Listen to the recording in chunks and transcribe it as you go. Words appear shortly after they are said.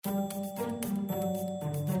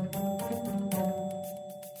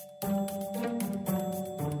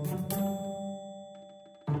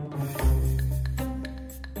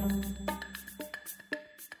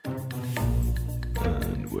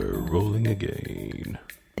again.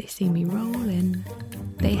 They see me rolling.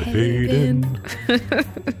 They hating.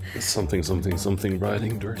 Something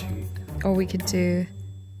riding dirty. Or we could do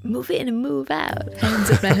move in and move out. Hands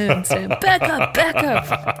up, my hands down. Back up.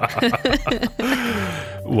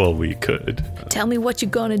 Well, we could. Tell me what you're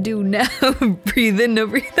gonna do now. Breathe in or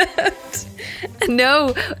breathe out.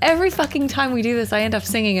 No, every fucking time we do this, I end up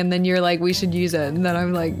singing, and then you're like, we should use it. And then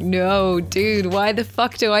I'm like, no, dude, why the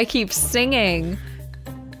fuck do I keep singing?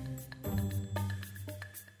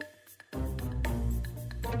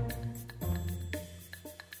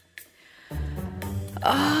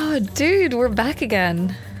 Oh, dude, we're back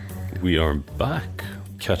again. We are back,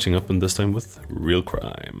 catching up, and this time with real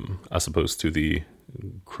crime, as opposed to the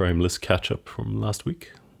crimeless catch-up from last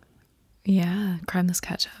week. Yeah, crimeless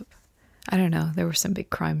catch-up. I don't know, there were some big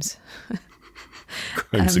crimes.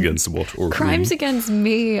 Crimes against what? Or crimes whom? against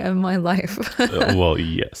me and my life. Well,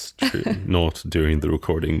 yes, true. Not during the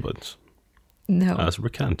recording, but No. as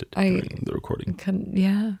recanted during the recording.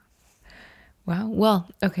 Yeah. Wow. Well,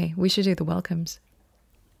 okay, we should do the welcomes.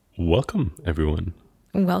 Welcome, everyone.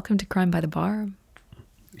 Welcome to Crime by the Bar.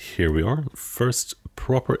 Here we are. First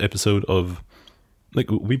proper episode of...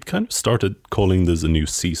 we've kind of started calling this a new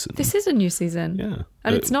season. This is a new season. Yeah.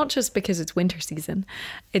 And it's not just because it's winter season.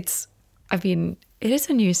 It is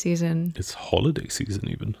a new season. It's holiday season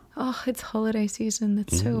even. Oh, it's holiday season.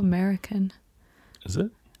 That's so American. Is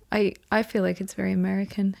it? I feel like it's very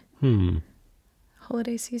American.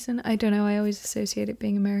 Holiday season. I don't know. I always associate it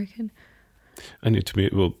being American. And to me,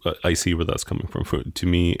 well, I see where that's coming from. To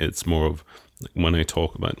me, it's more of when I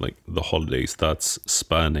talk about the holidays, that's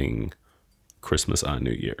spanning Christmas and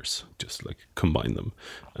New Year's, just combine them.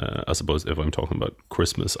 I suppose if I'm talking about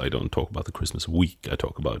Christmas, I don't talk about the Christmas week. I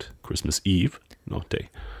talk about Christmas Eve, not day,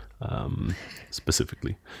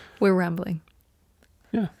 specifically. We're rambling.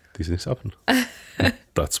 Yeah, these things happen.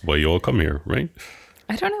 That's why you all come here, right?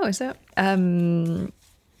 I don't know. Is that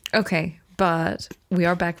okay? But we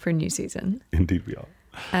are back for a new season. Indeed, we are.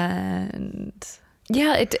 And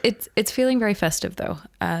yeah, it's feeling very festive though.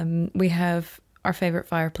 We have our favorite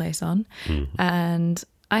fireplace on, and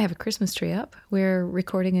I have a Christmas tree up. We're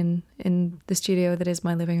recording in the studio that is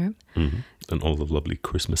my living room. And all the lovely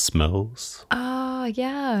Christmas smells.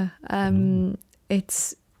 Yeah.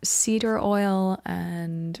 It's cedar oil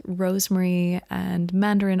and rosemary and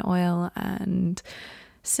mandarin oil and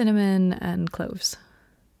cinnamon and cloves.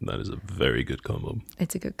 That is a very good combo.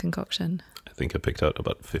 It's a good concoction. I think I picked out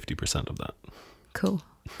about 50% of that. Cool.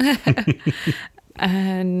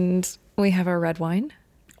 And we have our red wine.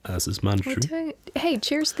 As is mandatory. Hey,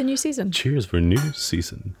 cheers to the new season. Cheers for new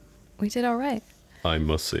season. We did all right. I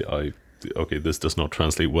must say, this does not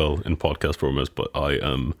translate well in podcast format, but I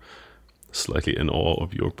am slightly in awe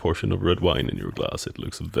of your portion of red wine in your glass. It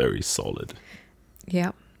looks very solid.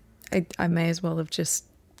 Yeah. I may as well have just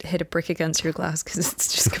hit a brick against your glass because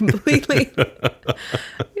it's just completely...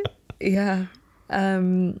 Yeah.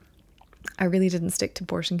 I really didn't stick to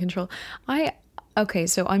portion control. Okay,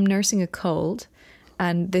 so I'm nursing a cold,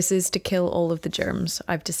 and this is to kill all of the germs,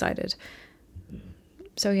 I've decided.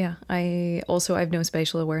 So yeah, I have no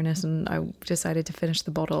spatial awareness, and I decided to finish the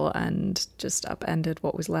bottle and just upended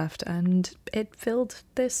what was left, and it filled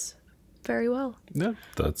this very well. Yeah,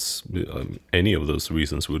 that's any of those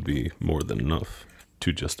reasons would be more than enough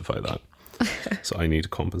to justify that. So I need to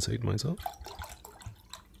compensate myself.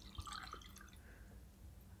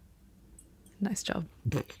 Nice job.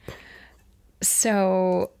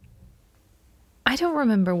 So I don't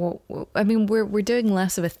remember we're doing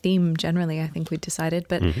less of a theme generally, I think we decided,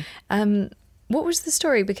 but what was the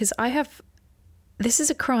story? Because this is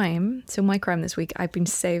a crime. So my crime this week, I've been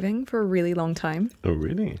saving for a really long time. Oh,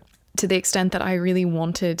 really? To the extent that I really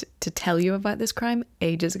wanted to tell you about this crime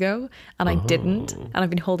ages ago, and I didn't, and I've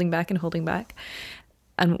been holding back and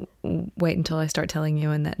wait until I start telling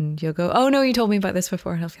you, and then you'll go, oh no, you told me about this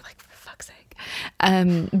before, and I'll be like, for fuck's sake.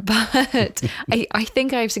 But I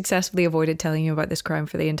think I've successfully avoided telling you about this crime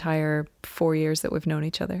for the entire 4 years that we've known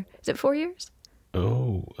each other. Is it 4 years?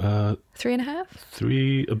 Oh,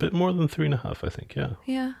 3.5? a bit more than 3.5, I think. Yeah.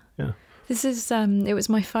 Yeah. This is it was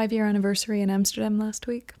my 5-year anniversary in Amsterdam last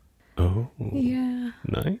week. Oh, yeah,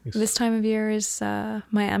 nice. This time of year is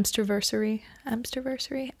my Amsterversary.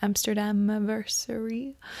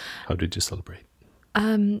 How did you celebrate?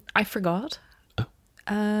 I forgot.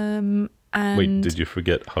 Oh. And wait, did you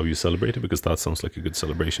forget how you celebrated? Because that sounds like a good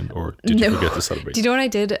celebration. Or did you forget to celebrate? Do you know what I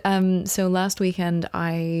did? So last weekend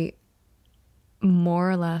I more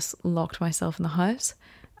or less locked myself in the house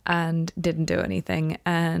and didn't do anything,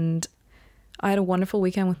 and I had a wonderful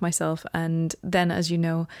weekend with myself. And then, as you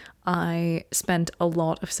know, I spent a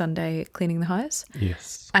lot of Sunday cleaning the house.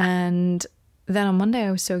 Yes. And then on Monday,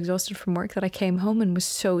 I was so exhausted from work that I came home and was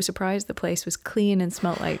so surprised the place was clean and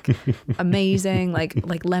smelled like amazing,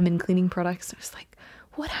 like lemon cleaning products. I was like,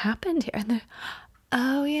 what happened here? And then,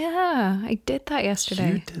 oh yeah, I did that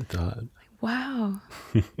yesterday. You did that. Wow.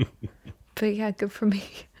 But yeah, good for me.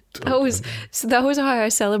 That was how I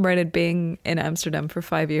celebrated being in Amsterdam for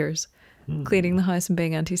 5 years, cleaning the house and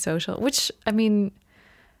being antisocial, which, I mean,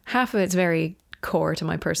 half of it's very core to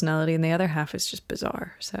my personality and the other half is just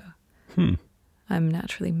bizarre. So I'm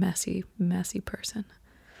naturally messy person.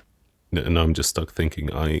 And I'm just stuck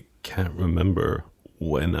thinking, I can't remember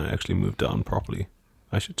when I actually moved down properly.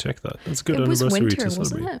 I should check that. That's a good anniversary winter, to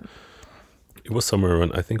celebrate. wasn't it? It was somewhere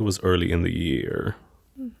around, I think it was early in the year,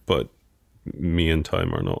 but me and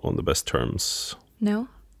time are not on the best terms. No?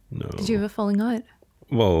 No. Did you have a falling out?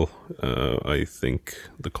 Well, I think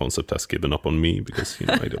the concept has given up on me because,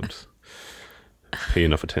 I don't pay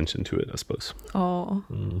enough attention to it, I suppose. Oh.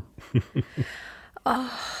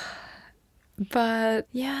 But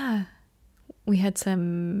yeah, we had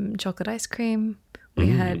some chocolate ice cream. We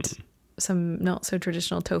had some not so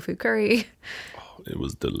traditional tofu curry. Oh, it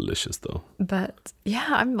was delicious though. But yeah,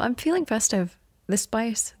 I'm feeling festive. The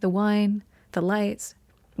spice, the wine, the lights.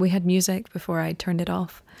 We had music before I turned it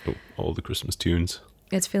off. Oh, all the Christmas tunes.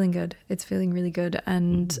 It's feeling good. It's feeling really good.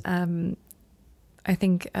 And I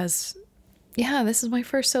think this is my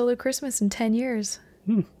first solo Christmas in 10 years.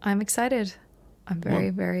 I'm excited. I'm very,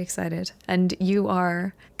 very excited. And you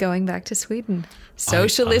are going back to Sweden.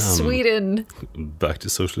 Socialist Sweden. Back to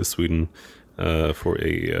Socialist Sweden for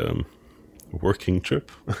a working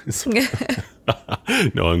trip.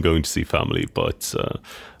 No, I'm going to see family, but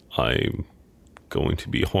I'm going to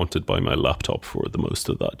be haunted by my laptop for the most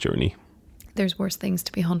of that journey. There's worse things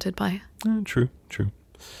to be haunted by. True.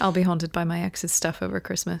 I'll be haunted by my ex's stuff over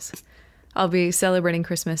Christmas. I'll be celebrating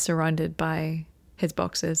Christmas surrounded by his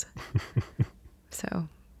boxes. So,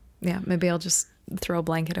 yeah, maybe I'll just throw a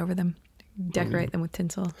blanket over them, decorate them with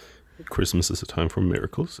tinsel. Christmas is a time for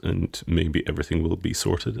miracles, and maybe everything will be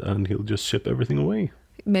sorted and he'll just ship everything away.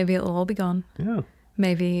 Maybe it'll all be gone. Yeah.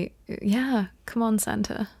 Maybe, yeah, come on,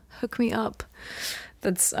 Santa, hook me up.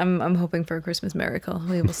 I'm hoping for a Christmas miracle.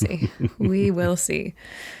 We will see. We will see.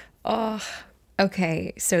 Oh,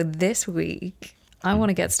 okay. So this week, I want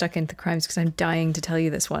to get stuck into crimes because I'm dying to tell you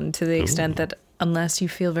this one to the extent that unless you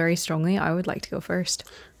feel very strongly, I would like to go first.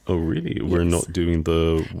 Oh, really? We're not doing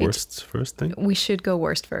the worst first thing? We should go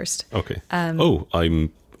worst first. Okay.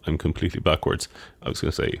 I'm completely backwards. I was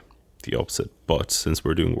going to say the opposite, but since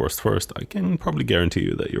we're doing worst first, I can probably guarantee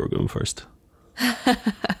you that you're going first.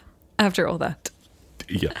 After all that.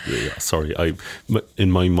 Yeah. Sorry,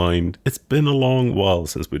 in my mind, it's been a long while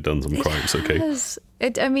since we've done some crimes. Okay.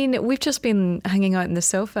 I mean, we've just been hanging out on the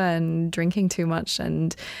sofa and drinking too much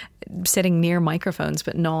and sitting near microphones,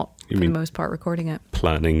 but not for the most part recording it.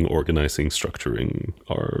 Planning, organizing, structuring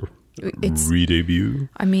our re-debut.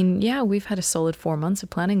 I mean, yeah, we've had a solid 4 months of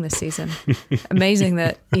planning this season. Amazing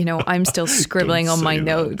that, I'm still scribbling on my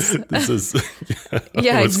notes. This is,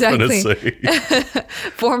 yeah, exactly.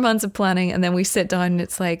 4 months of planning, and then we sit down and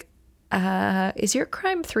it's like, is your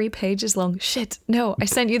crime 3 pages long? Shit, no, I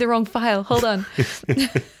sent you the wrong file. Hold on.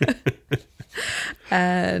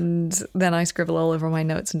 And then I scribble all over my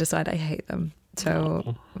notes and decide I hate them.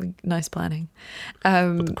 So nice planning.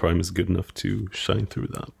 But the crime is good enough to shine through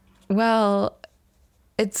that. Well,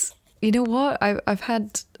 it's, you know what? I've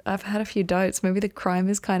had a few doubts. Maybe the crime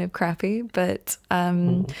is kind of crappy, but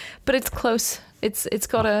it's close. It's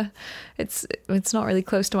not really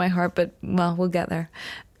close to my heart, but well, we'll get there.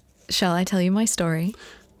 Shall I tell you my story?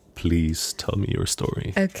 Please tell me your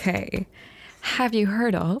story. Okay. Have you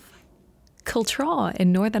heard of Cultraw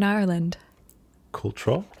in Northern Ireland?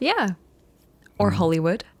 Cultraw? Yeah. Or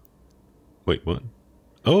Hollywood. Wait, what?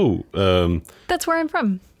 Oh, that's where I'm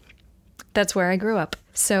from. That's where I grew up.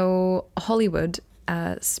 So Hollywood,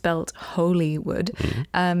 spelt Holywood,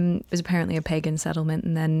 was apparently a pagan settlement,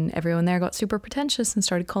 and then everyone there got super pretentious and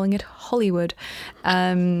started calling it Hollywood.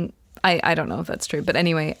 I don't know if that's true, but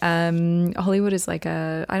anyway, Hollywood is like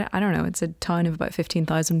I don't know, it's a town of about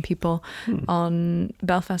 15,000 people on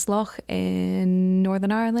Belfast Lough in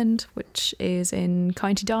Northern Ireland, which is in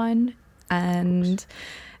County Down. And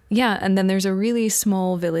yeah, and then there's a really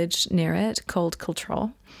small village near it called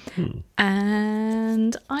Cultraw.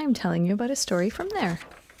 And I'm telling you about a story from there.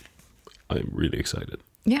 I'm really excited.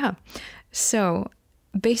 Yeah. So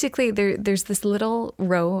basically there's this little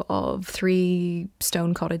row of 3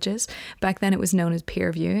 stone cottages. Back then it was known as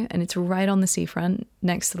Pierview, and it's right on the seafront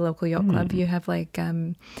next to the local yacht club. You have like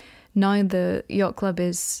Now the yacht club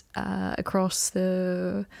is across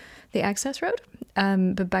the access road.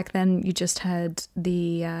 But back then you just had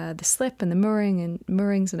the slip and the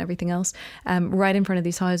moorings and everything else right in front of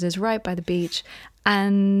these houses, right by the beach.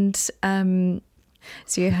 And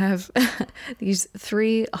so you have these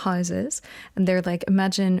 3 houses, and they're like,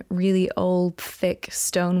 imagine really old, thick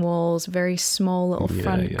stone walls, very small little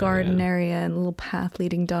front garden area, and a little path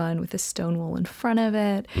leading down with a stone wall in front of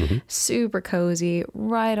it. Super cozy,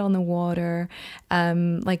 right on the water.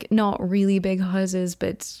 Like not really big houses,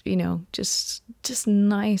 but you know, just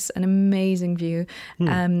nice and amazing view.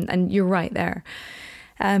 And you're right there.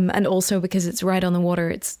 And also because it's right on the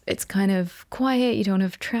water, it's kind of quiet. You don't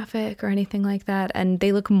have traffic or anything like that. And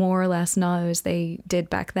they look more or less now as they did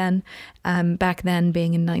back then. Back then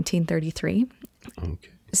being in 1933. Okay.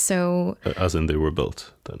 So, as in they were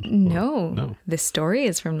built then? No. The story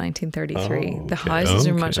is from 1933. The houses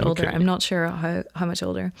are much older. I'm not sure how much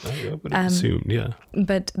older. I would assume, yeah.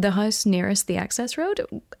 But the house nearest the access road,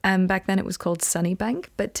 back then it was called Sunnybank,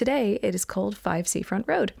 but today it is called 5 Seafront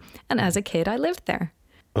Road. And as a kid, I lived there.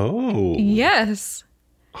 Oh. Yes.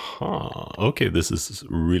 Okay, this is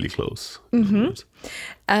really close. Also,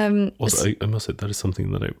 I must say that is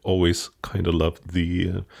something that I've always kind of loved,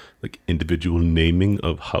 the like individual naming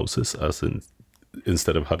of houses, as in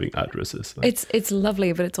instead of having addresses. Like, it's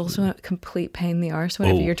lovely, but it's also a complete pain in the arse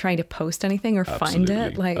whenever you're trying to post anything or find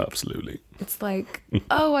it. Like absolutely. It's like,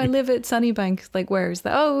 oh, I live at Sunnybank. Like, where is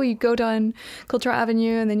that? Oh, you go down Culture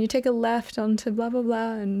Avenue and then you take a left onto blah blah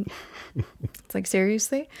blah, and it's like,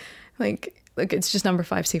 seriously, like it's just number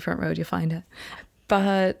 5 Seafront Road. You find it.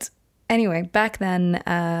 But anyway, back then,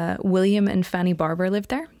 William and Fanny Barber lived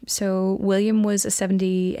there. So William was a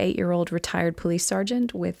 78-year-old retired police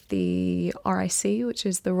sergeant with the RIC, which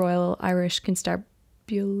is the Royal Irish Constabulary.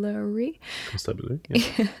 Constabulary,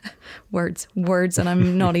 yeah. Words, and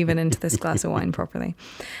I'm not even into this glass of wine properly.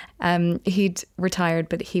 He'd retired,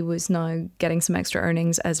 but he was now getting some extra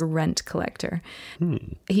earnings as a rent collector.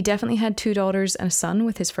 He definitely had 2 daughters and a son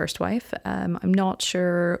with his first wife. I'm not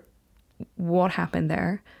sure what happened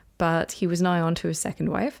there, but he was now on to his second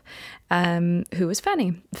wife, who was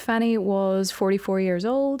Fanny. Fanny was 44 years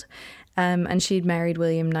old, and she'd married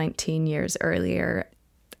William 19 years earlier.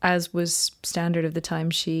 As was standard of the time,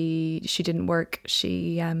 she didn't work.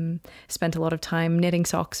 She spent a lot of time knitting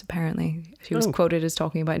socks, apparently. She was quoted as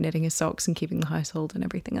talking about knitting his socks and keeping the household and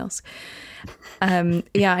everything else.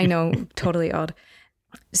 Yeah, I know, totally odd.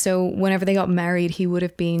 So whenever they got married, he would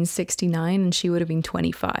have been 69 and she would have been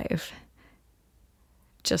 25.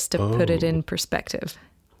 Just to put it in perspective.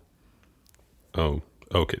 Oh,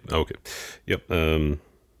 okay. Yep.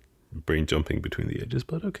 Brain jumping between the edges,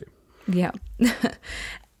 but okay. Yeah.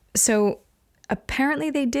 So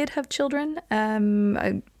apparently they did have children.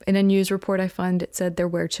 In a news report I found, it said there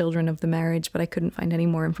were children of the marriage, but I couldn't find any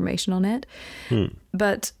more information on it.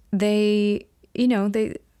 But they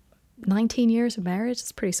 19 years of marriage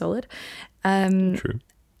is pretty solid. True.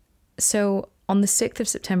 So on the 6th of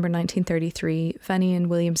September 1933, Fanny and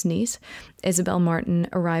William's niece, Isabel Martin,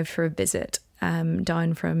 arrived for a visit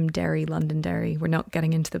down from Derry, Londonderry. We're not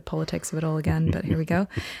getting into the politics of it all again, but here we go.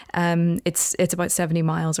 It's about 70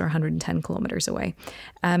 miles or 110 kilometers away.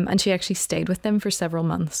 And she actually stayed with them for several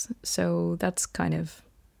months. So that's kind of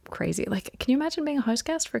crazy. Like, can you imagine being a house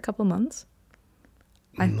guest for a couple of months?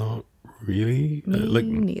 Not really. Me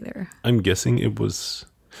neither. I'm guessing it was...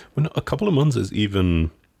 Well, a couple of months is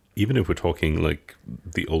even if we're talking like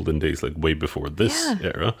the olden days, like way before this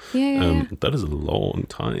era, that is a long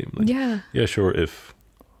time. Like, yeah, sure. If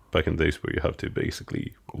back in the days where you have to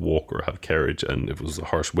basically walk or have carriage, and if it was a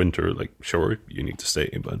harsh winter, like sure, you need to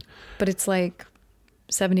stay, but it's like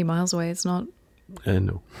 70 miles away. It's not.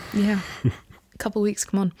 No. Yeah, a couple of weeks.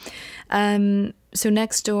 Come on. So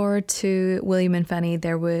next door to William and Fanny,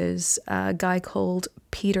 there was a guy called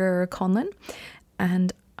Peter Conlon,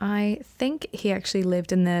 and I think he actually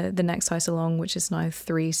lived in the next house along, which is now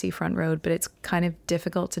 3 Seafront Road, but it's kind of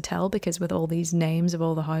difficult to tell because with all these names of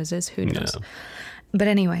all the houses, who knows? Yeah. But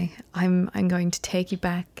anyway, I'm going to take you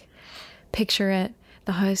back. Picture it.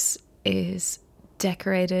 The house is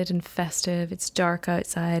decorated and festive. It's dark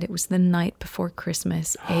outside. It was the night before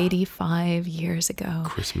Christmas, 85 years ago.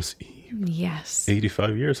 Christmas Eve. Yes.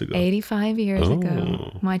 85 years ago. 85 years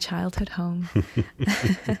ago. My childhood home.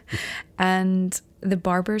 And the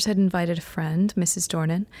Barbers had invited a friend, Mrs.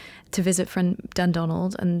 Dornan, to visit friend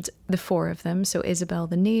Dundonald, and the 4 of them, so Isabel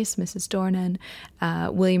the niece, Mrs. Dornan,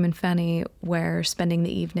 William and Fanny, were spending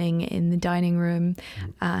the evening in the dining room,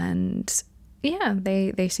 and yeah,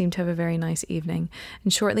 they seemed to have a very nice evening.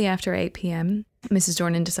 And shortly after 8 p.m, Mrs.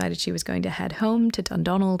 Dornan decided she was going to head home to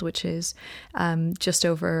Dundonald, which is just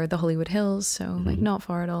over the Hollywood Hills, so like not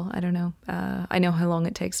far at all. I don't know. I know how long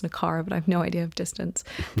it takes in a car, but I have no idea of distance.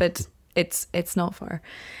 But it's not far.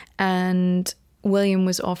 And William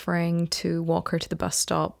was offering to walk her to the bus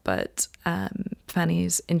stop, but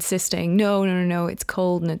Fanny's insisting, no, it's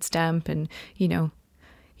cold and it's damp, and you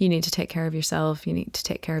need to take care of yourself. You need to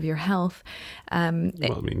take care of your health.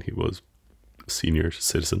 He was senior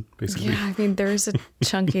citizen, basically. Yeah, I mean, there's a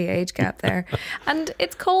chunky age gap there. And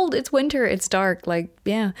it's cold, it's winter, it's dark, like,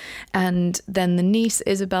 yeah. And then the niece,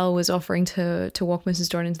 Isabel, was offering to walk Mrs.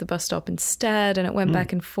 Dornan to the bus stop instead, and it went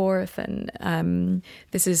back and forth, and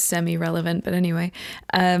this is semi-relevant, but anyway.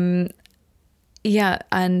 Yeah,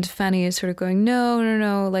 and Fanny is sort of going,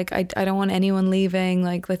 no, like, I don't want anyone leaving,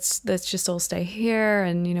 like, let's just all stay here,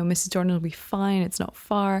 and, Mrs. Dornan will be fine, it's not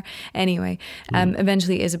far. Anyway,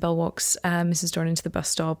 eventually Isabel walks Mrs. Dornan to the bus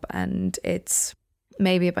stop, and it's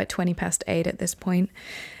maybe about 8:20 at this point,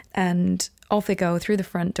 and off they go through the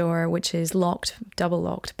front door, which is locked, double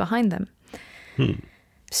locked behind them.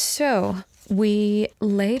 So we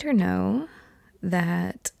later know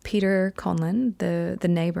that Peter Conlon, the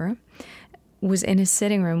neighbour, was in his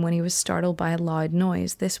sitting room when he was startled by a loud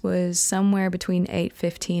noise. This was somewhere between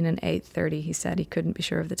 8:15 and 8:30, he said. He couldn't be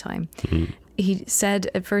sure of the time. He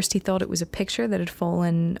said at first he thought it was a picture that had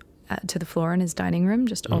fallen to the floor in his dining room,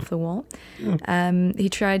 just off the wall. He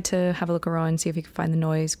tried to have a look around, see if he could find the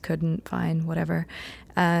noise, couldn't find, whatever.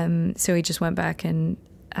 So he just went back and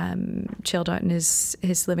chilled out in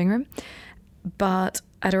his living room. But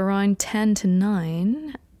at around 10 to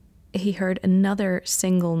 9... he heard another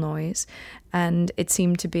single noise, and it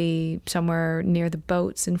seemed to be somewhere near the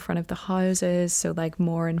boats in front of the houses, so like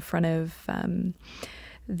more in front of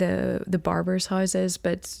the barbers' houses,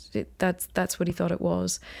 but that's what he thought it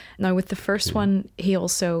was. Now with the first one, he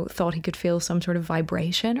also thought he could feel some sort of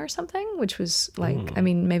vibration or something, which was like, I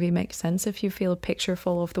mean, maybe it makes sense if you feel a picture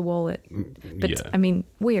fall off the wall, I mean,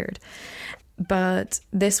 weird. But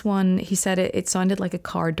this one, he said it sounded like a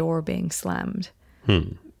car door being slammed.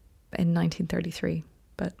 In 1933,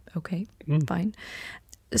 but okay, fine.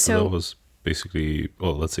 So that was basically,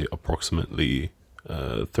 let's say approximately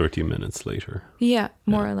 30 minutes later. Yeah,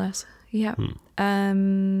 more or less. Yeah.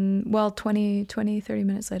 30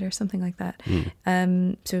 minutes later, something like that.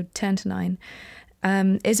 So 10 to 9.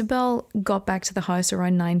 Isabel got back to the house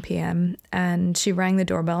around 9 p.m. and she rang the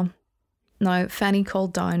doorbell. Now, Fanny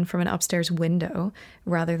called down from an upstairs window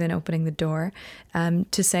rather than opening the door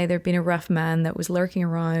to say there'd been a rough man that was lurking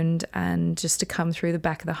around and just to come through the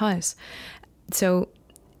back of the house. So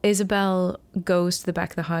Isabel goes to the back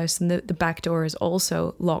of the house, and the back door is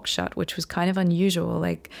also locked shut, which was kind of unusual.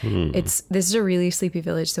 Like, this is a really sleepy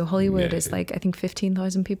village. So Hollywood is like, I think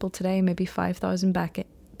 15,000 people today, maybe 5,000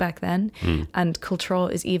 back then. And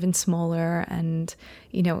Cultrot is even smaller, and,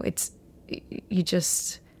 it's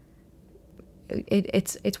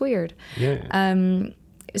weird.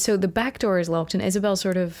 So the back door is locked, and Isabel's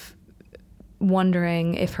sort of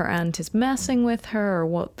wondering if her aunt is messing with her or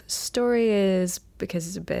what the story is, because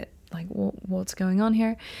it's a bit like, what's going on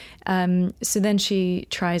here? So then she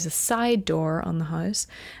tries a side door on the house,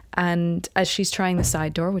 and as she's trying the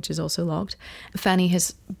side door, which is also locked, Fanny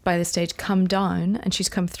has by this stage come down, and she's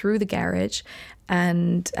come through the garage,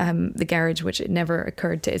 and the garage, which it never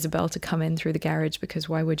occurred to Isabel to come in through the garage, because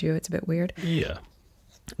why would you? It's a bit weird. Yeah.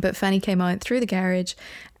 But Fanny came out through the garage,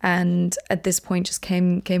 and at this point just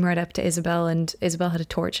came right up to Isabel, and Isabel had a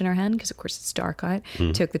torch in her hand, because of course it's dark out.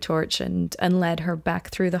 Took the torch and led her back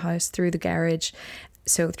through the house, through the garage.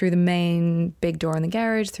 So through the main big door in the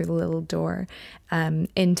garage, through the little door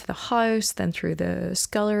into the house, then through the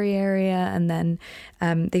scullery area, and then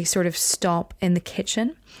they sort of stop in the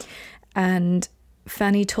kitchen. And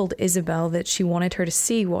Fanny told Isabel that she wanted her to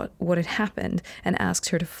see what had happened, and asked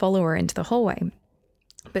her to follow her into the hallway.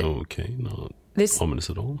 But okay, not ominous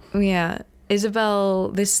at all. Yeah, Isabel,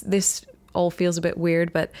 this all feels a bit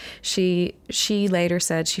weird, but she later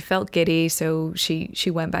said she felt giddy, so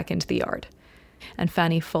she went back into the yard, and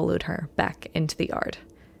Fanny followed her back into the yard.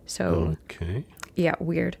 So okay, yeah,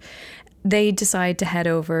 weird. They decide to head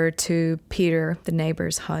over to Peter, the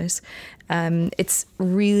neighbour's house. It's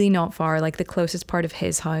really not far. Like, the closest part of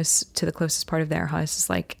his house to the closest part of their house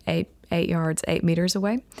is like 8 meters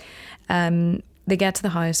away. They get to the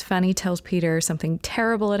house. Fanny tells Peter something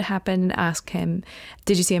terrible had happened and asks him,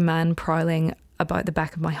 "Did you see a man prowling about the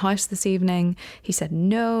back of my house this evening?" He said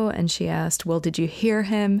no, and she asked, "Well, did you hear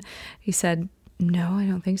him?" He said, "No, I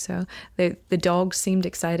don't think so." The dogs seemed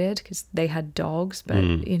excited because they had dogs, but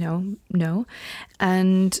no.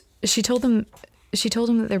 And she told them she told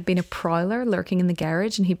him that there'd been a prowler lurking in the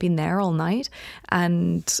garage and he'd been there all night.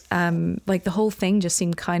 And like the whole thing just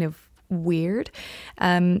seemed kind of weird.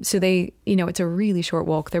 So they, it's a really short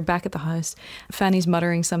walk. They're back at the house. Fanny's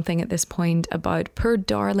muttering something at this point about poor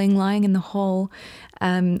darling lying in the hall.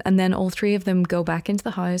 And then all three of them go back into the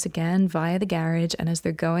house again via the garage. And as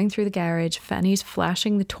they're going through the garage, Fanny's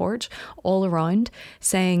flashing the torch all around,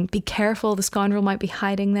 saying, "Be careful, the scoundrel might be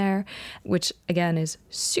hiding there," which again is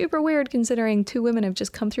super weird considering two women have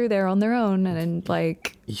just come through there on their own. And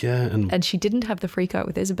like, yeah, and she didn't have the freak out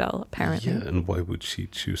with Isabel, apparently. Yeah, and why would she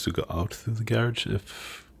choose to go out through the garage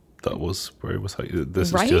if that was where it was hiding?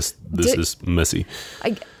 This Right? is messy.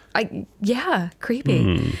 Yeah,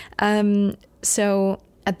 creepy. So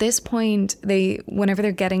at this point, whenever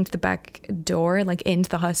they're getting to the back door, like into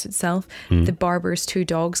the house itself, the barber's two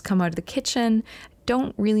dogs come out of the kitchen.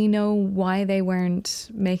 Don't really know why they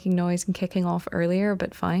weren't making noise and kicking off earlier,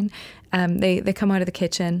 but fine. They come out of the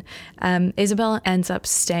kitchen. Isabel ends up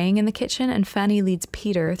staying in the kitchen, and Fanny leads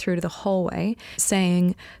Peter through to the hallway,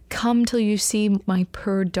 saying, "Come till you see my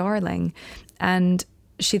poor darling." And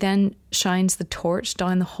she then shines the torch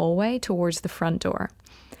down the hallway towards the front door.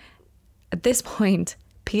 At this point,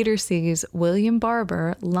 Peter sees William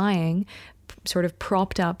Barber lying sort of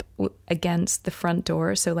propped up against the front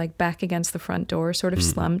door, so like back against the front door, sort of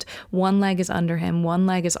slumped. One leg is under him, one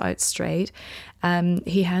leg is out straight.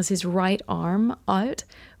 He has his right arm out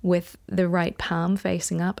with the right palm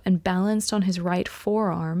facing up, and balanced on his right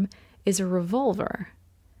forearm is a revolver.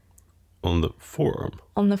 On the forearm?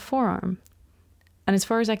 On the forearm. And as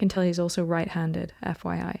far as I can tell, he's also right-handed,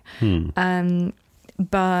 FYI.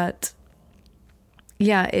 But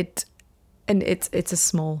yeah, it's a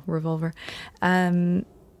small revolver.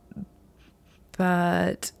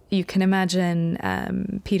 But you can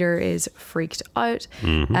imagine Peter is freaked out,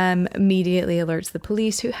 immediately alerts the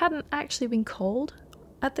police, who hadn't actually been called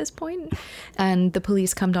at this point. And the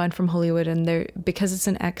police come down from Hollywood, and because it's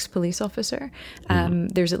an ex-police officer,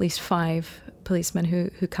 there's at least 5 policemen who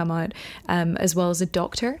come out, as well as a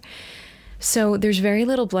doctor. So there's very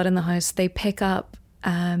little blood in the house. They pick up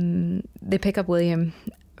William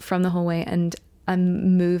from the hallway and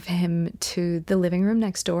move him to the living room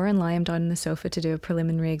next door and lie him down on the sofa to do a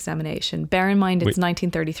preliminary examination. Bear in mind, it's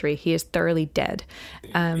 1933. He is thoroughly dead.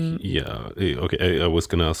 Yeah. Okay. I was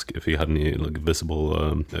going to ask if he had any like visible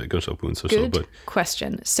gunshot wounds or so. Good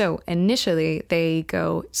question. So initially they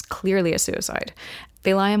go, it's clearly a suicide.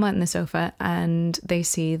 They lie him out on the sofa and they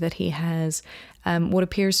see that he has what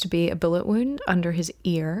appears to be a bullet wound under his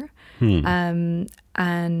ear.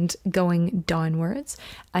 And going downwards,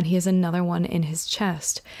 and he has another one in his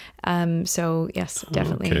chest. So yes,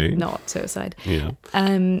 definitely not suicide. Yeah.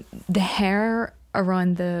 The hair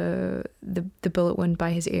around the bullet wound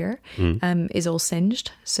by his ear is all singed,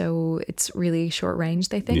 so it's really short range,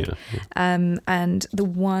 they think. And the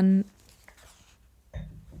one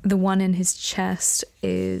in his chest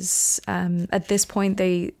is at this point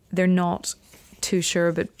they're not too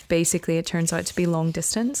sure, but basically it turns out to be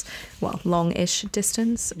long-ish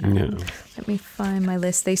distance. Let me find my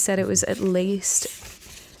list. They said it was at least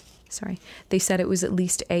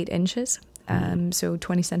 8 inches, so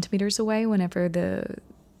 20 centimeters away whenever the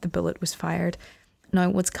bullet was fired. Now,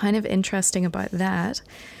 what's kind of interesting about that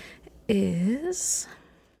is,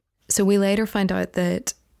 so we later find out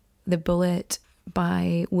that the bullet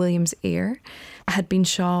by William's ear had been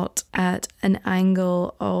shot at an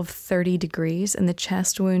angle of 30 degrees, and the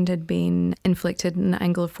chest wound had been inflicted at an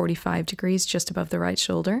angle of 45 degrees just above the right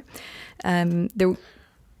shoulder. So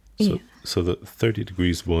the 30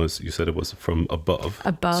 degrees was, you said it was from above.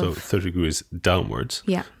 So 30 degrees downwards.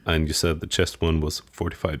 Yeah. And you said the chest one was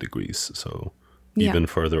 45 degrees, so even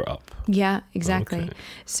further up. Yeah, exactly. Okay.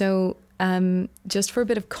 So just for a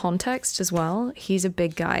bit of context as well, he's a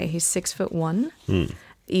big guy. He's 6'1".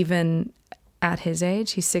 Even at his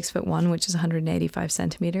age, he's 6'1", which is 185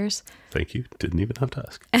 centimeters. Thank you. Didn't even have to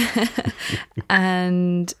ask.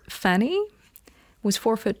 And Fanny was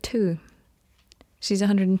 4'2". She's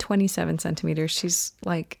 127 centimeters. She's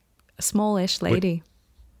like a smallish lady.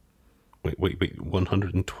 Wait,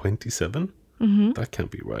 127? That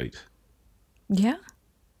can't be right. Yeah.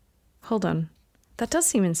 Hold on. That does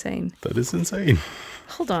seem insane. That is insane.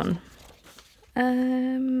 Hold on.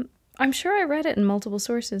 I'm sure I read it in multiple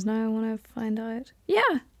sources. Now I want to find out.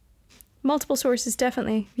 Yeah. Multiple sources,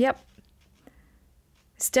 definitely. Yep.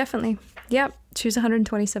 It's definitely. Yep. She was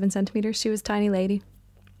 127 centimeters. She was a tiny lady.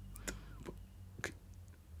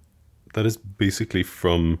 That is basically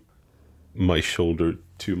from my shoulder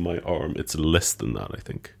to my arm. It's less than that, I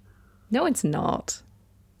think. No, it's not.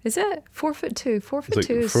 Is it? 4'2". 4'2" It's like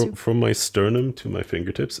is from my sternum to my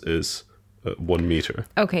fingertips is 1 meter.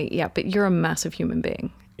 Okay, yeah, but you're a massive human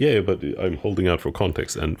being. Yeah, but I'm holding out for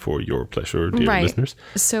context and for your pleasure, dear listeners.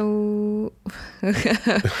 So,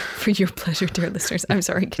 for your pleasure, dear listeners. I'm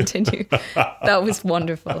sorry, continue. That was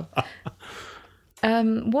wonderful.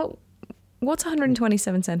 What's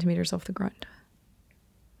 127 centimeters off the ground?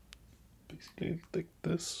 Basically like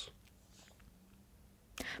this.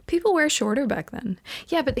 People were shorter back then.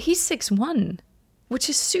 Yeah, but he's 6'1", which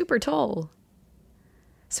is super tall.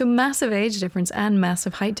 So massive age difference and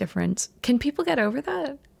massive height difference. Can people get over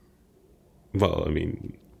that? Well, I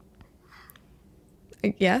mean...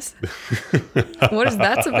 Yes? What is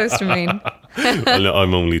that supposed to mean? Well, no,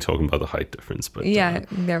 I'm only talking about the height difference. But yeah,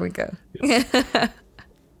 there we go. Yes.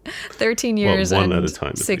 13 years one and at a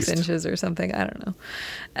time, 6 inches or something. I don't know.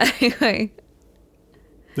 Anyway.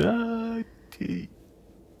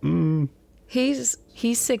 He's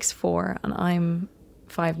 6'4" and I'm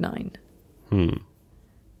 5'9".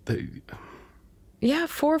 Yeah,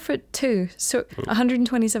 4'2", so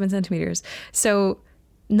 127 centimeters. So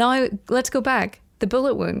now let's go back. The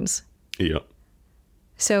bullet wounds. Yeah.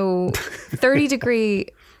 So 30 degree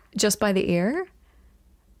just by the ear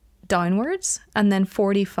downwards, and then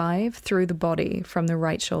 45 through the body from the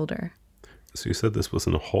right shoulder. So you said this was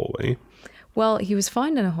in a hallway. Well, he was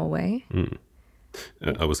found in a hallway.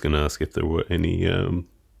 I was going to ask if there were any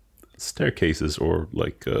staircases or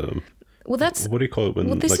like... well, that's... What do you call it when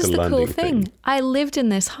well, this like is a the landing cool thing. I lived in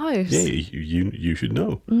this house. Yeah, you should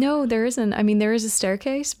know. No, there isn't. I mean, there is a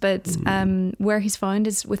staircase, but where he's found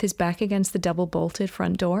is with his back against the double bolted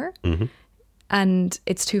front door. Mm-hmm. And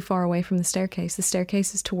it's too far away from the staircase. The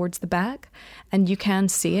staircase is towards the back, and you can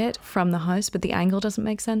see it from the house, but the angle doesn't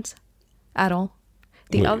make sense at all.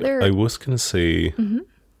 I was going to say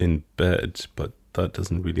in bed, but that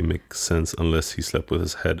doesn't really make sense unless he slept with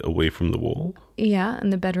his head away from the wall. Yeah,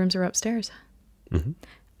 and the bedrooms are upstairs. Mm-hmm.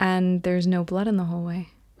 And there's no blood in the hallway.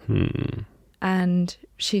 And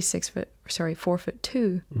she's 4'2".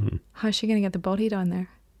 Mm-hmm. How's she going to get the body down there?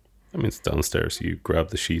 I mean, it's downstairs. You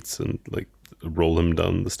grab the sheets and like roll him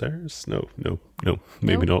down the stairs. No,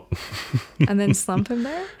 maybe not. And then slump him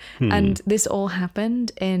there. And this all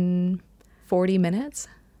happened in 40 minutes.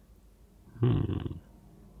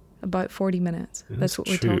 About 40 minutes. That's what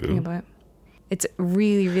we're talking about. It's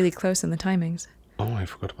really, really close in the timings. Oh, I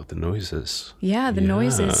forgot about the noises. Yeah, the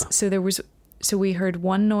noises. So we heard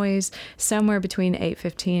one noise somewhere between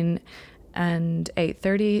 8:15 and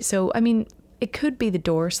 8:30. So, I mean, it could be the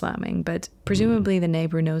door slamming, but presumably the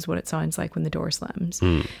neighbour knows what it sounds like when the door slams.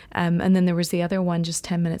 And then there was the other one just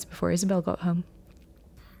 10 minutes before Isabel got home.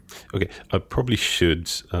 Okay, I probably should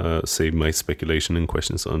save my speculation and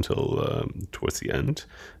questions until towards the end.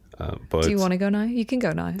 But do you want to go now? You can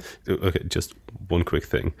go now. Okay, just one quick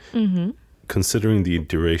thing. Mm-hmm. Considering the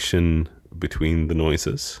duration between the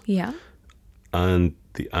noises and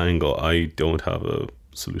the angle, I don't have a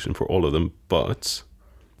solution for all of them, but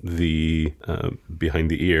the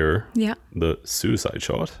behind the ear, the suicide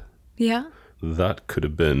shot, that could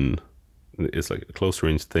have been, it's like a close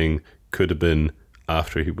range thing, could have been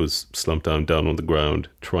after he was slumped down on the ground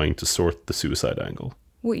trying to sort the suicide angle.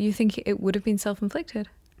 What, you think it would have been self-inflicted?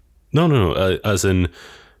 No. As in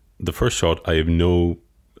the first shot, I have no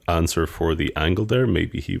answer for the angle there.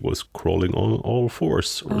 Maybe he was crawling on all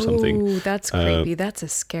fours or something. Oh, that's creepy. That's a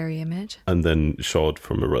scary image. And then shot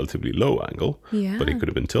from a relatively low angle. Yeah. But he could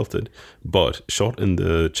have been tilted. But shot in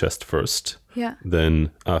the chest first. Yeah.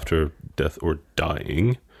 Then after death or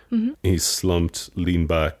dying, he slumped, leaned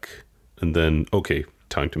back, and then, okay,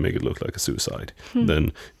 time to make it look like a suicide.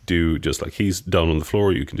 Then do just like he's down on the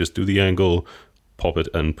floor, you can just do the angle, pop it,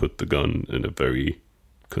 and put the gun in a very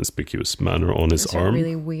conspicuous manner on his arm. A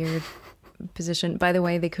really weird position. By the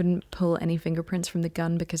way, they couldn't pull any fingerprints from the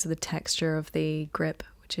gun because of the texture of the grip,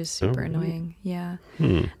 which is super annoying. Yeah.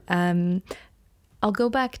 I'll go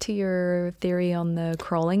back to your theory on the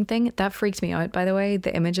crawling thing. That freaks me out, by the way.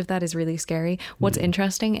 The image of that is really scary. What's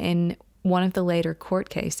interesting, in one of the later court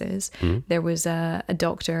cases, there was a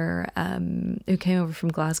doctor who came over from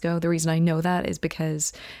Glasgow. The reason I know that is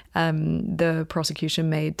because the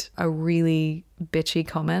prosecution made a really bitchy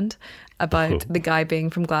comment about the guy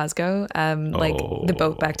being from Glasgow. Like the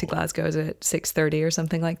boat back to Glasgow is at 6:30 or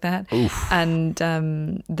something like that. Oof. And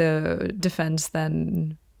the defense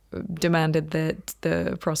then demanded that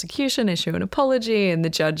the prosecution issue an apology, and the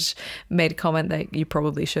judge made a comment that you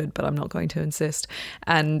probably should, but I'm not going to insist.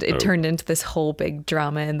 And it turned into this whole big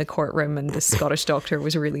drama in the courtroom, and the Scottish doctor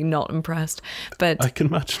was really not impressed. But I can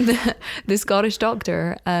imagine. The Scottish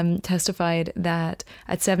doctor testified that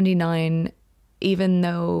at 79, even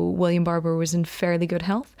though William Barber was in fairly good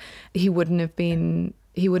health, he wouldn't have been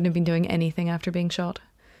doing anything after being shot.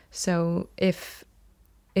 So if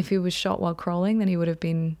he was shot while crawling, then he would have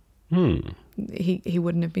been he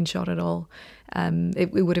wouldn't have been shot at all.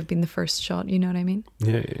 It would have been the first shot. You know what I mean?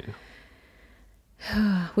 Yeah.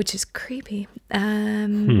 Which is creepy.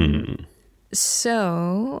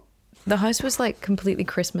 So the house was like completely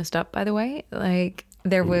Christmased up, by the way. Like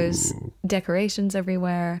there was decorations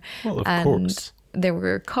everywhere. Well, of and course. There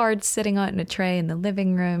were cards sitting out in a tray in the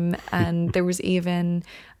living room, and there was even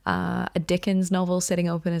a Dickens novel sitting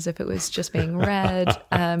open as if it was just being read.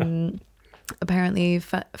 Apparently,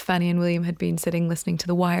 Fanny and William had been sitting listening to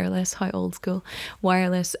the Wireless, how old school,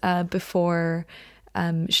 Wireless, before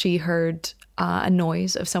she heard a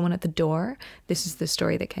noise of someone at the door. This is the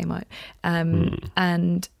story that came out.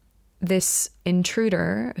 And this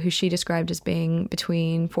intruder, who she described as being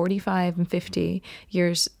between 45 and 50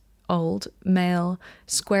 years old, male,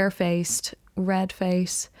 square-faced, red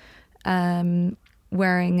face,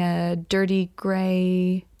 wearing a dirty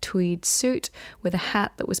grey tweed suit with a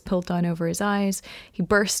hat that was pulled down over his eyes. He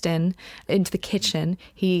burst into the kitchen.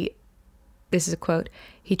 This is a quote,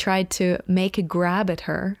 he tried to make a grab at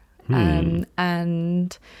her,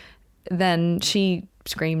 and then she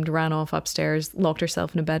screamed, ran off upstairs, locked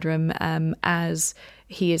herself in a bedroom, as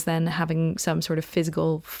he is then having some sort of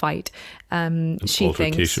physical fight. She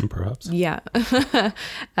altercation, thinks, perhaps? Yeah.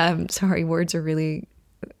 Sorry, words are really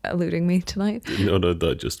eluding me tonight. No,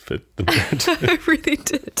 that just fit the net. I really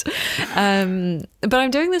did. But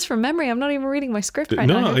I'm doing this from memory. I'm not even reading my script right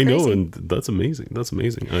now. No, I know, and that's amazing. That's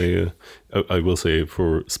amazing. I will say,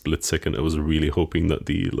 for a split second, I was really hoping that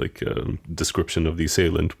the description of the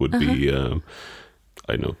assailant would be,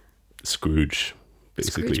 I know, Scrooge,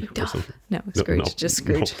 basically. Scrooge or something. No, Scrooge. No, just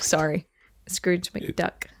Scrooge. no. Sorry. Scrooge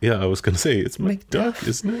McDuck. Yeah, I was going to say, it's Macduff. McDuck,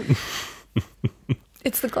 isn't it?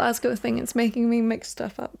 It's the Glasgow thing. It's making me mix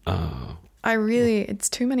stuff up. It's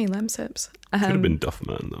too many lemsips. Could have been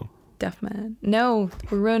Duffman, though. Duffman. No,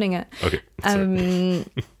 we're ruining it. Okay. Sorry.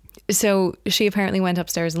 So she apparently went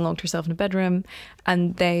upstairs and locked herself in a bedroom,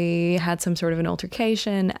 and they had some sort of an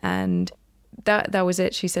altercation, and that was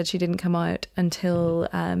it. She said she didn't come out until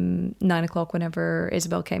 9 o'clock whenever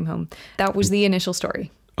Isabel came home. That was the initial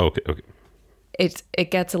story. Okay.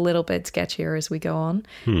 It gets a little bit sketchier as we go on.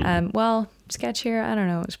 Well, sketchier, I don't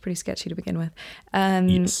know. It was pretty sketchy to begin with.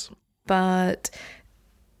 Yes. But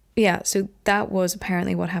yeah, so that was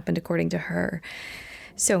apparently what happened according to her.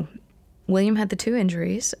 So William had the 2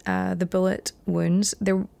 injuries, the bullet wounds.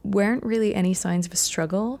 There weren't really any signs of a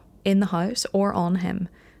struggle in the house or on him.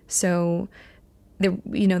 So there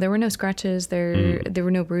were no scratches, there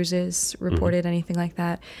were no bruises reported, anything like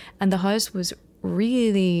that. And the house was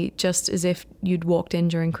really just as if you'd walked in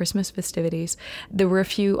during Christmas festivities. There were a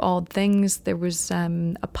few odd things. There was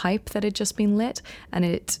a pipe that had just been lit, and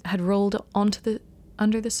it had rolled under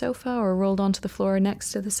the sofa, or rolled onto the floor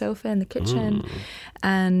next to the sofa in the kitchen.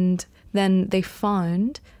 And then they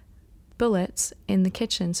found bullets in the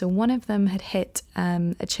kitchen. So one of them had hit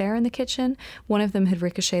a chair in the kitchen, one of them had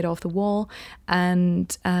ricocheted off the wall,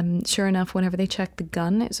 and sure enough, whenever they checked the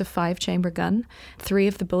gun, it was a 5-chamber gun. 3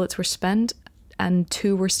 of the bullets were spent, and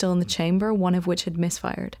 2 were still in the chamber, one of which had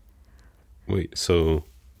misfired. Wait, so...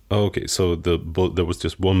 Oh, okay, so there was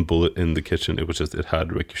just one bullet in the kitchen. It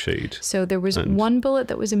had ricocheted. So there was one bullet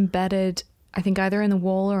that was embedded, I think, either in the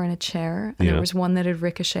wall or in a chair, and there was one that had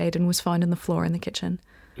ricocheted and was found on the floor in the kitchen.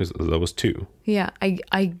 That was 2. Yeah,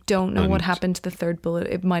 I don't know what happened to the 3rd bullet.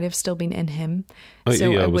 It might have still been in him,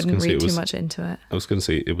 so I wouldn't read too much into it. I was going to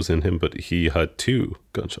say it was in him, but he had 2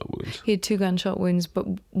 gunshot wounds. He had 2 gunshot wounds, but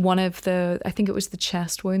one of I think it was the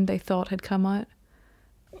chest wound they thought had come out.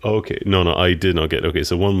 Okay, no, I did not get. Okay,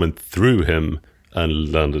 so one went through him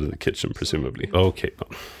and landed in the kitchen, presumably. Okay.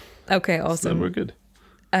 Okay, awesome. Then we're good.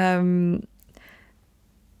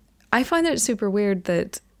 I find it super weird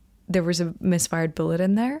that there was a misfired bullet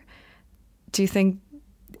in there. Do you think,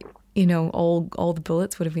 all the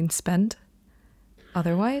bullets would have been spent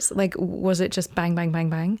otherwise? Like, was it just bang, bang, bang,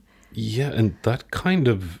 bang? Yeah, and that kind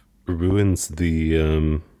of ruins the,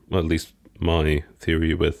 well, at least my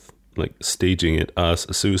theory with like staging it as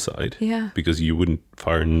a suicide. Yeah. Because you wouldn't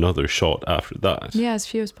fire another shot after that. Yeah, as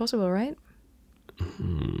few as possible, right?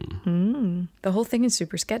 The whole thing is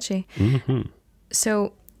super sketchy.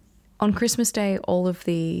 So on Christmas Day, all of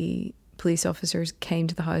the police officers came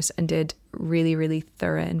to the house and did really, really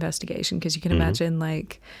thorough investigation, because you can imagine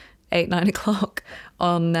like 8-9 o'clock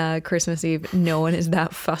on Christmas Eve, no one is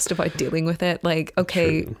that fussed about dealing with it. Like,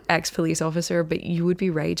 okay, ex-police officer, but you would be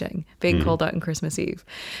raging being called out on Christmas Eve.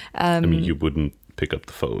 I mean, you wouldn't pick up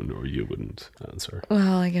the phone, or you wouldn't answer.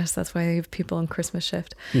 Well, I guess that's why you have people on Christmas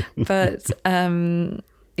shift. But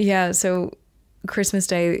yeah, so Christmas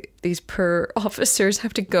Day, these poor officers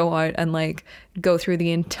have to go out and like go through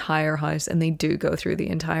the entire house, and they do go through the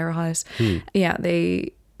entire house. Yeah,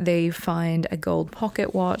 they find a gold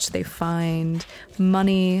pocket watch. They find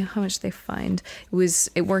money. How much did they find?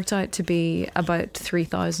 It worked out to be about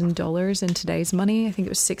 $3,000 in today's money. I think it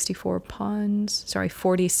was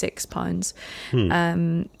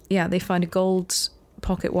 £46. Yeah, they found a gold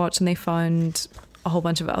pocket watch, and they found a whole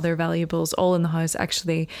bunch of other valuables all in the house.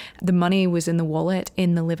 Actually, the money was in the wallet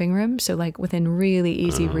in the living room, so like within really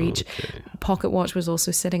easy reach. Okay. Pocket watch was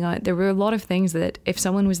also sitting out. There were a lot of things that if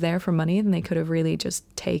someone was there for money, then they could have really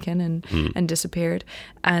just taken and disappeared.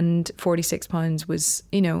 And £46 was,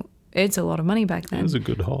 you know, it's a lot of money back then. It was a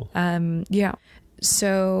good haul. Yeah.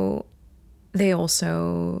 So they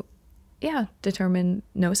also, determined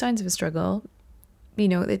no signs of a struggle. You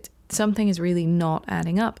know, something is really not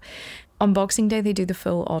adding up. On Boxing Day, they do the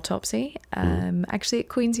full autopsy, actually at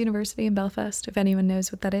Queen's University in Belfast, if anyone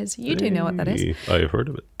knows what that is. You do know what that is. I've heard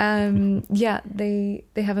of it. They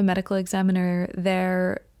have a medical examiner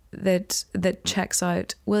there that checks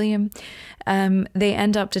out William. They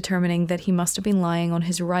end up determining that he must have been lying on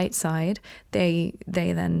his right side. They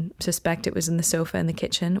then suspect it was in the sofa in the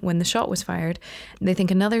kitchen when the shot was fired. They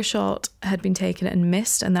think another shot had been taken and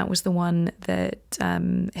missed, and that was the one that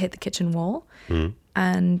hit the kitchen wall.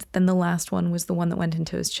 And then the last one was the one that went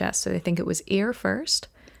into his chest. So they think it was ear first.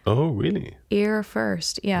 Oh, really? Ear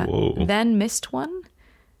first, yeah. Whoa. Then missed one,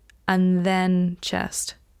 and then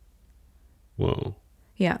chest. Whoa.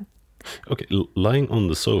 Yeah. Okay, lying on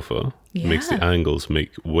the sofa makes the angles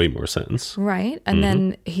make way more sense. Right. And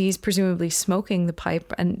then he's presumably smoking the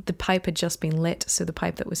pipe, and the pipe had just been lit. So the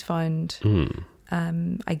pipe that was found,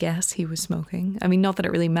 I guess he was smoking. I mean, not that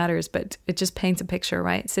it really matters, but it just paints a picture,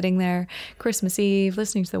 right? Sitting there, Christmas Eve,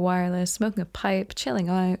 listening to the wireless, smoking a pipe, chilling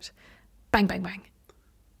out, bang, bang, bang.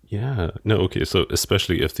 Yeah. No, okay. So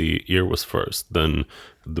especially if the ear was first, then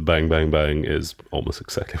the bang, bang, bang is almost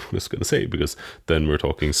exactly what I was going to say, because then we're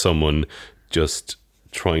talking someone just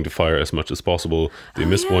trying to fire as much as possible. They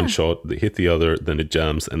miss one shot, they hit the other, then it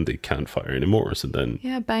jams and they can't fire anymore. So then...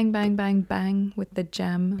 Yeah, bang, bang, bang, bang with the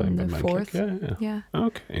jam on the fourth. Click. Yeah.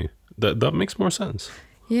 Okay. That makes more sense.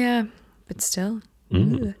 Yeah, but still.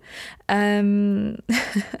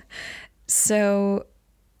 So...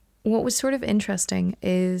 what was sort of interesting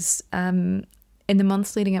is in the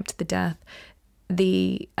months leading up to the death,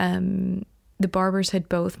 the Barbers had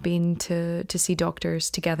both been to see doctors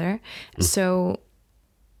together. So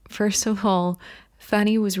first of all,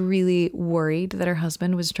 Fanny was really worried that her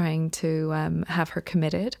husband was trying to have her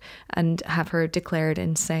committed and have her declared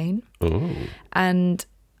insane. Oh. And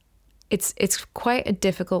it's quite a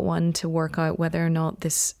difficult one to work out whether or not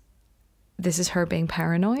this is her being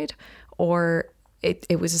paranoid, or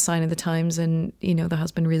it was a sign of the times, and you know the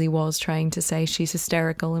husband really was trying to say she's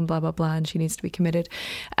hysterical and blah blah blah and she needs to be committed.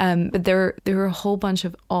 But there are a whole bunch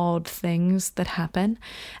of odd things that happen.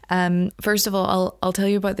 First of all, I'll tell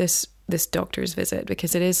you about this doctor's visit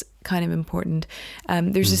because it is kind of important.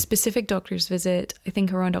 There's a specific doctor's visit, I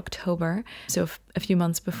think around October, so a few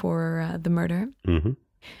months before the murder,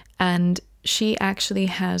 and she actually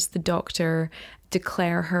has the doctor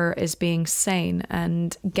declare her as being sane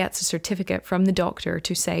and gets a certificate from the doctor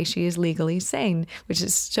to say she is legally sane, which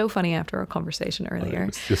is so funny after our conversation earlier. I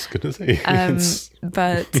was just going to say.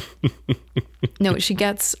 But no, she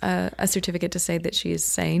gets a certificate to say that she is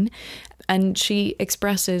sane. And she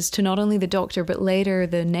expresses to not only the doctor, but later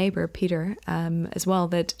the neighbour, Peter, as well,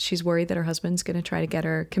 that she's worried that her husband's going to try to get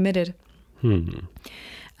her committed.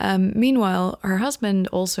 Meanwhile, her husband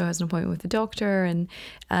also has an appointment with the doctor, and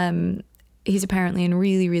he's apparently in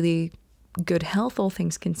really, really good health, all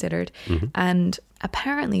things considered. And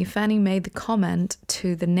apparently Fanny made the comment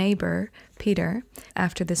to the neighbour, Peter,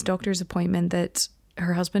 after this doctor's appointment that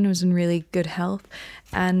her husband was in really good health.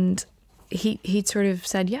 And he'd sort of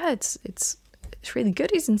said, yeah, it's really good.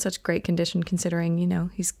 He's in such great condition considering, you know,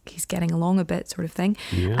 he's getting along a bit, sort of thing.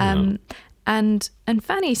 Yeah. And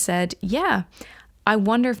Fanny said, yeah, I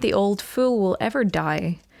wonder if the old fool will ever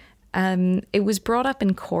die. It was brought up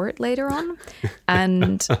in court later on,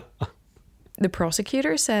 and the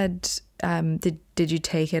prosecutor said, did you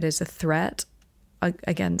take it as a threat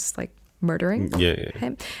against like murdering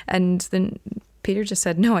him? And then Peter just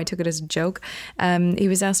said, no, I took it as a joke. He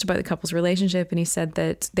was asked about the couple's relationship, and he said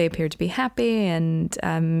that they appeared to be happy, and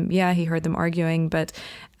he heard them arguing,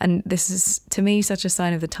 and this is to me such a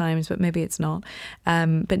sign of the times, but maybe it's not,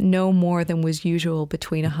 but no more than was usual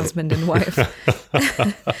between a husband and wife.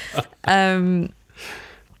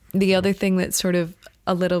 The other thing that's sort of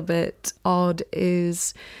a little bit odd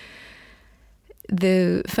is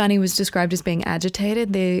the Fanny was described as being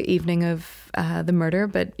agitated the evening of the murder,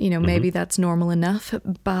 but maybe that's normal enough.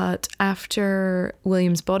 But after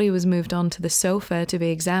William's body was moved onto the sofa to be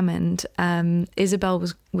examined, Isabel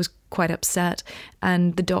was quite upset,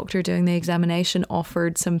 and the doctor doing the examination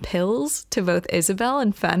offered some pills to both Isabel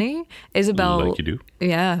and Fanny. Isabel, like you do.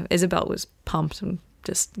 Yeah, Isabel was pumped and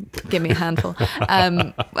just give me a handful.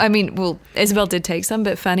 Isabel did take some,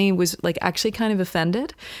 but Fanny was like actually kind of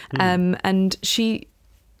offended. And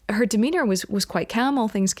her demeanor was quite calm, all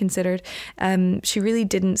things considered. She really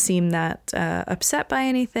didn't seem that upset by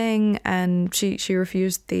anything, and she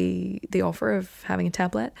refused the offer of having a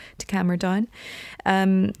tablet to calm her down.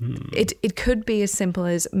 It could be as simple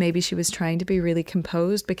as maybe she was trying to be really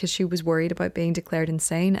composed because she was worried about being declared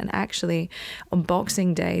insane. And actually, on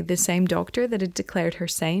Boxing Day, the same doctor that had declared her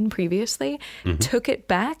sane previously took it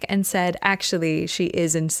back and said, actually, she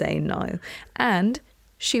is insane now. And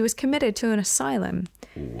she was committed to an asylum.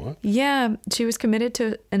 What? Yeah, she was committed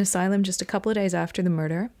to an asylum just a couple of days after the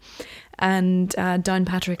murder. And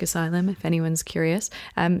Downpatrick Asylum, if anyone's curious.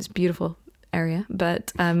 It's a beautiful area,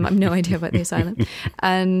 but I've no idea about the asylum.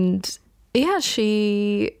 And yeah,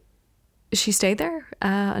 she stayed there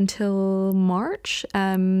until March.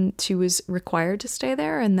 She was required to stay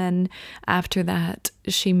there. And then after that,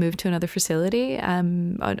 she moved to another facility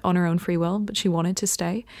on her own free will, but she wanted to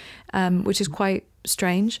stay, which is quite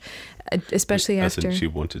strange, especially As after... in she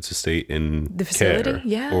wanted to stay in the facility, care,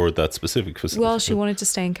 yeah. or that specific facility? Well, she wanted to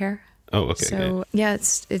stay in care. Oh, okay. So yeah,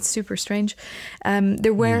 it's super strange.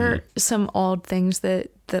 There were some odd things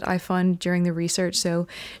that I found during the research. So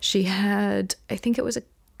she had, I think it was a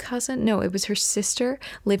cousin. No, it was her sister,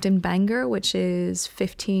 lived in Bangor, which is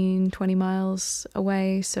 15-20 miles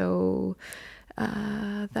away. So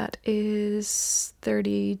that is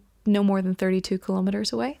no more than 32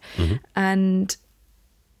 kilometers away. And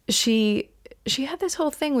she had this whole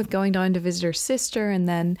thing with going down to visit her sister, and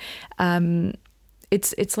then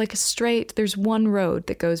it's like a straight, there's one road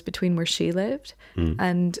that goes between where she lived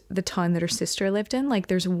and the town that her sister lived in. Like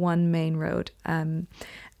there's one main road. And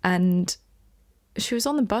she was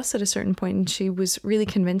on the bus at a certain point and she was really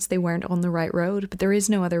convinced they weren't on the right road, but there is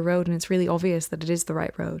no other road and it's really obvious that it is the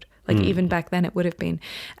right road. Like even back then it would have been.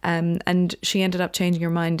 And she ended up changing her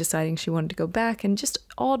mind, deciding she wanted to go back, and just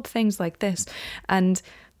odd things like this. And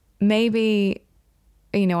maybe,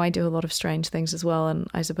 I do a lot of strange things as well. And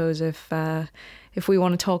I suppose if we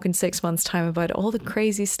want to talk in 6 months' time about all the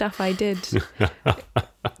crazy stuff I did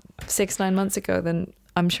 6-9 months ago, then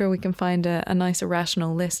I'm sure we can find a nice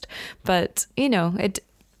irrational list. But,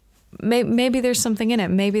 maybe there's something in it.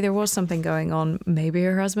 Maybe there was something going on. Maybe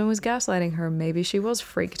her husband was gaslighting her. Maybe she was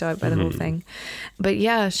freaked out by the whole thing. But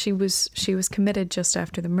yeah, she was committed just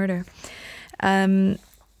after the murder.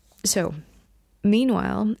 So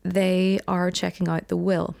meanwhile, they are checking out the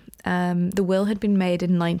will. The will had been made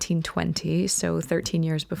in 1920, so 13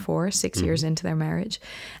 years before, 6 years into their marriage,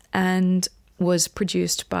 and was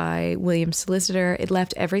produced by William's solicitor. It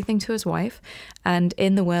left everything to his wife, and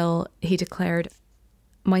in the will, he declared,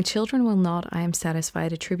 "My children will not, I am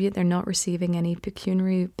satisfied, attribute their not receiving any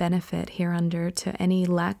pecuniary benefit hereunder to any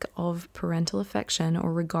lack of parental affection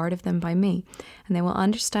or regard of them by me, and they will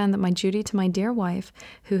understand that my duty to my dear wife,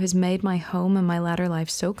 who has made my home and my latter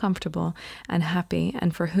life so comfortable and happy,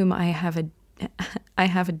 and for whom I have a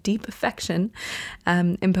deep affection,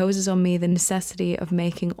 imposes on me the necessity of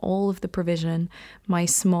making all of the provision my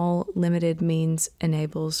small limited means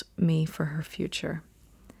enables me for her future."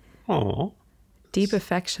 Oh. Deep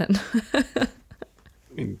affection.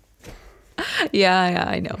 Yeah,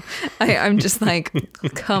 I know. I'm just like,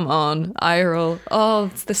 come on, eye roll. Oh,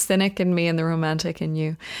 it's the cynic in me and the romantic in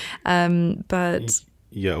you. But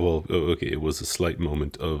yeah, well, okay, it was a slight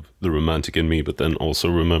moment of the romantic in me, but then also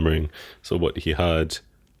remembering, so what, he had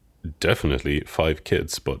definitely 5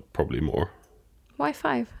 kids, but probably more. Why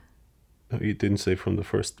 5? Oh, you didn't say from the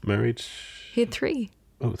first marriage? He had 3.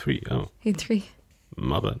 Oh, 3. Oh. He had 3.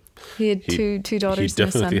 My bad. He had two daughters. He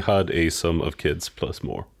definitely had a sum of kids plus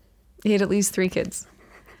more. He had at least 3 kids.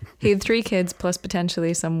 He had 3 kids plus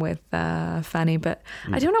potentially some with Fanny, but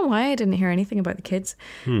I don't know why I didn't hear anything about the kids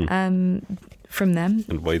from them.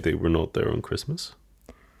 And why they were not there on Christmas?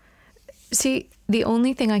 See, the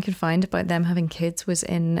only thing I could find about them having kids was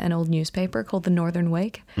in an old newspaper called the Northern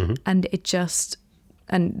Whig, and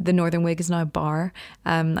and the Northern Whig is now a bar.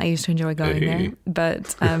 I used to enjoy going there.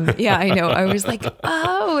 But yeah, I know. I was like,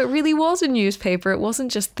 oh, it really was a newspaper. It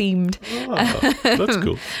wasn't just themed. Oh, that's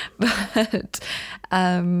cool. But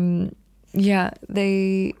yeah,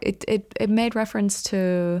 it made reference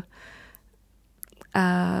to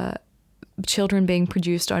children being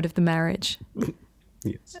produced out of the marriage.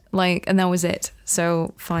 Yes. Like, and that was it.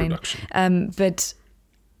 So fine. Production. But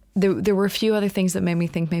there were a few other things that made me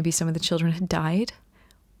think maybe some of the children had died,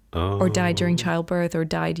 or died during childbirth, or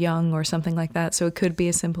died young, or something like that. So it could be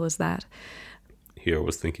as simple as that. Here I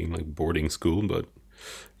was thinking like boarding school, but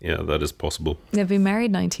yeah, that is possible. They've been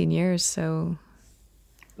married 19 years, so...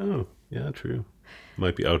 Oh, yeah, true.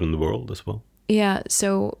 Might be out in the world as well. Yeah,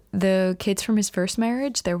 so the kids from his first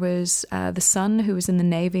marriage, there was the son who was in the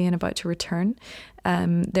Navy and about to return.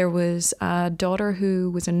 There was a daughter who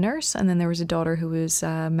was a nurse, and then there was a daughter who was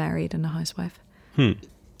married and a housewife.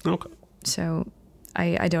 Okay. So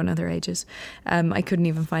I don't know their ages. I couldn't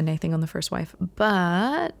even find anything on the first wife.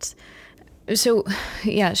 But, so,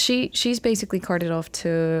 yeah, she's basically carted off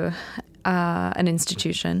to... an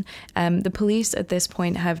institution. The police at this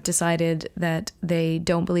point have decided that they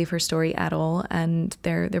don't believe her story at all, and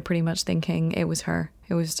they're pretty much thinking it was her.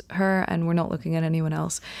 It was her, and we're not looking at anyone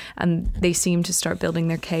else. And they seem to start building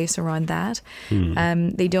their case around that.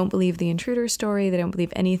 They don't believe the intruder story. They don't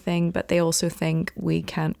believe anything, but they also think we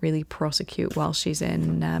can't really prosecute while she's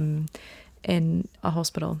in a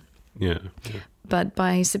hospital. Yeah. But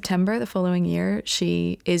by September the following year,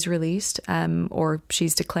 she is released, or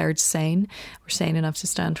she's declared sane, or sane enough to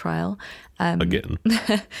stand trial. Again.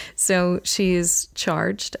 So she is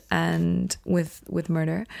charged with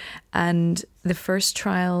murder, and the first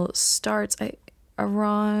trial starts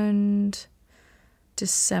around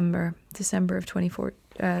December of 24.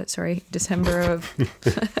 December of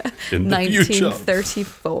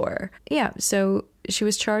 1934. Yeah, so she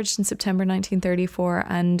was charged in September 1934,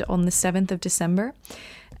 and on the 7th of December,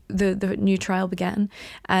 the new trial began.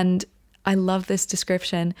 And I love this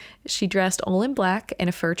description. She dressed all in black in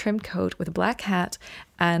a fur-trimmed coat with a black hat,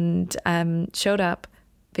 and showed up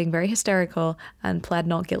being very hysterical and pled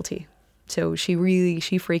not guilty. So she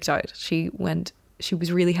freaked out. She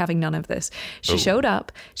was really having none of this. She showed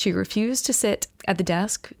up. She refused to sit at the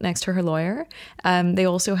desk next to her lawyer. They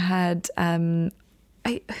also had, who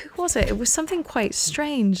was it? It was something quite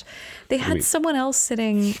strange. They had someone else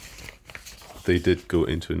sitting. They did go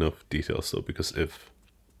into enough details though, because if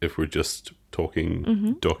we're just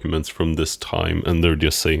talking documents from this time and they're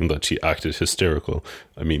just saying that she acted hysterical,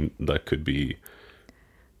 I mean, that could be...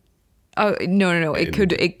 Oh, no.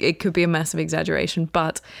 It could be a massive exaggeration,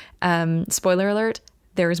 but spoiler alert,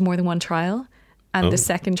 there is more than one trial, and the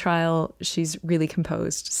second trial she's really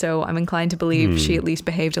composed. So I'm inclined to believe she at least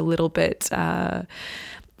behaved a little bit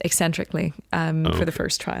eccentrically for the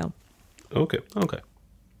first trial. Okay.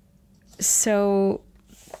 So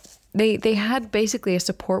they had basically a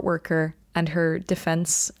support worker and her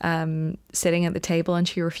defense sitting at the table, and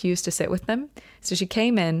she refused to sit with them. So she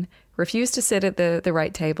came in, refused to sit at the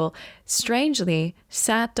right table, strangely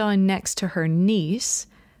sat down next to her niece,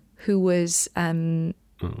 who was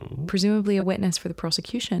presumably a witness for the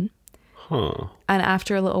prosecution. Huh. And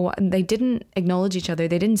after a little while, they didn't acknowledge each other.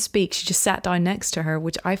 They didn't speak. She just sat down next to her,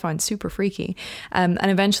 which I found super freaky, and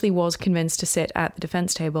eventually was convinced to sit at the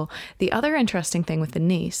defense table. The other interesting thing with the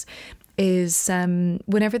niece is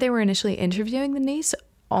whenever they were initially interviewing the niece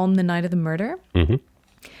on the night of the murder,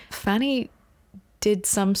 Fanny did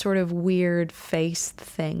some sort of weird face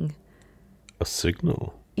thing. A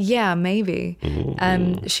signal? Yeah, maybe.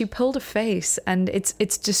 She pulled a face, and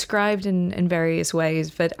it's described in various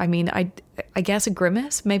ways, but I mean, I guess a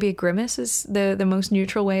grimace. Maybe a grimace is the most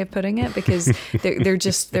neutral way of putting it, because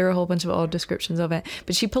there are a whole bunch of odd descriptions of it.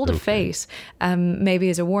 But she pulled a face,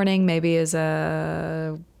 maybe as a warning, maybe as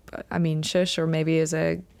shush, or maybe as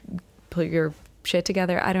a put your shit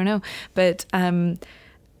together. I don't know, but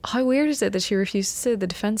how weird is it that she refused to sit at the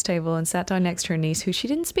defense table and sat down next to her niece, who she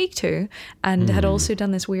didn't speak to, and had also done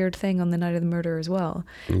this weird thing on the night of the murder as well.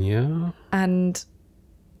 Yeah. And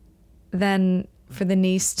then for the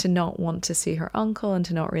niece to not want to see her uncle and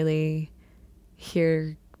to not really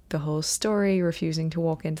hear the whole story, refusing to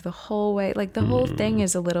walk into the hallway. Like, the whole thing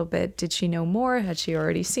is a little bit, did she know more? Had she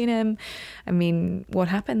already seen him? I mean, what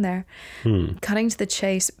happened there? Cutting to the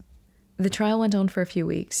chase, the trial went on for a few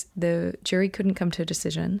weeks. The jury couldn't come to a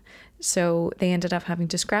decision, so they ended up having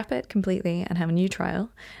to scrap it completely and have a new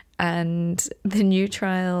trial. And the new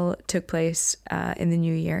trial took place in the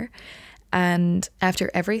new year. And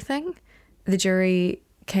after everything, the jury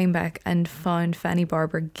came back and found Fanny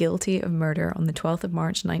Barber guilty of murder on the 12th of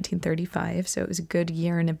March 1935. So it was a good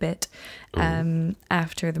year and a bit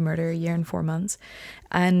after the murder, a year and 4 months.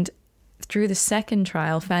 And through the second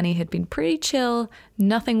trial, Fanny had been pretty chill,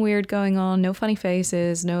 nothing weird going on, no funny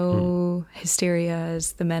faces, no hysteria,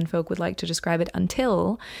 as the menfolk would like to describe it,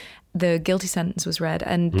 until the guilty sentence was read.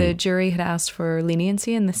 And the jury had asked for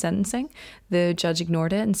leniency in the sentencing. The judge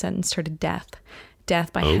ignored it and sentenced her to death.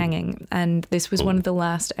 death by hanging. And this was one of the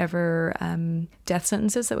last ever death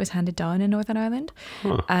sentences that was handed down in Northern Ireland.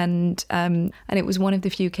 And it was one of the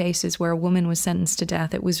few cases where a woman was sentenced to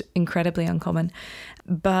death. It was incredibly uncommon.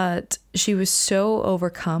 But she was so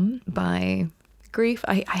overcome by grief.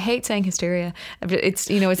 I hate saying hysteria. It's,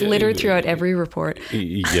 you know, it's littered throughout every report.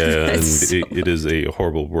 Yeah, and it is a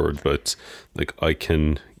horrible word, but like I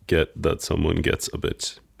can get that someone gets a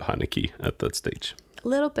bit panicky at that stage. A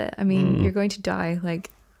little bit. I mean, you're going to die. Like,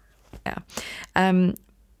 yeah.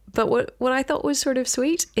 But what I thought was sort of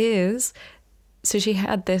sweet is, so she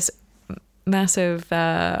had this massive,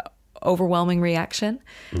 overwhelming reaction.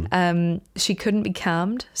 She couldn't be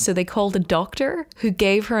calmed, so they called a doctor who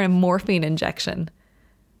gave her a morphine injection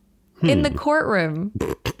in the courtroom.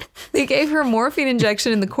 They gave her a morphine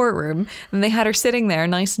injection in the courtroom, and they had her sitting there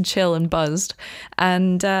nice and chill and buzzed.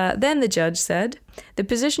 And then the judge said, "The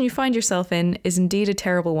position you find yourself in is indeed a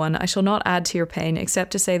terrible one. I shall not add to your pain,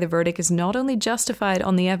 except to say the verdict is not only justified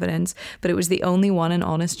on the evidence, but it was the only one an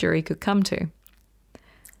honest jury could come to."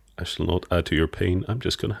 I shall not add to your pain. I'm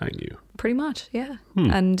just going to hang you. Pretty much, yeah.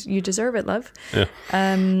 And you deserve it, love.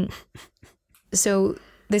 Yeah. So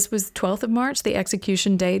this was 12th of March. The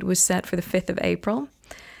execution date was set for the 5th of April.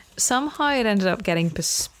 Somehow it ended up getting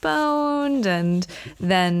postponed, and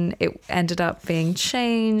then it ended up being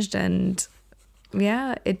changed. And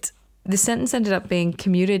yeah, the sentence ended up being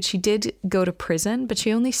commuted. She did go to prison, but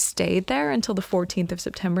she only stayed there until the 14th of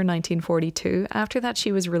September 1942. After that,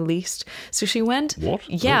 she was released. So she went... What?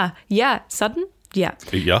 Yeah. Sudden? Yeah.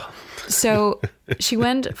 Yeah. So she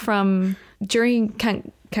went from jury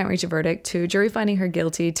can't reach a verdict to jury finding her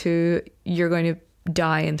guilty to you're going to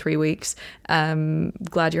die in 3 weeks.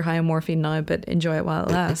 Glad you're high on morphine now, but enjoy it while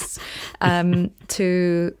it lasts.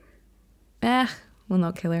 To... we'll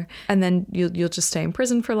not kill her. And then you'll just stay in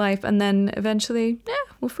prison for life. And then eventually,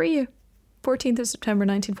 we'll free you. 14th of September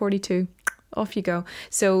 1942. Off you go.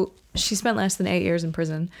 So she spent less than 8 years in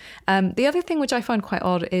prison. The other thing which I found quite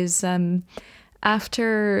odd is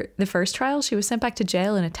after the first trial, she was sent back to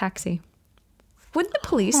jail in a taxi. Wouldn't the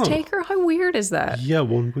police take her? How weird is that? Yeah,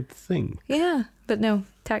 one would think. Yeah, but no,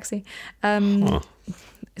 taxi.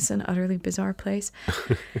 It's an utterly bizarre place.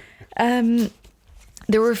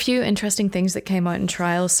 There were a few interesting things that came out in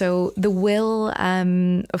trial. So the will,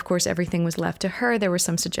 of course, everything was left to her. There were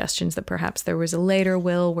some suggestions that perhaps there was a later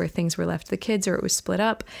will where things were left to the kids or it was split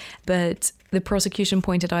up. But the prosecution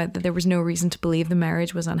pointed out that there was no reason to believe the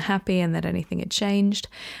marriage was unhappy and that anything had changed.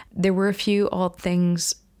 There were a few odd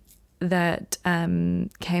things that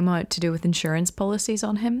came out to do with insurance policies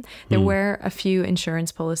on him. There were a few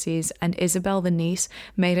insurance policies, and Isabel, the niece,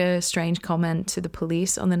 made a strange comment to the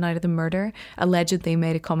police on the night of the murder, allegedly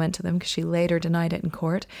made a comment to them because she later denied it in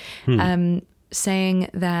court, saying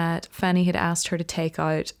that Fanny had asked her to take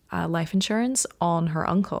out life insurance on her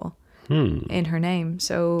uncle in her name.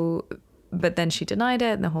 So, but then she denied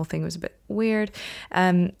it and the whole thing was a bit weird.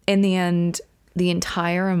 In the end, the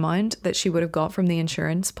entire amount that she would have got from the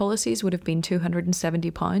insurance policies would have been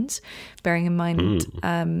 £270, bearing in mind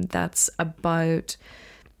that's about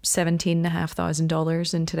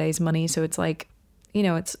 $17,500 in today's money. So it's like, you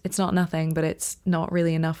know, it's not nothing, but it's not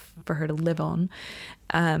really enough for her to live on.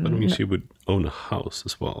 I mean, she would own a house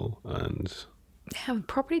as well, and yeah,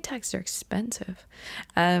 property taxes are expensive.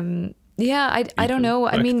 Yeah, I don't know.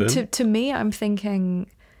 I mean, to me, I'm thinking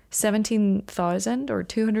 17,000 or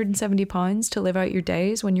 £270 to live out your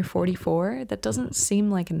days when you're 44. That doesn't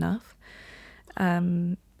seem like enough.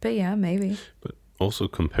 But yeah, maybe. But also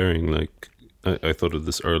comparing, like, I thought of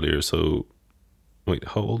this earlier. So, wait,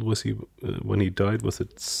 how old was he when he died? Was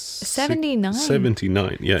it 79?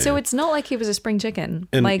 79, yeah. So it's not like he was a spring chicken.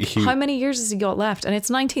 And like, how many years has he got left? And it's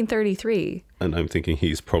 1933. And I'm thinking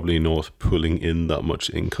he's probably not pulling in that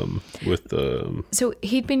much income with the... So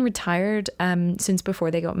he'd been retired since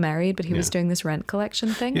before they got married, but he was doing this rent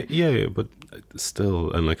collection thing. Yeah, but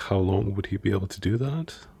still, and like, how long would he be able to do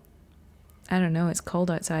that? I don't know. It's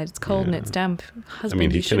cold outside. It's cold and it's damp. Husband, I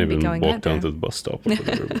mean, he you can't shouldn't even be going walk out down there. to the bus stop or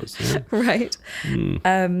whatever it was. Yeah. Right.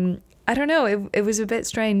 I don't know. It was a bit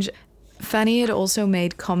strange. Fanny had also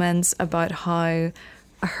made comments about how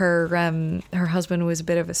her husband was a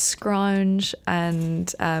bit of a scrounge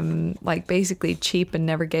and like basically cheap and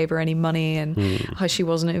never gave her any money, and how she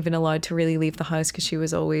wasn't even allowed to really leave the house because she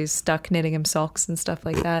was always stuck knitting him socks and stuff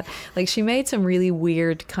like that. Like, she made some really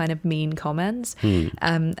weird kind of mean comments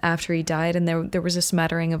after he died, and there was a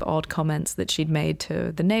smattering of odd comments that she'd made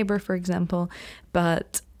to the neighbour, for example.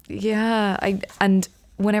 But yeah, and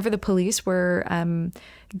whenever the police were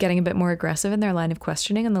getting a bit more aggressive in their line of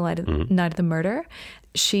questioning on the night of the murder,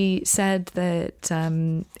 she said that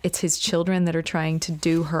it's his children that are trying to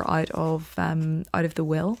do her out of the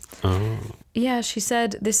will. Oh. Yeah, she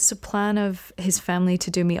said, this is a plan of his family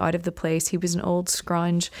to do me out of the place. He was an old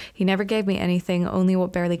scrounge. He never gave me anything, only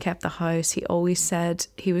what barely kept the house. He always said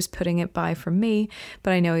he was putting it by for me,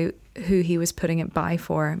 but I know who he was putting it by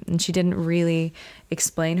for. And she didn't really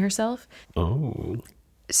explain herself. Oh.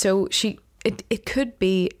 So it could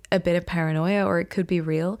be a bit of paranoia, or it could be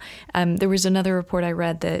real. There was another report I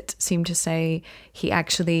read that seemed to say he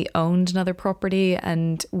actually owned another property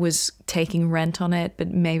and was taking rent on it, but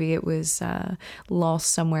maybe it was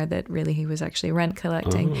lost somewhere, that really he was actually rent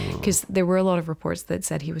collecting, because there were a lot of reports that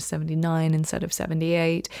said he was 79 instead of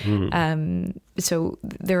 78. So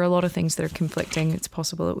there are a lot of things that are conflicting. It's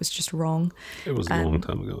possible it was just wrong. It was a long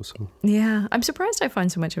time ago, so. Yeah, I'm surprised I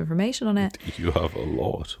found so much information on it. You have a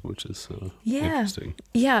lot, which is interesting.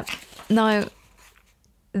 Yeah. Now,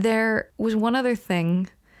 there was one other thing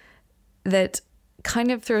that kind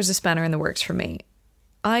of throws a spanner in the works for me.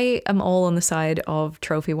 I am all on the side of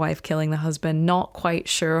trophy wife killing the husband. Not quite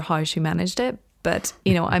sure how she managed it, but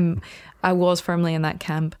I was firmly in that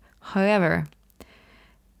camp. However,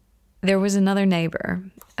 there was another neighbor,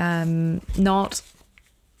 not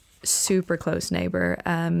super close neighbor,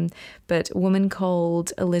 but a woman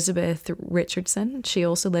called Elizabeth Richardson. She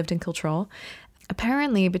also lived in Kiltraw.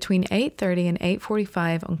 Apparently, between 8:30 and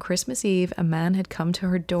 8:45 on Christmas Eve, a man had come to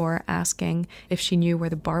her door asking if she knew where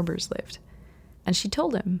the Barbers lived. And she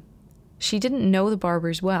told him. She didn't know the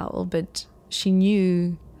Barbers well, but she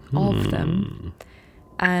knew of them.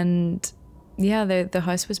 And yeah, the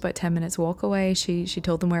house was about 10 minutes walk away. She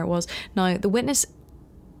told them where it was. Now, the witness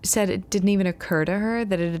said it didn't even occur to her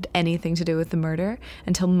that it had anything to do with the murder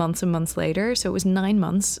until months and months later. So it was 9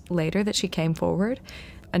 months later that she came forward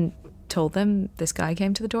and told them this guy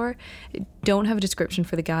came to the door. Don't have a description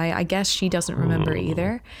for the guy. I guess she doesn't remember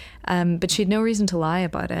either. But she had no reason to lie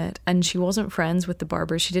about it. And she wasn't friends with the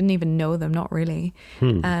Barbers. She didn't even know them, not really.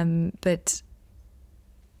 But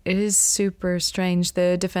it is super strange.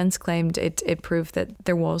 The defense claimed it proved that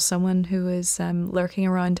there was someone who was lurking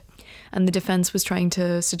around. And the defense was trying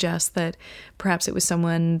to suggest that perhaps it was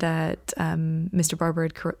someone that Mr. Barber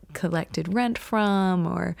had collected rent from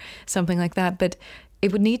or something like that. But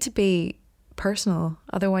it would need to be personal.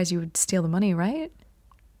 Otherwise, you would steal the money, right?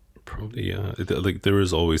 Probably, yeah. Like, there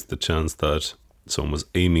is always the chance that someone was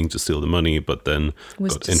aiming to steal the money, but then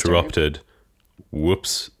got interrupted.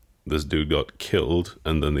 Whoops, this dude got killed,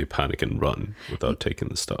 and then they panic and run without taking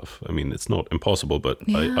the stuff. I mean, it's not impossible, but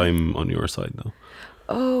yeah. I'm on your side, though.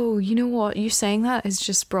 Oh, you know what? You saying that has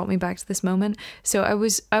just brought me back to this moment. So I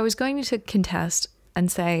was going to contest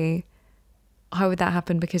and say, how would that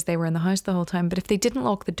happen? Because they were in the house the whole time. But if they didn't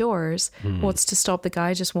lock the doors, what's to stop the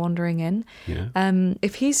guy just wandering in? Yeah.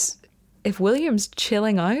 If William's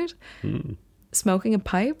chilling out, smoking a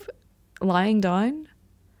pipe, lying down.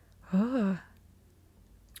 Oh.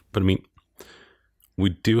 But I mean,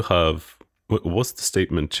 we do have. What's the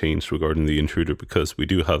statement changed regarding the intruder? Because we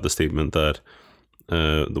do have the statement that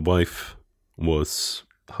the wife was.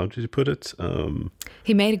 How did you put it?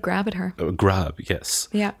 He made a grab at her. A grab, yes.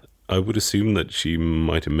 Yeah. I would assume that she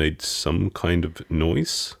might have made some kind of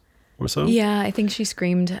noise or so. Yeah, I think she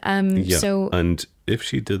screamed. So, and if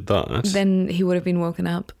she did that, then he would have been woken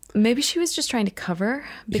up. Maybe she was just trying to cover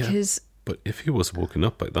because. Yeah, but if he was woken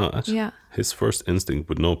up by that, his first instinct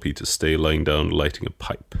would not be to stay lying down lighting a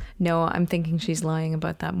pipe. No, I'm thinking she's lying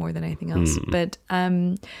about that more than anything else. But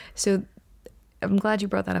so I'm glad you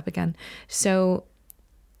brought that up again. So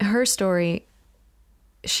her story.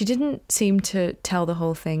 She didn't seem to tell the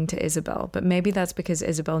whole thing to Isabel, but maybe that's because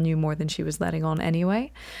Isabel knew more than she was letting on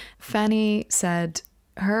anyway. Fanny said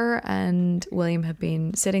her and William had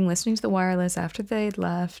been sitting listening to the wireless after they'd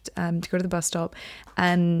left to go to the bus stop,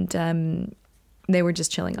 and they were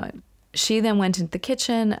just chilling out. She then went into the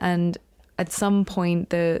kitchen, and at some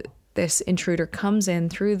point this intruder comes in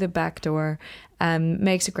through the back door,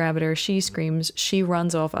 makes a grab at her. She screams. She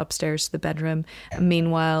runs off upstairs to the bedroom.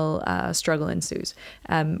 Meanwhile, a struggle ensues,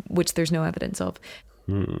 which there's no evidence of.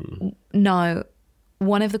 Now,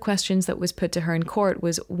 one of the questions that was put to her in court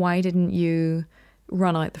was, why didn't you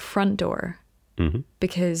run out the front door?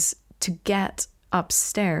 Because to get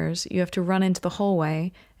upstairs, you have to run into the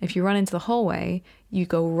hallway. If you run into the hallway, you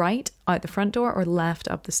go right out the front door or left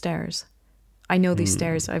up the stairs. I know these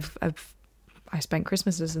stairs. I spent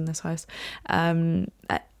Christmases in this house, and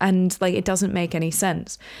like it doesn't make any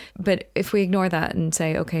sense. But if we ignore that and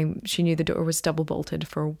say, okay, she knew the door was double bolted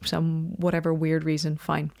for some whatever weird reason,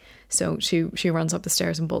 fine. So she runs up the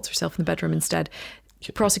stairs and bolts herself in the bedroom instead.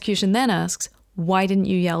 Prosecution then asks, why didn't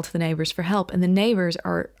you yell to the neighbours for help? And the neighbours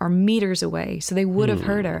are meters away, so they would have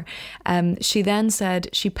heard her. She then said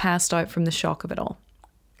she passed out from the shock of it all.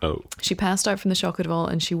 Oh. She passed out from the shock of it all,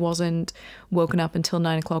 and she wasn't woken up until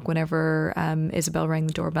 9 o'clock whenever Isabel rang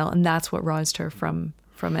the doorbell, and that's what roused her from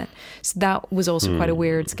it. So that was also quite a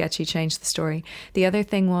weird, sketchy change to the story. The other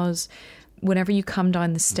thing was, whenever you come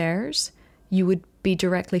down the stairs, you would be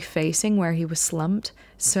directly facing where he was slumped.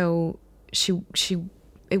 So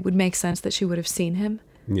it would make sense that she would have seen him,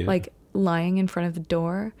 like lying in front of the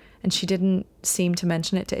door, and she didn't seem to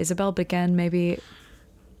mention it to Isabel. But again, maybe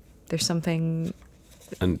there's something.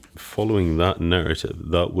 And following that narrative,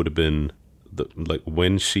 that would have been like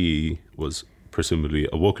when she was presumably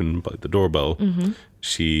awoken by the doorbell,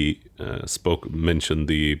 she mentioned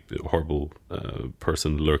the horrible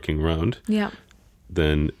person lurking around. Yeah.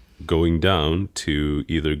 Then going down to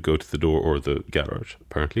either go to the door or the garage,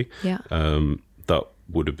 apparently. Yeah. That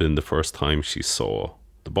would have been the first time she saw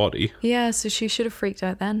the body. Yeah, so she should have freaked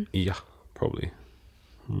out then. Yeah, probably.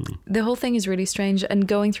 The whole thing is really strange. And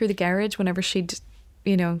going through the garage, whenever she'd,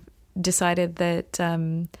 decided that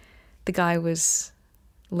the guy was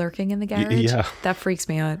lurking in the garage, that freaks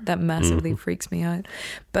me out. That massively freaks me out.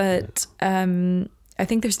 But I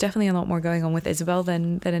think there's definitely a lot more going on with Isabel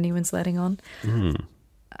than anyone's letting on.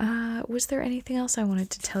 Was there anything else I wanted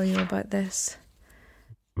to tell you about this?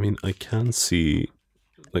 I mean, I can see,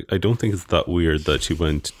 I don't think it's that weird that she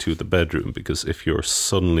went to the bedroom, because if you're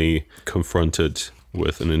suddenly confronted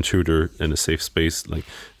with an intruder in a safe space,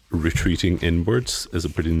 retreating inwards is a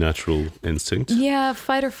pretty natural instinct. Yeah,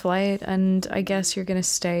 fight or flight, and I guess you're going to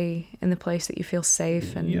stay in the place that you feel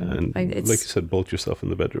safe. And like you said, bolt yourself in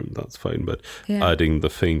the bedroom, that's fine, but adding the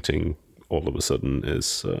fainting all of a sudden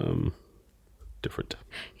is different.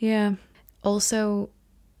 Yeah. Also,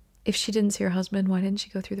 if she didn't see her husband, why didn't she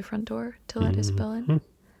go through the front door to let Isabel in?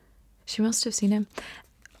 She must have seen him.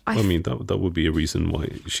 I mean, that would be a reason why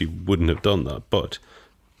she wouldn't have done that. But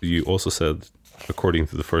you also said, according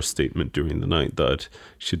to the first statement during the night, that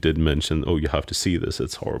she did mention, you have to see this,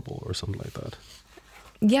 it's horrible, or something like that.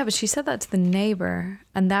 Yeah, but she said that to the neighbour,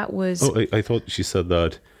 and that was... I thought she said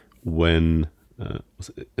that when... was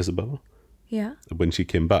it Isabella? Yeah. When she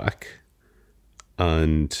came back,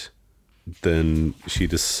 and then she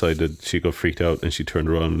decided, she got freaked out, and she turned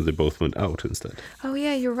around and they both went out instead. Oh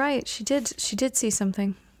yeah, you're right. She did see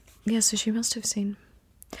something. Yeah, so she must have seen.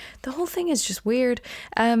 The whole thing is just weird.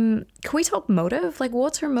 Can we talk motive?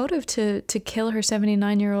 What's her motive to kill her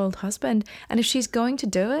 79-year-old husband? And if she's going to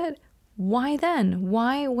do it, why then?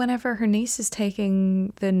 Why whenever her niece is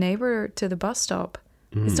taking the neighbour to the bus stop?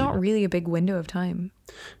 It's not really a big window of time.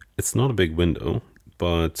 It's not a big window,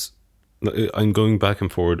 but I'm going back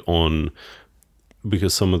and forward on,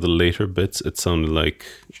 because some of the later bits, it sounded like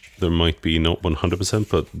there might be not 100%,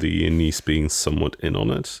 but the niece being somewhat in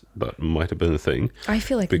on it. That might have been a thing. I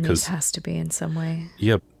feel like the niece has to be in some way.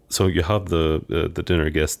 Yeah. So you have the dinner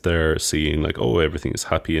guest there seeing everything is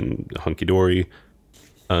happy and hunky-dory.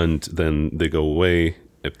 And then they go away.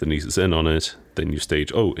 If the niece is in on it, then you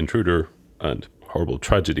stage, intruder, and horrible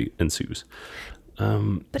tragedy ensues.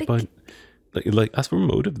 But as for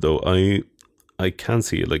motive, though, I can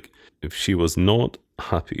see it. If she was not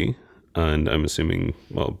happy, and I'm assuming,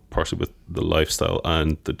 partially with the lifestyle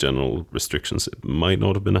and the general restrictions, it might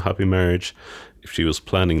not have been a happy marriage. If she was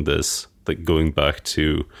planning this, going back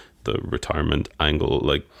to the retirement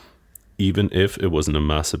angle, even if it wasn't a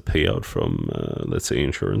massive payout from, let's say,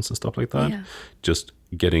 insurance and stuff like that, just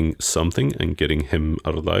getting something and getting him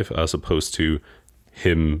out of life, as opposed to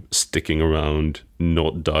him sticking around,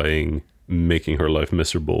 not dying, making her life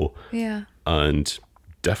miserable, and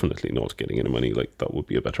definitely not getting any money, that would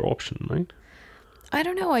be a better option, right? I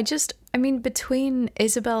don't know. I mean, between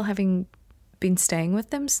Isabel having been staying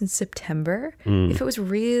with them since September, if it was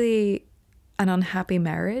really an unhappy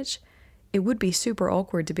marriage, it would be super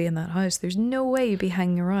awkward to be in that house. There's no way you'd be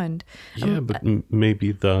hanging around. Yeah, but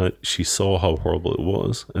maybe that she saw how horrible it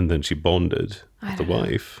was, and then she bonded with the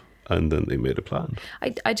wife. And then they made a plan.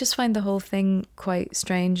 I just find the whole thing quite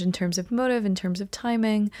strange in terms of motive, in terms of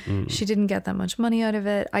timing. She didn't get that much money out of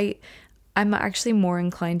it. I'm actually more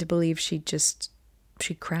inclined to believe she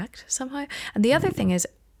cracked somehow. And the other thing is,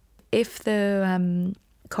 if the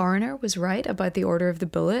coroner was right about the order of the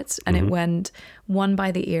bullets, and it went one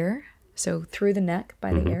by the ear, so through the neck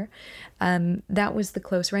by the ear, that was the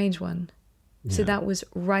close range one. So that was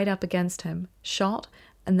right up against him, shot,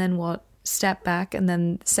 and then step back, and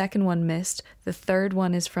then the second one missed. The third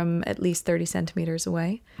one is from at least 30 centimeters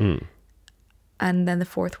away. And then the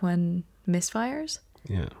fourth one misfires.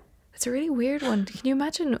 Yeah. It's a really weird one. Can you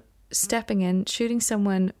imagine stepping in, shooting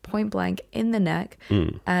someone point blank in the neck,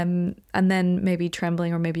 and then maybe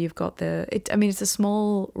trembling, or maybe you've got it's a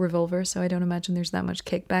small revolver, so I don't imagine there's that much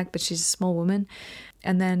kickback, but she's a small woman.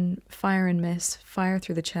 And then fire and miss, fire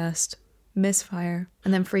through the chest, misfire,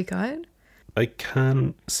 and then freak out. I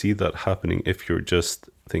can see that happening if you're just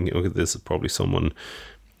thinking, okay, this is probably someone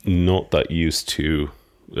not that used to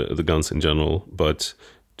the guns in general, but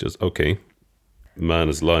just, okay, man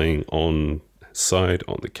is lying on his side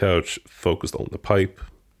on the couch, focused on the pipe,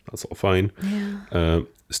 that's all fine. Yeah.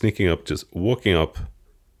 Sneaking up, just walking up,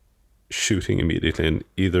 shooting immediately, and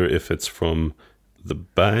either if it's from the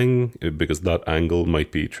bang, because that angle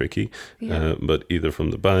might be tricky, but either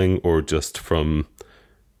from the bang or just from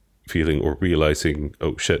feeling or realizing,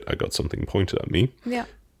 oh shit, I got something pointed at me. Yeah.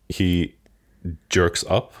 He jerks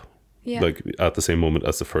up, Yeah. like at the same moment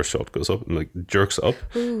as the first shot goes up, and like jerks up.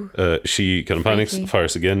 She kind of panics, Freaky.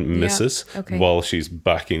 fires again, misses, Okay. while she's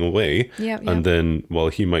backing away. Yeah. And then while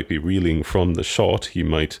he might be reeling from the shot, he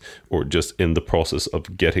might, or just in the process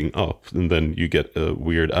of getting up, and then you get a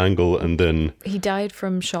weird angle, and then He died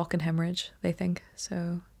from shock and hemorrhage, they think.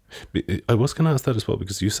 So I was going to ask that as well,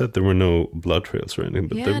 because you said there were no blood trails or anything,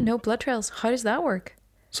 but yeah, there, no blood trails. How does that work?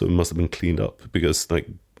 so it must have been cleaned up, because like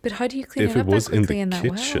But how do you clean if it it up was that in quickly the in that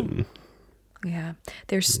kitchen, well? Yeah,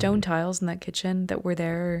 there's stone tiles in that kitchen that were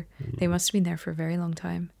there. They must have been there for a very long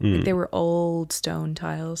time. Like, they were old stone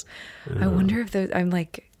tiles. I wonder if those. I'm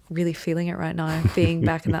like really feeling it right now, being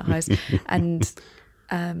back in that house. And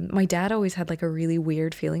my dad always had like a really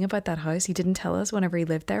weird feeling about that house. He didn't tell us whenever he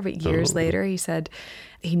lived there, but years later he said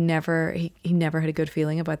he never had a good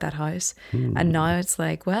feeling about that house. And now it's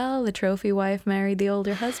like, well, the trophy wife married the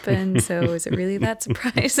older husband, so is it really that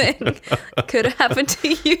surprising? Could have happened to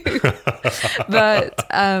you. But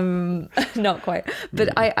not quite. But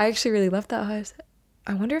I actually really loved that house.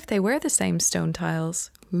 I wonder if they were the same stone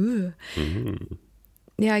tiles. Ooh.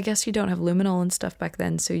 Yeah, I guess you don't have luminol and stuff back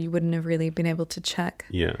then, so you wouldn't have really been able to check.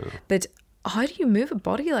 yeah. But how do you move a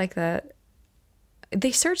body like that?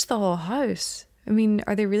 They searched the whole house. I mean,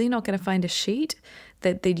 are they really not going to find a sheet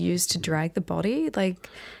that they'd use to drag the body? Like,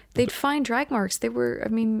 they'd find drag marks. They were, I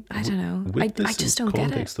mean, I don't know. With I this just in don't get it.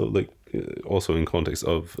 context, though, like also in context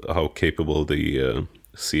of how capable the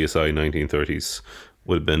CSI 1930s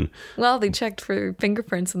would have been. Well, they checked for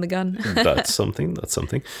fingerprints in the gun. That's something.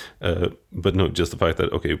 But no, just the fact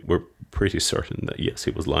that, okay, we're pretty certain that yes,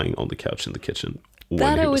 he was lying on the couch in the kitchen.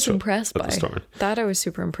 That I he was shot impressed at by. the start. That I was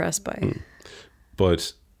super impressed by.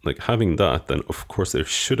 But like having that, then of course there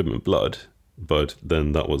should have been blood, but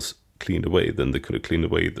then that was cleaned away. Then they could have cleaned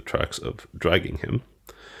away the tracks of dragging him.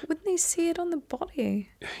 Wouldn't they see it on the body?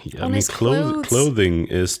 Yeah, On I mean, his clothes. clothing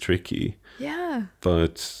is tricky, Yeah.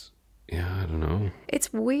 but yeah, I don't know.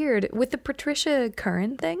 It's weird. With the Patricia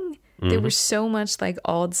Curran thing, there was so much like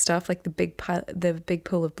odd stuff, like the big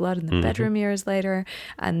pool of blood in the bedroom years later,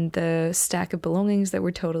 and the stack of belongings that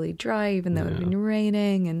were totally dry, even though it had been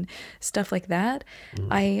raining and stuff like that.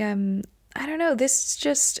 I don't know. This is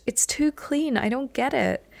just, it's too clean. I don't get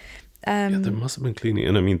it. Yeah, there must have been cleaning,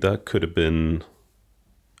 and I mean that could have been,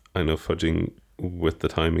 I know, fudging with the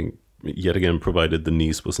timing. Yet again, provided the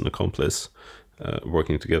niece was an accomplice,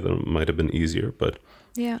 working together might have been easier. But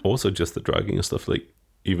Yeah. also just the dragging and stuff. Like,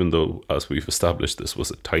 even though, as we've established, this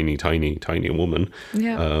was a tiny, tiny, tiny woman.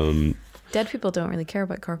 Yeah. Dead people don't really care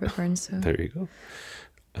about carpet burns. So. There you go.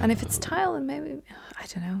 And if it's tile, and maybe, I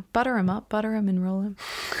don't know, butter them up, butter them and roll them.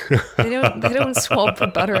 They don't swab for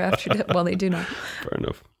butter after that. Well, they do not. Fair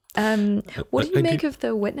enough. What do you I make do- of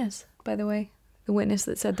the witness, by the way? The witness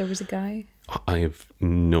that said there was a guy. I have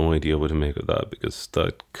no idea what to make of that, because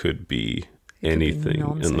that could be be anything.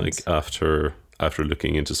 And like nonsense. after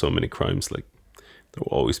looking into so many crimes, like there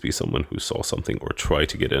will always be someone who saw something or try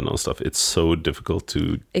to get in on stuff. It's so difficult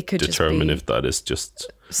to It could just determine be if that is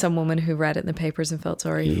just. Some woman who read it in the papers and felt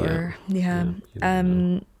sorry for her. Yeah.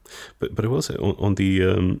 But I will say on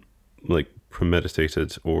the like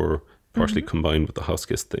premeditated or partially combined with the house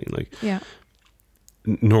kiss thing, like Yeah.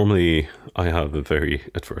 normally I have a very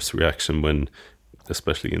adverse reaction when,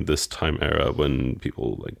 especially in this time era, when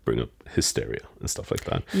people like bring up hysteria and stuff like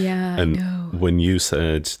that. Yeah, And I know. when you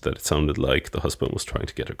said that it sounded like the husband was trying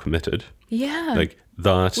to get her committed, Yeah. like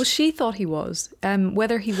that, Well, she thought he was.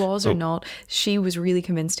 Whether he was or not, she was really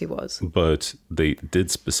convinced he was. but they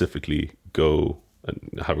did specifically go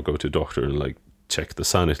and have her go to a doctor and like check the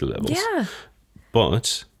sanity levels. Yeah.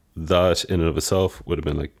 But that in and of itself would have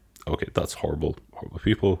been like, okay, that's horrible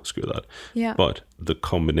people, screw that. Yeah. But the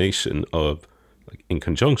combination of, like, in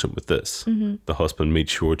conjunction with this, the husband made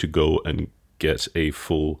sure to go and get a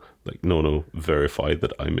full, like, verify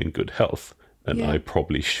that I'm in good health and Yeah. I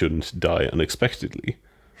probably shouldn't die unexpectedly.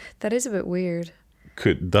 That is a bit weird.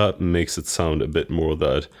 That makes it sound a bit more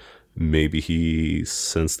that maybe he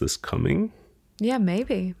sensed this coming. Yeah,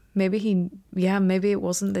 maybe. Maybe it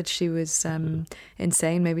wasn't that she was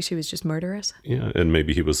insane. Maybe she was just murderous. Yeah, and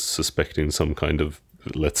maybe he was suspecting some kind of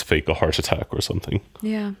let's fake a heart attack or something.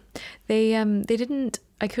 Yeah. They didn't,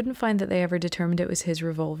 I couldn't find that they ever determined it was his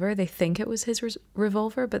revolver. They think it was his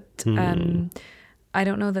revolver, but I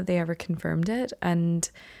don't know that they ever confirmed it. And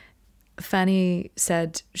Fanny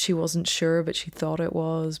said she wasn't sure, but she thought it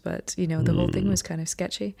was. But, you know, the whole thing was kind of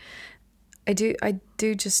sketchy. I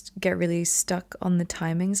do just get really stuck on the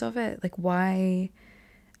timings of it. Like, why?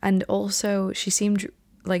 And also, she seemed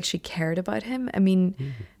like she cared about him. I mean,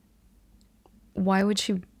 why would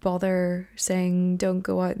she bother saying, don't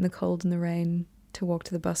go out in the cold and the rain to walk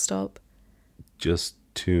to the bus stop? Just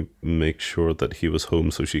to make sure that he was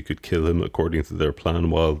home so she could kill him according to their plan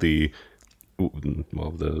while the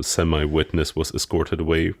semi-witness was escorted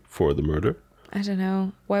away for the murder. I don't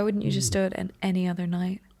know. Why wouldn't you just do it on any other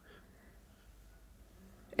night?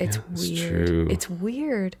 It's weird. True. It's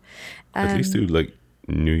weird. At least do like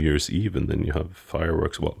New Year's Eve and then you have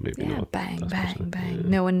fireworks. Well, maybe not. Bang, bang, bang. Yeah.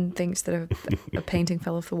 No one thinks that a painting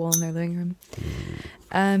fell off the wall in their living room.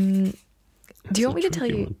 Do you want me to tell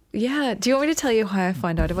you? One. Yeah. Do you want me to tell you how I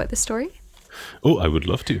found out about this story? Oh, I would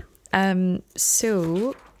love to.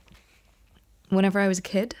 So whenever I was a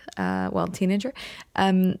kid, teenager,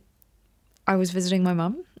 I was visiting my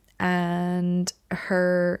mum. And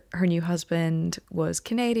her new husband was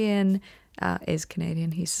Canadian, is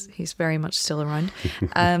Canadian. He's very much still around.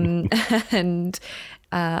 And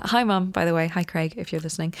hi, Mum, by the way. Hi, Craig, if you're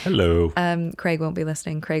listening. Hello. Craig won't be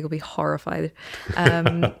listening. Craig will be horrified.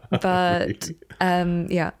 But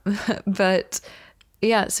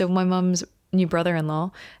so my mum's new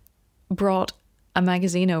brother-in-law brought a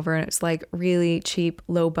magazine over, and it's like really cheap,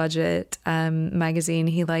 low budget magazine.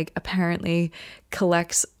 He like apparently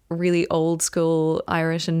collects really old school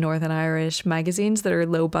Irish and Northern Irish magazines that are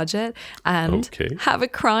low budget and have a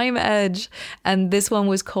crime edge. And this one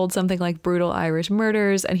was called something like Brutal Irish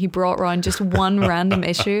Murders, and he brought around just one random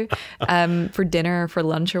issue for dinner or for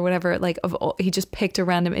lunch or whatever. Like he just picked a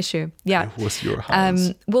random issue. Yeah. How was your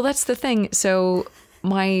house? Well, that's the thing. So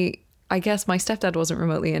I guess my stepdad wasn't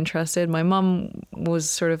remotely interested. My mum was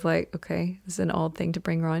sort of like, okay, this is an odd thing to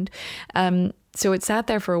bring around. So it sat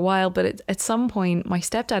there for a while, but at some point my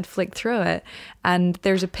stepdad flicked through it and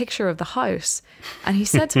there's a picture of the house. And he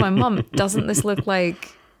said to my mum, doesn't this look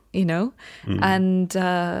like, you know? And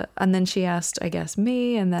then she asked, I guess,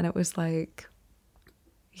 me. And then it was like,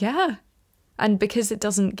 yeah. And because it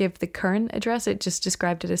doesn't give the current address, it just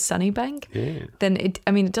described it as Sunnybank. Yeah. Then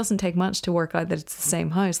it doesn't take much to work out that it's the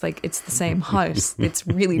same house. Like, it's the same house. It's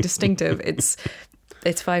really distinctive. It's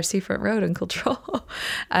 5 Seafront Road in Cultraw.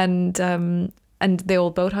 And the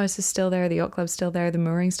old boathouse is still there. The yacht club's still there. The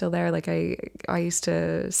mooring's still there. Like I used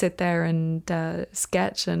to sit there and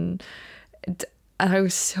sketch, and I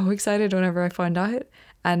was so excited whenever I found out.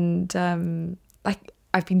 And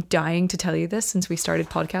I've been dying to tell you this since we started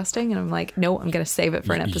podcasting, and I'm like, no, I'm going to save it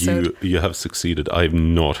for an episode. You have succeeded. I've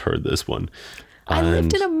not heard this one. I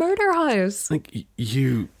lived in a murder house.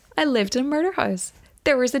 I lived in a murder house.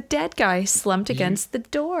 There was a dead guy slumped against the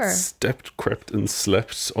door. Crept and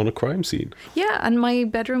slept on a crime scene. Yeah, and my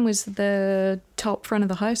bedroom was the top front of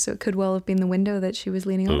the house, so it could well have been the window that she was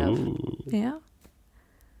leaning out of. Yeah.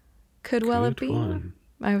 Could well have been. One.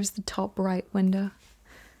 I was the top right window.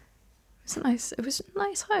 It was a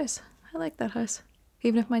nice house. I like that house.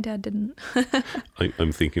 Even if my dad didn't.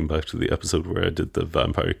 I'm thinking back to the episode where I did the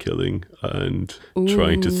vampire killing and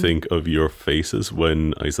trying to think of your faces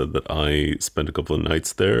when I said that I spent a couple of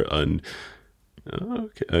nights there. And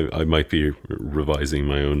I might be revising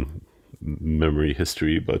my own memory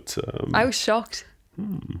history, but I was shocked.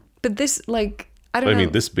 But this, like, I don't know. I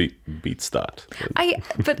mean, this beats that.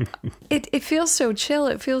 But it feels so chill.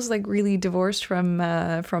 It feels like really divorced from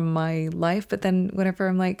my life. But then whenever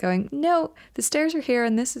I'm like going, no, the stairs are here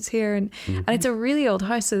and this is here, and it's a really old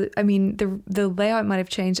house. So I mean, the layout might have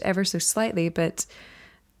changed ever so slightly, but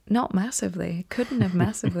not massively. It couldn't have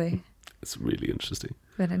massively. It's really interesting.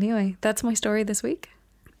 But anyway, that's my story this week.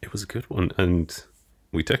 It was a good one, and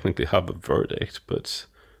we technically have a verdict, but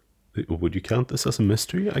would you count this as a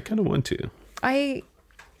mystery? I kind of want to. I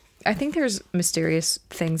think there's mysterious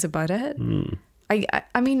things about it.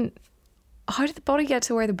 I mean, how did the body get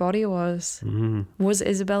to where the body was? Was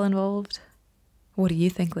Isabel involved? What do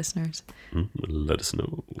you think, listeners? Let us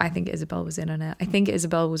know. I think Isabel was in on it. I think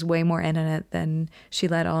Isabel was way more in on it than she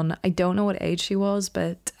let on. I don't know what age she was,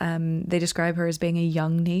 but they describe her as being a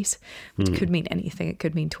young niece, which could mean anything. It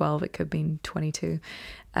could mean 12. It could mean 22.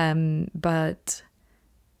 But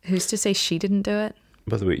Who's to say she didn't do it?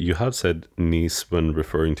 By the way, you have said niece when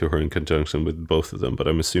referring to her in conjunction with both of them, but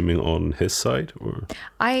I'm assuming on his side, or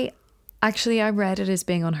I read it as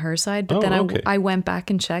being on her side, but Oh, then okay. I went back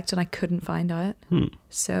and checked and I couldn't find out.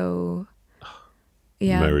 So,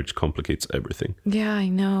 yeah. marriage complicates everything. Yeah, I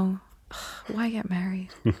know. Why get married?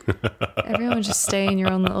 Everyone just stay in your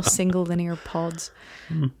own little single linear pods.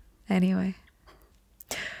 Anyway,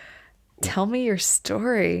 tell me your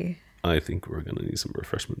story. I think we're going to need some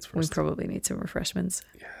refreshments We first. probably need some refreshments.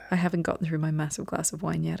 I haven't gotten through my massive glass of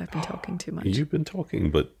wine yet. I've been talking too much. You've been talking,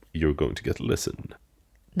 but you're going to get to listen.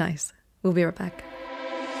 Nice. We'll be right back.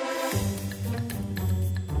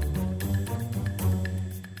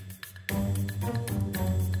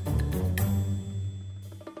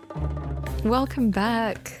 Welcome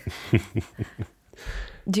back.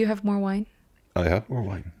 Do you have more wine? I have more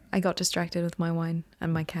wine. I got distracted with my wine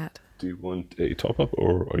and my cat. Do you want a top up,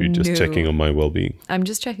 or are you just No. checking on my well-being? I'm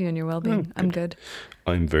just checking on your well-being. Oh, I'm good.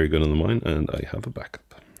 I'm very good on the wine, and I have a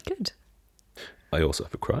backup. Good. I also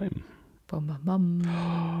have a crime. Bum, bum,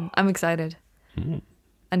 bum. I'm excited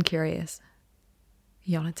and curious.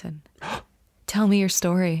 Jonathan, tell me your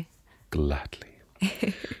story. Gladly.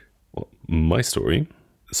 Well, my story.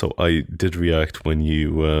 So I did react when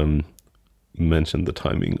you mentioned the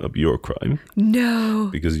timing of your crime, No.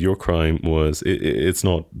 because your crime was, it's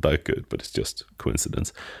not that good, but it's just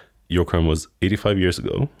coincidence. Your crime was 85 years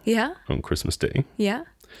ago Yeah? on Christmas Day. Yeah?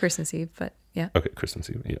 Christmas Eve, but yeah. Okay, Christmas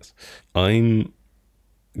Eve, yes. I'm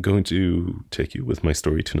going to take you with my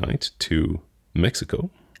story tonight to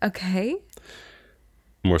Mexico, Okay.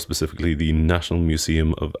 more specifically the National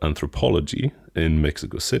Museum of Anthropology in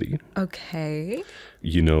Mexico City. Okay.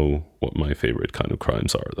 You know what my favorite kind of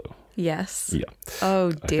crimes are, though. Yes. Yeah.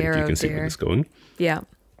 Oh I dear, think you oh can see where dear. this is going. Yeah.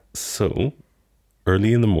 So,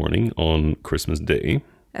 early in the morning on Christmas Day,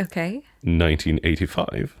 Okay.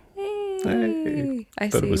 1985. Hey. I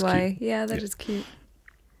Thought it see was why. cute. Yeah, that is cute.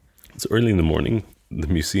 So early in the morning, the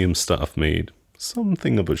museum staff made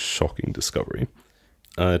something of a shocking discovery.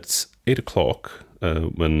 At 8 o'clock,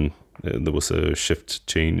 when there was a shift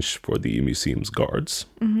change for the museum's guards,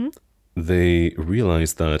 they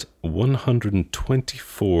realized that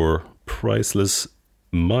 124 priceless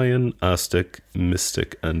Mayan, Aztec,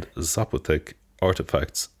 Mystic, and Zapotec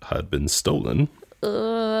artifacts had been stolen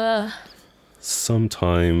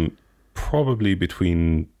sometime probably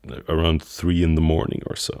between around 3 in the morning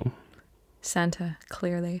or so. Santa,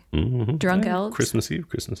 clearly. Mhm. Drunk Yeah, elves. Christmas Eve.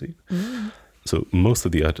 So most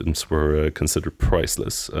of the items were considered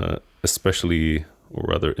priceless, especially, or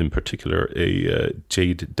rather in particular, a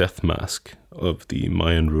jade death mask of the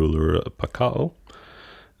Mayan ruler Pacal.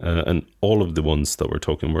 And all of the ones that we're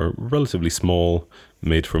talking were relatively small,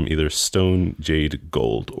 made from either stone, jade,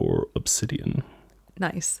 gold, or obsidian.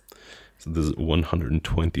 Nice. So there's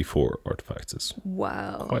 124 artifacts. It's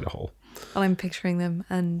Wow. quite a haul. Well, I'm picturing them,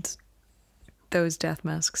 and those death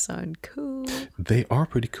masks sound cool. They are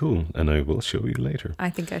pretty cool, and I will show you later. I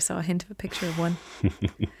think I saw a hint of a picture of one.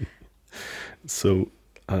 So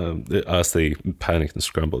as they panicked and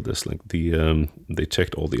scrambled this, like they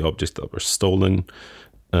checked all the objects that were stolen,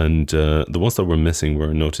 and the ones that were missing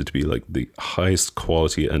were noted to be like the highest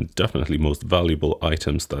quality and definitely most valuable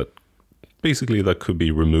items that could be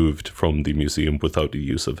removed from the museum without the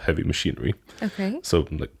use of heavy machinery. Okay. So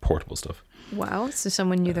like portable stuff. Wow. So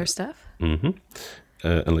someone knew their stuff? And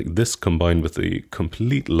like this, combined with the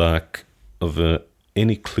complete lack of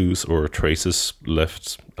any clues or traces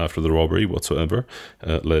left after the robbery whatsoever,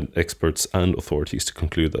 led experts and authorities to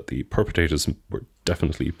conclude that the perpetrators were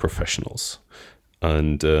definitely professionals.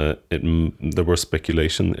 And there was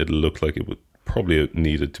speculation it looked like it would probably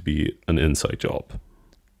needed to be an inside job.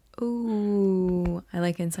 Ooh, I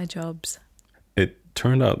like inside jobs. It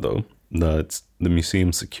turned out, though, that the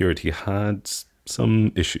museum security had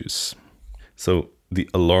some issues. So the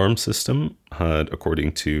alarm system had,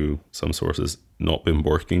 according to some sources, not been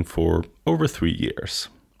working for over 3 years.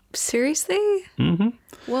 Seriously? Mm-hmm.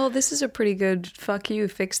 Well, this is a pretty good fuck you,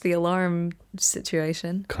 fix the alarm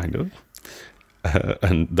situation. Kind of.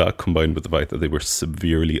 And that combined with the fact that they were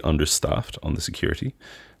severely understaffed on the security.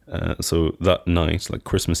 So that night, like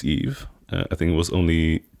Christmas Eve, I think it was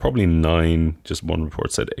only probably 9, just one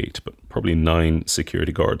report said 8, but probably 9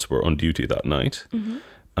 security guards were on duty that night. Mm-hmm.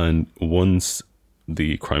 And once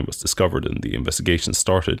the crime was discovered and the investigation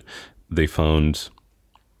started, they found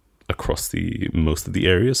across most of the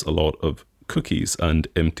areas a lot of cookies and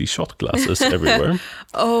empty shot glasses everywhere.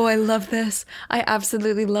 Oh, I love this. I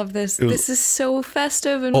absolutely love this. This is so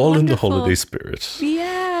festive and all wonderful. in the holiday spirit.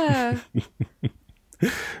 Yeah.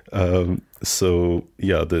 So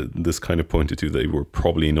yeah, this kind of pointed to they were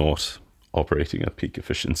probably not operating at peak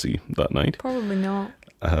efficiency that night. Probably not.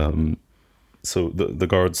 So the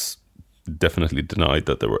guards definitely denied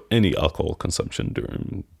that there were any alcohol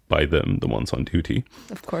consumption by them, the ones on duty.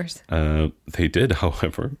 Of course. They did,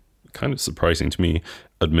 however, kind of surprising to me,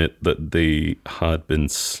 admit that they had been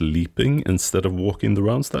sleeping instead of walking the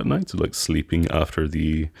rounds that night. So like sleeping after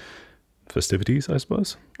the festivities, I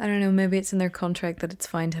suppose. I don't know, maybe it's in their contract that it's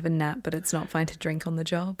fine to have a nap, but it's not fine to drink on the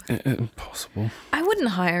job. Possible. I wouldn't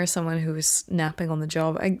hire someone who was napping on the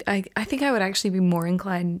job. I think I would actually be more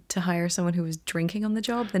inclined to hire someone who was drinking on the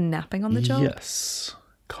job than napping on the job. Yes,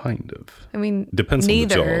 kind of. I mean, depends on the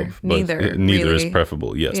job. Neither really. Is is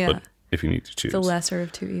preferable, yes, Yeah. but if you need to choose. The lesser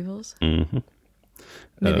of two evils. Mm-hmm.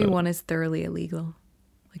 Maybe one is thoroughly illegal.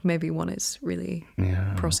 Like maybe one is really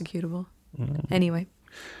Yeah. prosecutable. Anyway,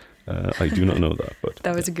 I do not know that, but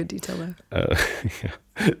that was a good detail though.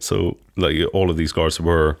 yeah. So, like, all of these guards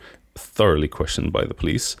were thoroughly questioned by the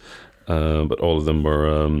police, but all of them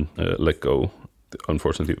were let go.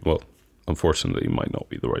 Unfortunately, might not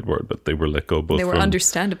be the right word, but they were let go. Both they were from,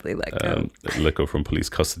 understandably let go. Let go from police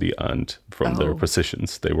custody and from their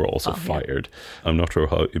positions. They were also fired. Yeah. I'm not sure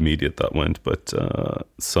how immediate that went, but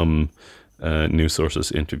some news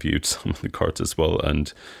sources interviewed some of the guards as well,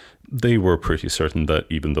 and they were pretty certain that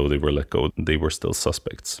even though they were let go, they were still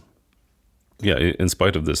suspects. Yeah, in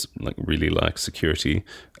spite of this like really lax security,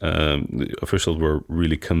 the officials were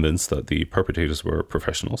really convinced that the perpetrators were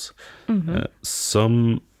professionals. Mm-hmm.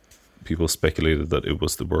 Some people speculated that it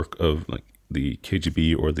was the work of like the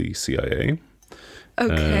KGB or the CIA.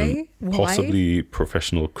 Okay, why? Possibly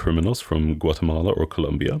professional criminals from Guatemala or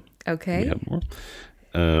Colombia. Okay. We have more.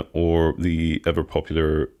 Or the ever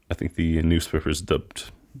popular, I think the newspapers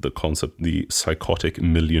dubbed the concept the psychotic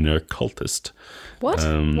millionaire cultist. What?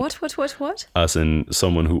 What? As in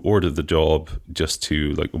someone who ordered the job just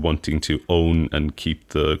to like wanting to own and keep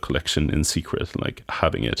the collection in secret, like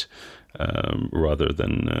having it, rather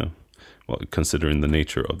than considering the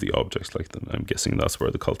nature of the objects. Like I'm guessing that's where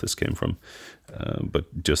the cultists came from. But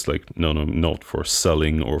just like no, not for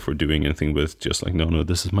selling or for doing anything with. Just like no,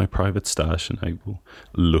 this is my private stash, and I will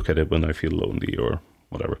look at it when I feel lonely or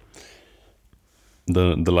whatever.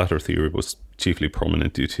 The latter theory was chiefly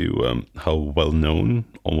prominent due to how well known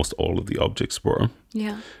almost all of the objects were.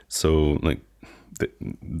 Yeah. So like they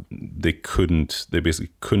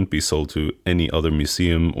basically couldn't be sold to any other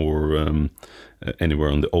museum or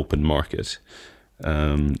anywhere on the open market.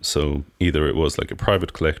 So either it was like a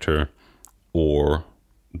private collector, or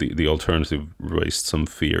the alternative raised some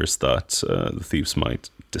fears that the thieves might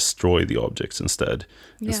destroy the objects instead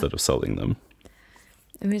of selling them.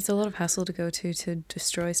 I mean, it's a lot of hassle to go to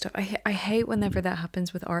destroy stuff. I hate whenever that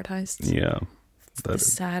happens with art heists. Yeah. It's the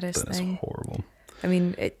saddest thing. That's horrible. I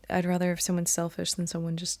mean, I'd rather have someone selfish than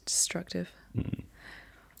someone just destructive. Mm.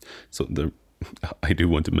 So I do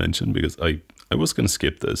want to mention, because I was going to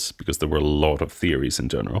skip this because there were a lot of theories in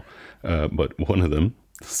general. But one of them,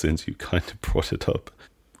 since you kind of brought it up,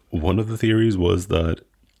 one of the theories was that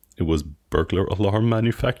it was burglar alarm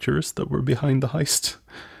manufacturers that were behind the heist.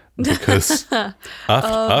 Because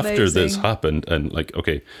after this happened, and like,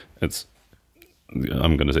 okay,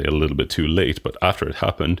 I'm going to say a little bit too late, but after it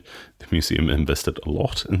happened, the museum invested a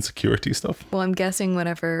lot in security stuff. Well, I'm guessing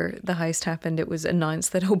whenever the heist happened, it was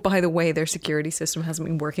announced that, oh, by the way, their security system hasn't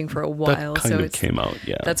been working for a while. That kind of came out,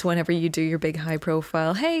 yeah. That's whenever you do your big high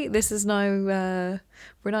profile, hey, this is now,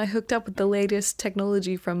 we're now hooked up with the latest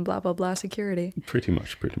technology from blah, blah, blah security. Pretty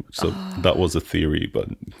much. So that was a theory, but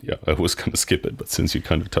yeah, I was going to skip it, but since you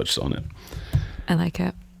kind of touched on it. I like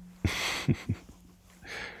it.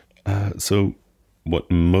 So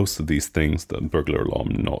what most of these things that burglar alarm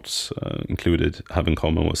not included have in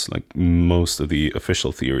common was like most of the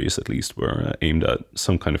official theories, at least, were aimed at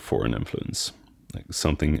some kind of foreign influence, like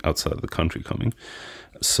something outside of the country coming.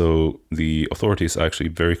 So the authorities actually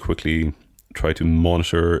very quickly tried to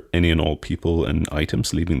monitor any and all people and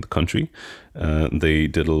items leaving the country. They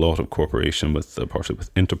did a lot of cooperation with partially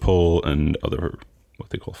with Interpol and other what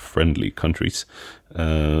they call friendly countries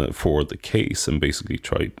for the case, and basically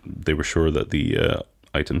they were sure that the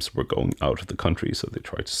items were going out of the country, so they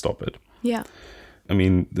tried to stop it. Yeah. I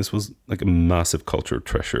mean, this was like a massive cultural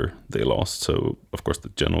treasure they lost, so of course the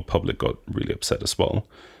general public got really upset as well,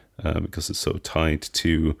 because it's so tied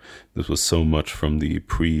to, this was so much from the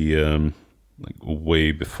like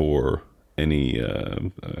way before any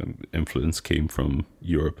influence came from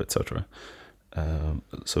Europe, etc.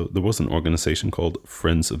 So there was an organization called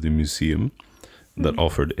Friends of the Museum that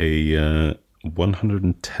offered a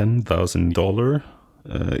 $110,000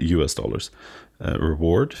 US dollars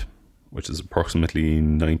reward, which is approximately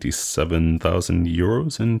 97,000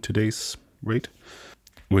 euros in today's rate.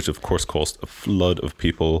 which of course caused a flood of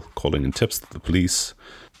people calling in tips to the police.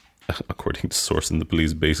 According to source in the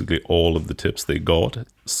police, basically all of the tips they got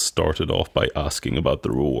started off by asking about the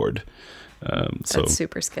reward. That's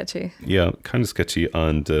super sketchy. Yeah, kind of sketchy,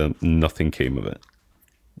 and nothing came of it.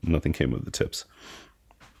 Nothing came of the tips.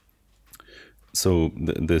 So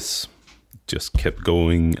this just kept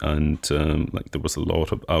going, and like there was a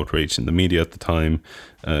lot of outrage in the media at the time,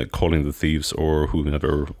 calling the thieves or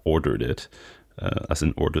whoever ordered it, as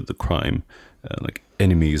in ordered the crime, like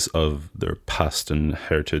enemies of their past and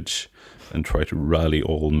heritage, and try to rally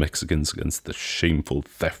all Mexicans against the shameful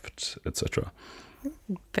theft, etc.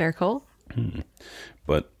 Very cool.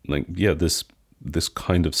 But like, yeah, this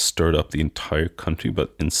kind of stirred up the entire country.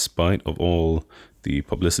 But in spite of all the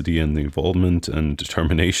publicity and the involvement and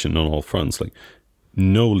determination on all fronts, like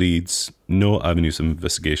no leads, no avenues of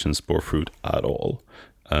investigations bore fruit at all.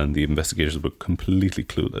 And the investigators were completely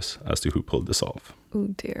clueless as to who pulled this off. Oh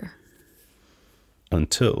dear.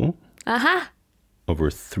 Until over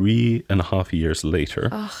 3.5 years later.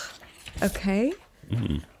 Okay.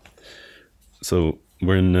 So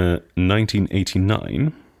we're in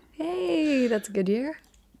 1989. Hey, that's a good year.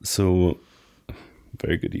 So,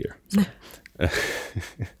 very good year.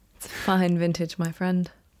 It's fine vintage, my friend.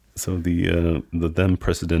 So the then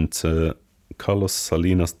president Carlos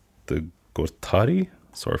Salinas de Gortari,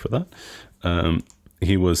 sorry for that,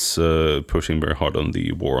 he was pushing very hard on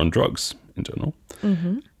the war on drugs in general.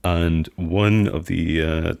 And one of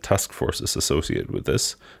the task forces associated with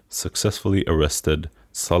this successfully arrested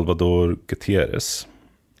Salvador Gutierrez.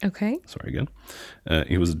 Okay. Sorry again.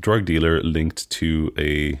 He was a drug dealer linked to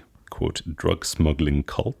a, quote, drug smuggling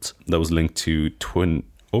cult that was linked to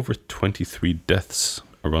over 23 deaths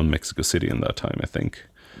around Mexico City in that time, I think.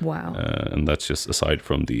 Wow. And that's just aside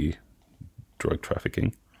from the drug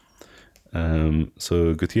trafficking.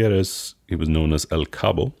 So Gutierrez, he was known as El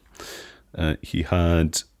Cabo. He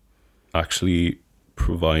had actually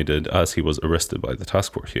provided, as he was arrested by the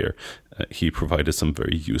task force here, he provided some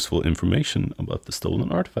very useful information about the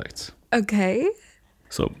stolen artifacts. Okay.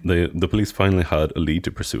 So the police finally had a lead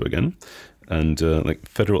to pursue again, and like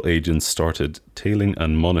federal agents started tailing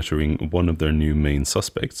and monitoring one of their new main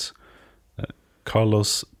suspects,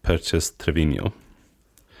 Carlos Perches Trevino.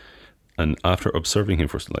 And after observing him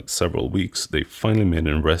for like several weeks, they finally made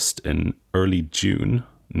an arrest in early June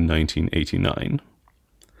 1989.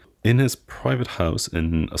 In his private house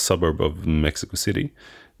in a suburb of Mexico City,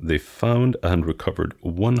 they found and recovered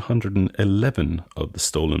 111 of the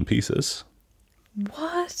stolen pieces.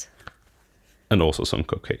 What? And also some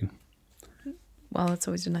cocaine. Well, that's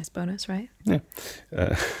always a nice bonus, right? Yeah.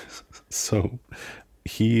 So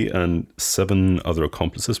he and 7 other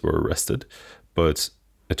accomplices were arrested, but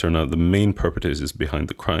it turned out the main perpetrators behind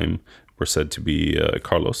the crime were said to be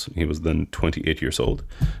Carlos. He was then 28 years old,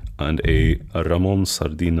 and a Ramon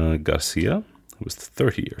Sardina Garcia, who was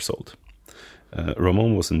 30 years old.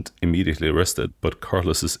 Ramon wasn't immediately arrested, but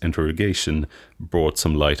Carlos's interrogation brought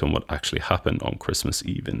some light on what actually happened on Christmas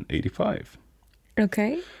Eve in 85.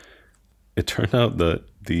 Okay. It turned out that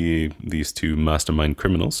these two mastermind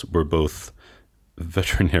criminals were both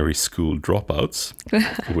veterinary school dropouts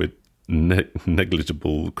with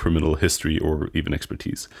negligible criminal history or even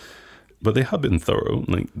expertise. But they had been thorough.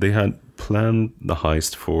 Like, they had planned the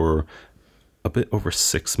heist for a bit over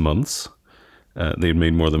 6 months. They'd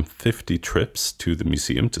made more than 50 trips to the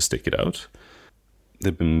museum to stake it out.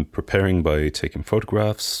 They've been preparing by taking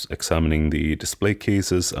photographs, examining the display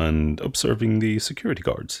cases, and observing the security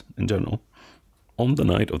guards in general. On the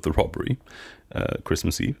night of the robbery,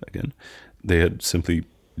 Christmas Eve again, they had simply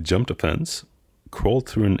jumped a fence, crawled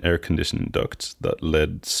through an air conditioning duct that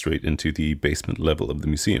led straight into the basement level of the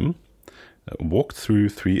museum, walked through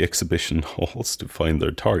 3 exhibition halls to find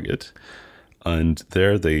their target, and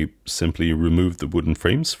there they simply removed the wooden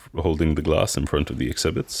frames holding the glass in front of the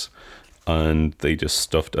exhibits, and they just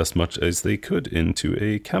stuffed as much as they could into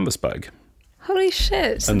a canvas bag. Holy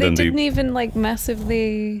shit. So And they then didn't even like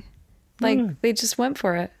massively, like they just went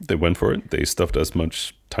for it. They went for it. They stuffed as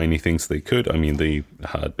much tiny things they could. I mean, they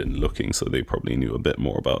had been looking, so they probably knew a bit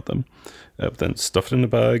more about them. But then stuffed it in a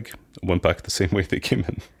bag, went back the same way they came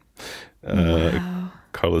in. Wow.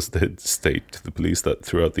 Carlos did state to the police that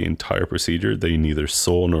throughout the entire procedure, they neither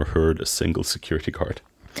saw nor heard a single security guard.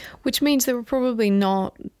 Which means they were probably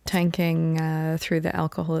not tanking through the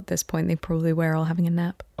alcohol at this point. They probably were all having a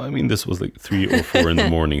nap. I mean, this was like 3 or 4 in the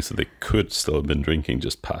morning, so they could still have been drinking,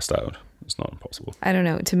 just passed out. It's not impossible. I don't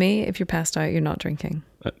know. To me, if you're passed out, you're not drinking.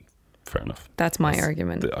 Fair enough. That's my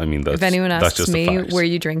argument. I mean, that's, if anyone that's asks just me, a fact. were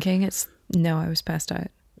you drinking? It's no, I was passed out.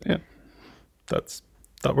 Yeah,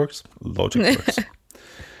 that works. Logic works.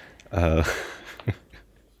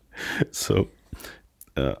 So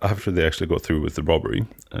after they actually got through with the robbery,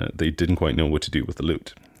 they didn't quite know what to do with the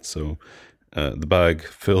loot. So the bag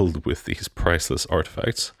filled with these priceless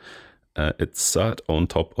artifacts, it sat on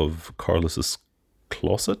top of Carlos's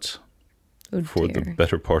closet for the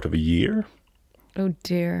better part of a year. Oh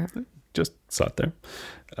dear. Just sat there.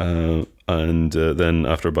 And then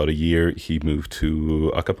after about a year, he moved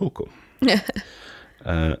to Acapulco.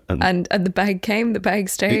 And the bag came, the bag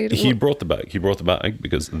stayed? He brought the bag. He brought the bag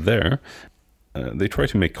because there they tried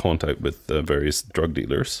to make contact with various drug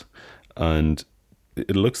dealers. And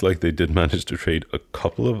it looks like they did manage to trade a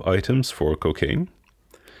couple of items for cocaine.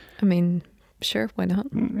 I mean, sure, why not?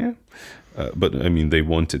 Yeah. But I mean, they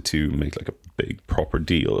wanted to make like a big proper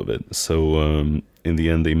deal of it. So in the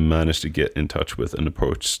end, they managed to get in touch with and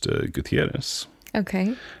approached Gutierrez.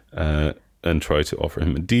 Okay. And tried to offer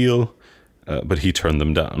him a deal. But he turned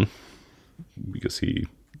them down because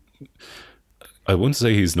I wouldn't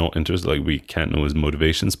say he's not interested, like we can't know his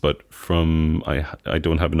motivations, but I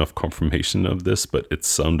don't have enough confirmation of this, but it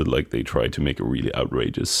sounded like they tried to make a really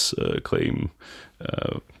outrageous claim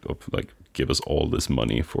of like, give us all this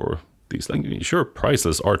money for these, like, sure,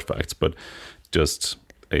 priceless artifacts, but just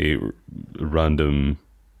a random,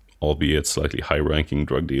 albeit slightly high-ranking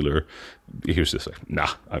drug dealer. He was just like,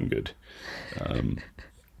 nah, I'm good.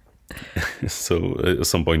 So at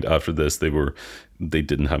some point after this, they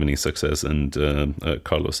didn't have any success, and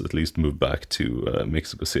Carlos at least moved back to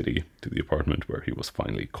Mexico City, to the apartment where he was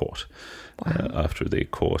finally caught. Wow. After they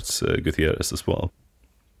caught Gutierrez as well.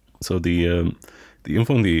 So the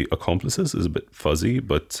info on the accomplices is a bit fuzzy,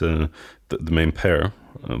 but the main pair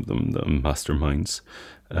of them, the masterminds,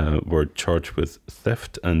 were charged with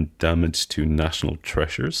theft and damage to national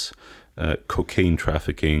treasures, cocaine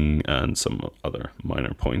trafficking, and some other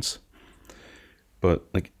minor points. But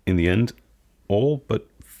like in the end, all but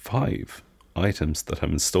 5 items that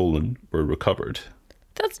have been stolen were recovered.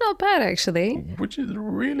 That's not bad, actually. Which is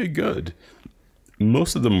really good.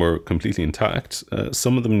 Most of them were completely intact.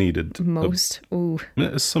 Some of them needed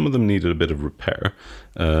some of them needed a bit of repair.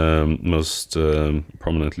 Most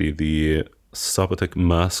prominently, the Zapotec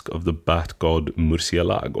mask of the bat god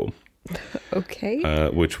Murcielago. Okay.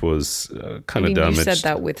 Which was kind of damaged. You said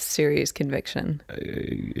that with serious conviction.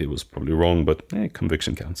 It was probably wrong, but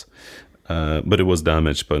conviction counts. But it was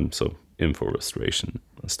damaged, but so info restoration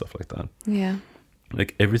and stuff like that. Yeah.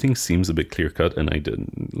 Like everything seems a bit clear cut, and I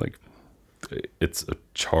didn't like. It's a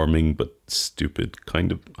charming but stupid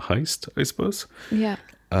kind of heist, I suppose. Yeah.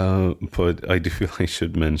 But I do feel I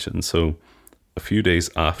should mention. So, a few days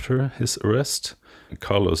after his arrest,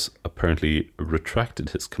 Carlos apparently retracted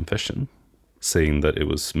his confession, saying that it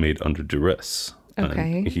was made under duress.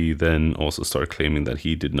 Okay. And he then also started claiming that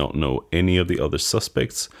he did not know any of the other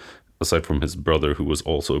suspects, aside from his brother, who was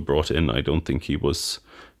also brought in. I don't think he was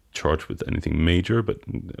charged with anything major, but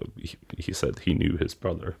he said he knew his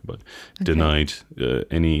brother, but denied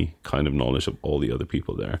any kind of knowledge of all the other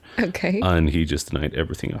people there. Okay. And he just denied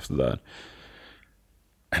everything after that.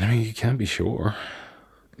 And I mean, you can't be sure.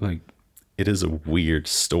 Like, it is a weird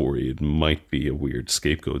story. It might be a weird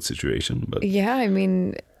scapegoat situation, but yeah, I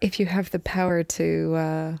mean, if you have the power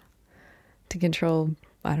to control,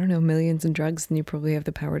 I don't know, millions in drugs, then you probably have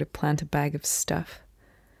the power to plant a bag of stuff.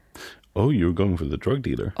 Oh, you were going for the drug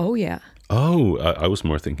dealer? Oh, yeah. Oh, I was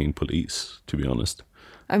more thinking police, to be honest.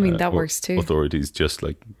 I mean, that works too. Authorities just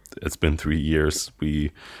like, it's been 3 years.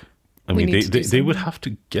 They would have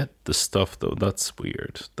to get the stuff, though. That's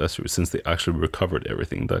weird. That's weird. Since they actually recovered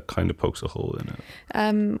everything, that kind of pokes a hole in it.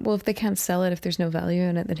 Well, if they can't sell it, if there's no value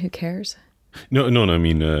in it, then who cares? No. I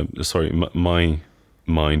mean, sorry, my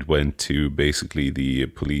mind went to basically the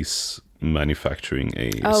police manufacturing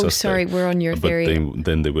a suspect. Sorry, we're on your theory. But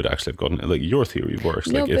then they would actually have gotten, like, your theory works.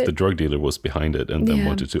 No, like, if the drug dealer was behind it and then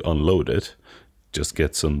wanted to unload it, just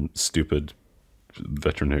get some stupid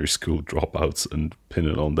veterinary school dropouts and pin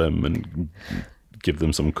it on them and give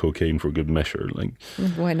them some cocaine for good measure. Like,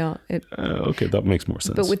 why not? Okay, that makes more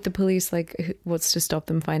sense. But with the police, like, what's to stop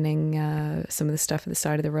them finding some of the stuff at the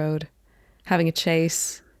side of the road, having a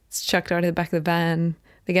chase? It's chucked out of the back of the van.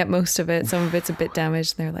 They get most of it. Some of it's a bit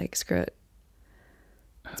damaged, and they're like, screw it.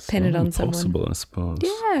 Pin it on someone. Possible, I suppose.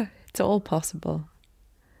 Yeah, it's all possible.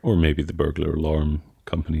 Or maybe the burglar alarm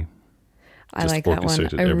company. I like that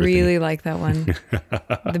one. I really like that one.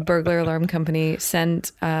 The burglar alarm company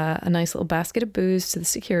sent a nice little basket of booze to the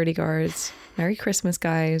security guards. Merry Christmas,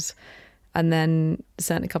 guys. And then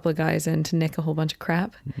sent a couple of guys in to nick a whole bunch of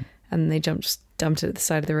crap. Mm-hmm. And they dumped it at the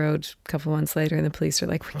side of the road a couple of months later. And the police are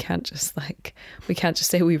like, we can't just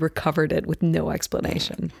say we recovered it with no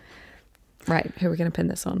explanation. Right, who are we going to pin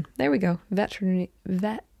this on? There we go. Veterinary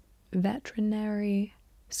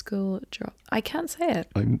School drop. I can't say it.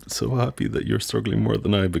 I'm so happy that you're struggling more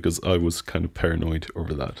than I, because I was kind of paranoid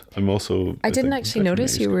over that. I'm also. I didn't actually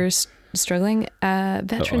notice you were struggling.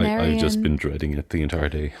 Veterinarian. I've just been dreading it the entire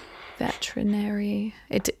day. Veterinary.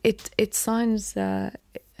 It sounds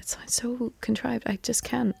so contrived. I just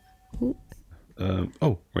can't.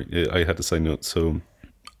 Right. Yeah, I had a side note. So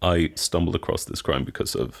I stumbled across this crime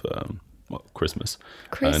because of Christmas.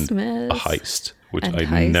 And a heist, which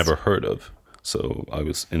I'd never heard of. So I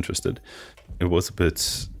was interested. It was a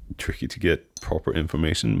bit tricky to get proper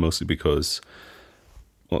information, mostly because,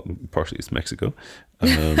 well, partially it's Mexico,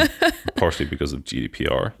 partially because of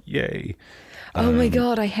GDPR. Yay. Oh my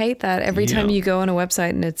God, I hate that. Every time you go on a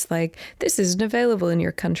website and it's like, this isn't available in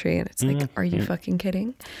your country. And it's like, are you fucking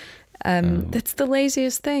kidding? That's the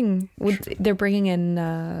laziest thing. They're bringing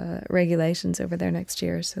in regulations over there next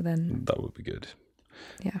year. So then that would be good.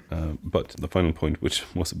 Yeah. But the final point, which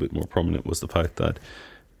was a bit more prominent, was the fact that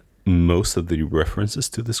most of the references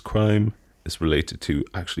to this crime is related to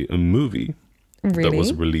actually a movie that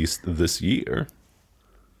was released this year,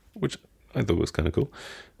 which I thought was kind of cool.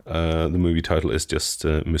 The movie title is just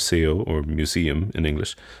Museo, or Museum in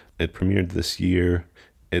English. It premiered this year.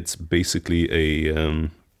 It's basically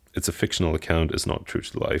it's a fictional account. It's not true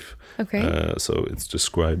to life. Okay. So it's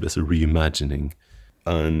described as a reimagining.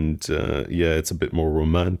 And it's a bit more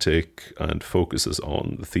romantic and focuses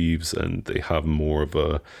on the thieves, and they have more of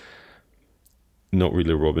a, not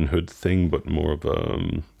really a Robin Hood thing, but more of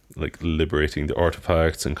a like liberating the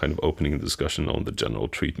artifacts and kind of opening the discussion on the general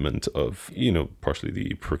treatment of, partially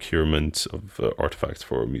the procurement of artifacts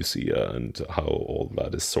for musea and how all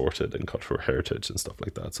that is sorted and cultural heritage and stuff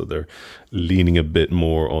like that. So they're leaning a bit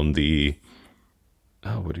more on the,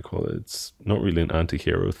 what do you call it? It's not really an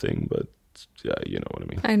anti-hero thing, but yeah, you know what I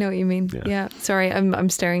mean. I know what you mean. Yeah. Sorry, I'm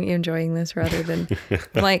staring at you enjoying this rather than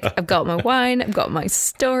like, I've got my wine, I've got my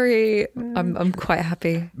story. I'm quite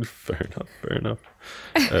happy. Fair enough.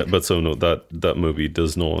 But so no, that movie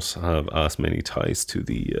does not have as many ties to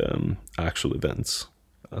the actual events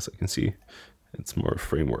as I can see. It's more a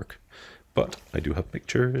framework. But I do have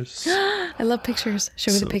pictures. I love pictures.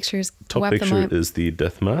 Show me the pictures. Top picture is the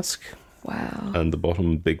death mask. Wow. And the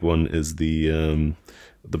bottom big one is the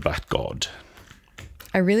bat god.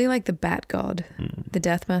 I really like the bat god. The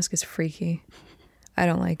death mask is freaky. I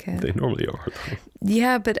don't like it. They normally are, though.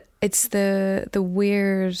 Yeah, but it's the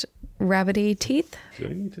weird rabbity teeth. Do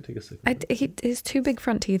I need to take a second? His two big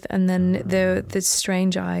front teeth, and then the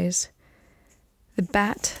strange eyes. The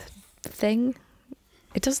bat thing.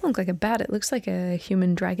 It doesn't look like a bat. It looks like a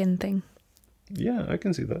human dragon thing. Yeah, I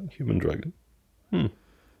can see that. Human dragon.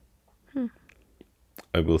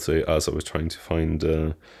 I will say, as I was trying to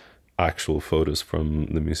find actual photos from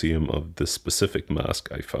the museum of this specific mask,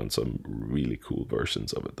 I found some really cool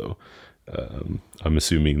versions of it, though. I'm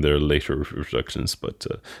assuming there are later reproductions, but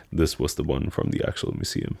this was the one from the actual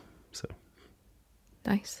museum. So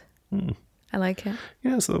nice. I like it.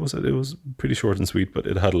 Yeah, so that was it. It was pretty short and sweet, but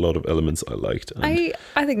it had a lot of elements I liked. And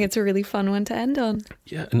I think it's a really fun one to end on.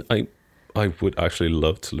 Yeah, and I would actually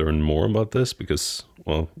love to learn more about this because,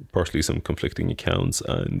 well, partially some conflicting accounts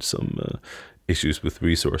and some issues with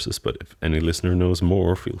resources. But if any listener knows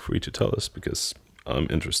more, feel free to tell us because I'm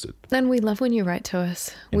interested. And we love when you write to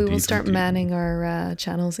us. Indeed, we will start manning our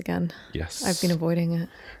channels again. Yes. I've been avoiding it.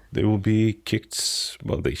 They will be kicked,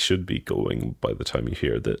 well, they should be going by the time you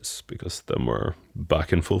hear this because then we're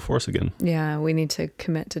back in full force again. Yeah, we need to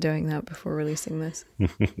commit to doing that before releasing this.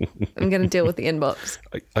 I'm going to deal with the inbox.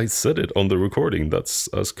 I said it on the recording. That's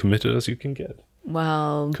as committed as you can get.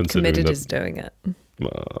 Well, committed is doing it.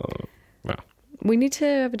 Well. We need to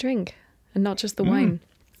have a drink and not just the wine.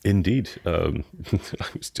 Indeed. I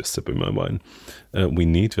was just sipping my wine. We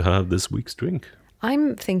need to have this week's drink.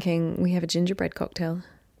 I'm thinking we have a gingerbread cocktail.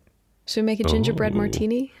 Should we make a gingerbread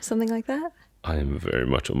martini? Something like that? I am very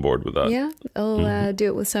much on board with that. Yeah? I'll do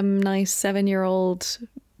it with some nice 7-year-old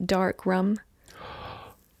dark rum.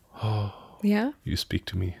 Yeah? You speak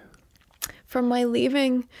to me. From my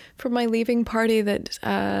leaving party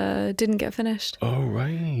that didn't get finished. Oh, right.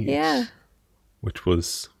 Yeah. Which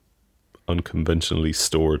was unconventionally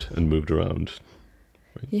stored and moved around.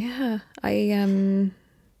 Right? Yeah.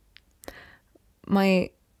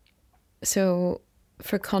 So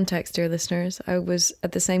for context, dear listeners, I was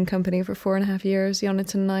at the same company for 4.5 years.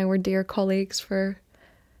 Jonathan and I were dear colleagues for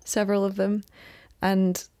several of them.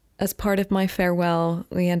 And as part of my farewell,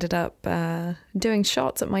 we ended up doing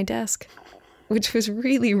shots at my desk, which was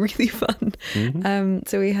really, really fun. Mm-hmm.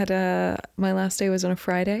 So we had my last day was on a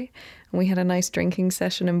Friday, and we had a nice drinking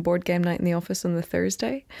session and board game night in the office on the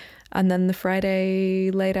Thursday. And then the Friday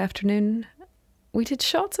late afternoon, we did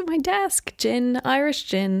shots at my desk. Gin, Irish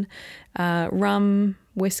gin, rum,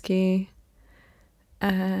 whiskey,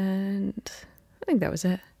 and I think that was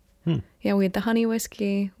it. Yeah, we had the honey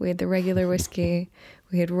whiskey, we had the regular whiskey,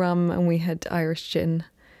 we had rum, and we had Irish gin.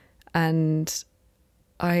 And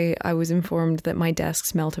I was informed that my desk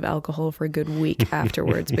smelt of alcohol for a good week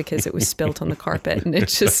afterwards because it was spilt on the carpet, and it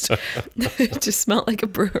just smelled like a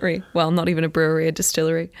brewery. Well, not even a brewery, a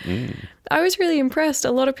distillery. I was really impressed.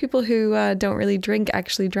 A lot of people who don't really drink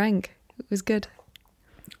actually drank. It was good.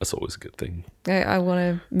 That's always a good thing. I want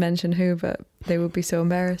to mention who, but they would be so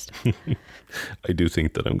embarrassed. I do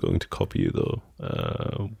think that I'm going to copy you though,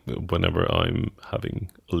 whenever I'm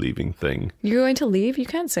having a leaving thing. You're going to leave? You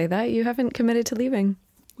can't say that. You haven't committed to leaving.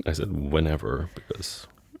 I said whenever, because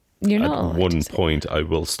You're not at allowed one to say point I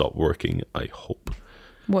will stop working, I hope.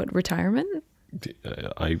 What, retirement?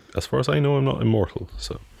 As far as I know, I'm not immortal,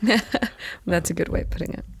 so. That's a good way of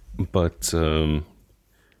putting it. But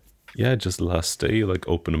yeah, just last day, like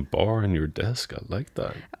open a bar in your desk. I like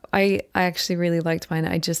that. I actually really liked mine.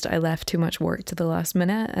 I left too much work to the last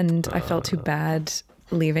minute, and I felt too bad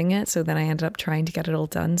leaving it. So then I ended up trying to get it all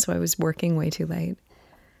done. So I was working way too late.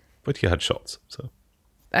 But you had shots, so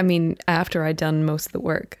I mean, after I'd done most of the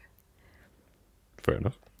work. fair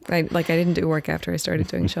enough. I didn't do work after I started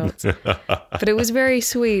doing shots. But it was very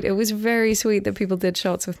sweet. It was very sweet that people did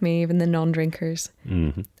shots with me, even the non-drinkers.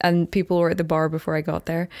 Mm-hmm. And people were at the bar before I got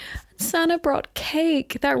there. Santa brought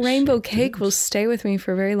cake. That rainbow cake will stay with me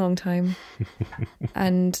for a very long time.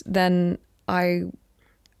 And then I,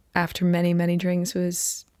 after many, many drinks,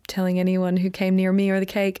 was telling anyone who came near me or the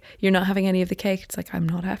cake, you're not having any of the cake. It's like, I'm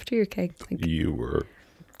not after your cake. Like, You were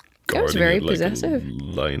I was guarding very it like possessive.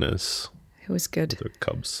 Linus, It was good. the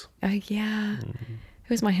cubs. Yeah. It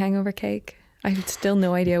was my hangover cake. I have still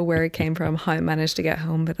no idea where it came from, how I managed to get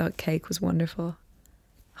home, but that cake was wonderful.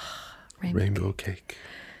 Rainbow cake.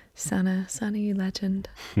 Santa, you legend.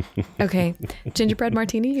 Okay, gingerbread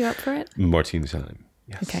martini, you up for it? Martini time.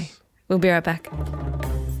 Yes. Okay, we'll be right back.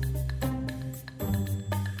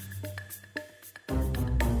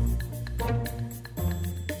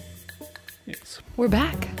 Yes. We're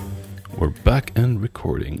back. We're back and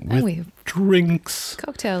recording with we have drinks.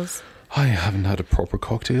 cocktails. I haven't had a proper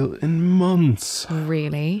cocktail in months.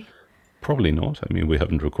 Really? Probably not. I mean, we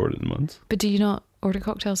haven't recorded in months. But do you not order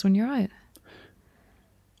cocktails when you're out?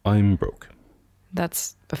 I'm broke.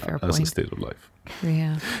 That's a fair As a point. state of life.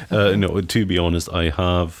 Yeah. No, to be honest, I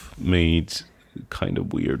have made kind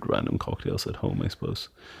of weird random cocktails at home, I suppose.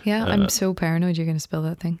 Yeah, I'm so paranoid you're going to spill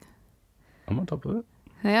that thing. I'm on top of it.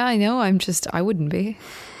 Yeah, I know. I wouldn't be.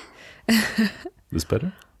 This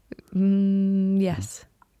better? Yes.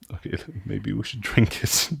 Okay, maybe we should drink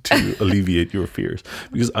it to alleviate your fears,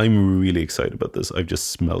 because I'm really excited about this. I've just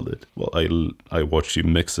smelled it. Well, I watched you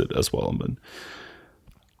mix it as well, but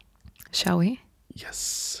Shall we?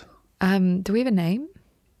 yes. Do we have a name?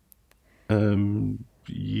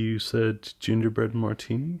 You said gingerbread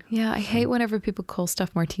martini. Yeah, I hate whenever people call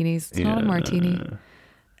stuff martinis. It's not a martini.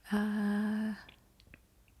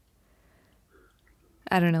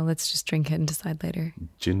 I don't know. Let's just drink it and decide later.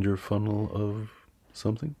 Ginger funnel of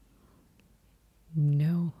something.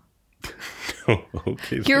 No. Oh,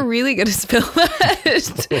 okay. You're really going to spill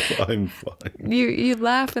that. Oh, I'm fine. You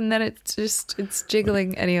laugh and then it's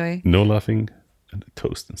jiggling. Anyway. No laughing and a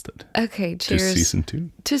toast instead. Okay, To cheers. season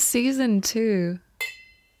 2. To season 2.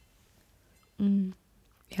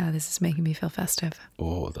 Yeah, this is making me feel festive.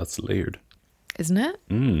 Oh, that's layered. Isn't it?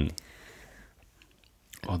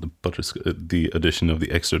 Oh, the addition of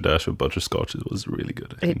the extra dash of butterscotch was really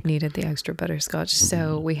good, I think. It needed the extra butterscotch.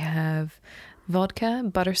 So we have vodka,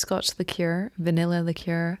 butterscotch liqueur, vanilla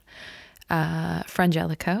liqueur,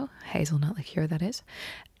 frangelico, hazelnut liqueur that is,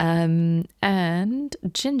 and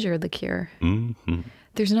ginger liqueur. Mm-hmm.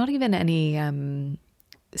 There's not even any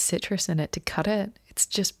citrus in it to cut it. It's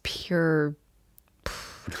just pure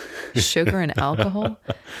sugar and alcohol.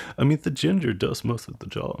 I mean, the ginger does most of the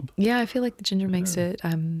job. Yeah, I feel like the ginger makes it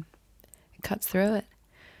cuts through it.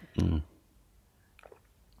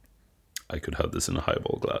 I could have this in a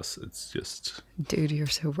highball glass. It's just... Dude, you're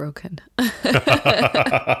so broken.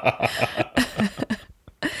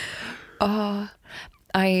 I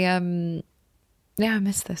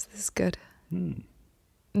miss this. This is good.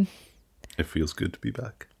 It feels good to be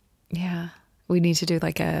back. Yeah. We need to do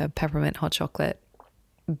like a peppermint hot chocolate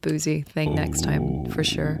boozy thing next time for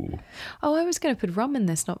sure. Oh, I was going to put rum in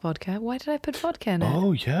this, not vodka. Why did I put vodka in it?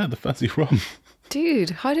 Oh, yeah, the fancy rum.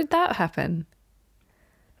 Dude, how did that happen?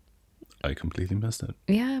 I completely missed it.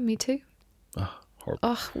 Yeah, me too. Horrible.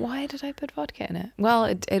 Oh, why did I put vodka in it? Well,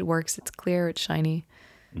 it works. It's clear. It's shiny.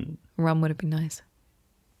 Rum would have been nice.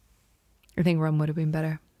 I think rum would have been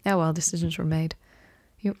better. Oh well, decisions were made.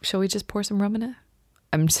 Shall we just pour some rum in it?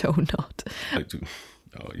 I'm so not. I do.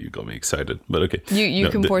 Oh, you got me excited. But okay. You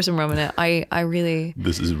can pour some rum in it. I really...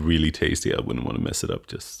 This is really tasty. I wouldn't want to mess it up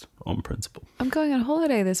just on principle. I'm going on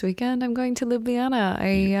holiday this weekend. I'm going to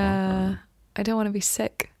Ljubljana. I don't want to be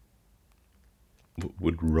sick.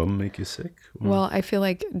 Would rum make you sick? Or? Well, I feel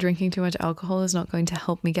like drinking too much alcohol is not going to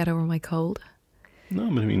help me get over my cold. No,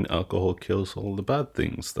 but I mean, alcohol kills all the bad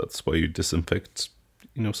things. That's why you disinfect,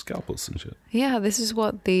 scalpels and shit. Yeah, this is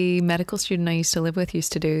what the medical student I used to live with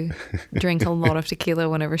used to do. Drink a lot of tequila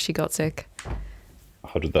whenever she got sick.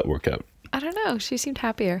 How did that work out? I don't know. She seemed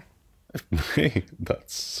happier. Hey,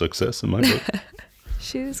 that's success in my book.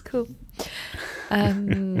 She was cool.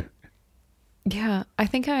 Yeah, I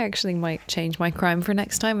think I actually might change my crime for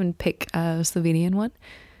next time and pick a Slovenian one.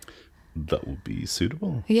 That would be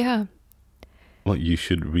suitable. Yeah. Well, you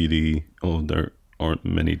should really... Oh, there aren't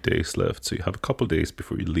many days left, so you have a couple of days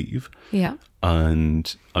before you leave. Yeah.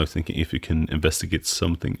 And I was thinking if you can investigate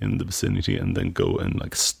something in the vicinity and then go and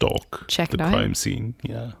stalk Check the it out. crime scene.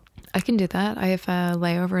 Yeah. I can do that. I have a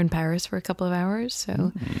layover in Paris for a couple of hours,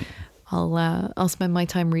 so I'll spend my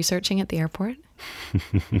time researching at the airport.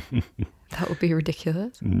 That would be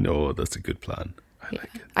ridiculous. No, that's a good plan. I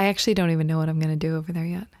like it. I actually don't even know what I'm going to do over there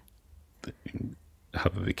yet.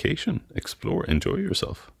 Have a vacation, explore, enjoy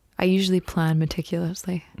yourself. I usually plan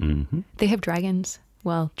meticulously. Mm-hmm. They have dragons.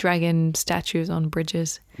 Well, dragon statues on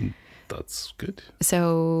bridges. That's good.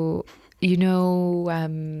 So,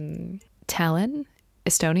 Tallinn,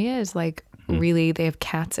 Estonia is really, they have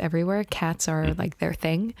cats everywhere. Cats are their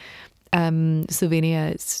thing.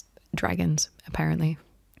 Slovenia is dragons, apparently.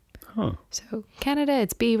 Huh. So Canada,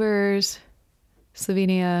 it's beavers.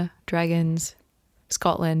 Slovenia, dragons.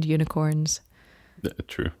 Scotland, unicorns. Yeah,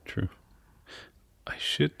 true. I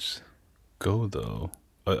should go though.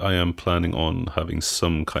 I am planning on having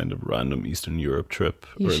some kind of random Eastern Europe trip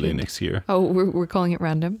early next year. Oh, we're calling it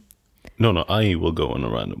random? No, I will go on a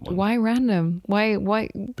random one. Why random? Why?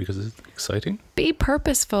 Because it's exciting. Be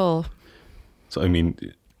purposeful. So I mean,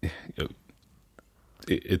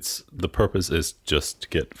 it's the purpose is just to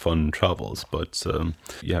get fun travels, but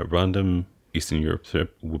random Eastern Europe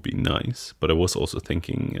trip would be nice. But I was also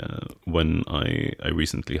thinking when I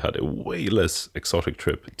recently had a way less exotic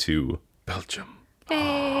trip to Belgium.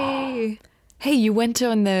 Hey, you went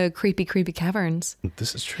on the creepy caverns.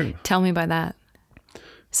 This is true. Tell me about that.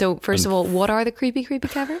 So first of all, what are the creepy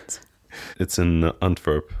caverns? It's in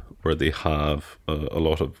Antwerp, where they have a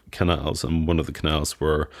lot of canals, and one of the canals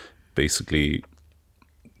were basically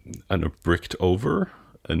bricked over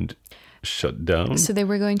and shut down. So they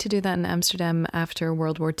were going to do that in Amsterdam after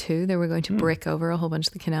World War II. They were going to brick over a whole bunch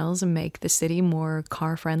of the canals and make the city more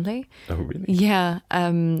car friendly. Oh, really? Yeah.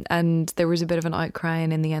 And there was a bit of an outcry,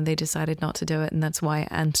 and in the end they decided not to do it, and that's why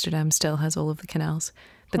Amsterdam still has all of the canals.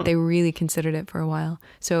 But they really considered it for a while.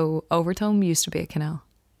 So Overtoom used to be a canal.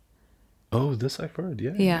 Oh, this I've heard.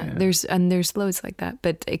 Yeah. Yeah. There's loads like that,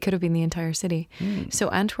 but it could have been the entire city. So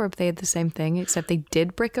Antwerp, they had the same thing, except they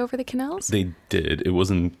did brick over the canals. They did. It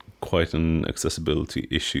wasn't quite an accessibility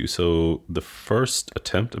issue. So the first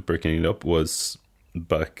attempt at breaking it up was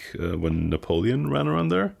back when Napoleon ran around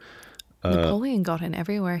there. Napoleon got in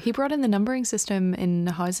everywhere. He brought in the numbering system in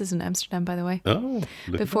the houses in Amsterdam, by the way. Oh,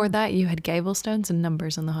 before that, you had gable stones and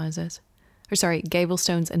numbers on the houses. Or sorry, gable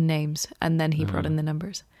stones and names, and then he brought in the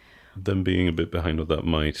numbers. Them being a bit behind on that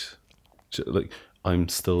might... I'm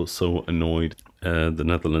still so annoyed. The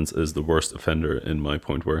Netherlands is the worst offender in my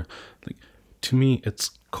point where, to me,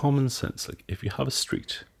 it's common sense. If you have a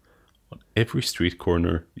street, on every street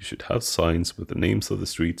corner, you should have signs with the names of the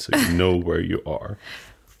street so you know where you are.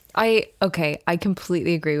 I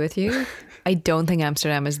completely agree with you. I don't think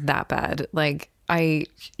Amsterdam is that bad.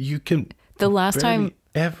 You can... The last time...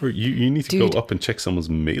 Ever you need to go up and check someone's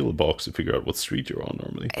mailbox to figure out what street you're on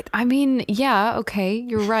normally. I mean, yeah, okay,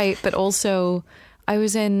 you're right, but also I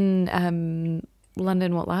was in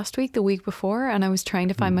London last week, the week before, and I was trying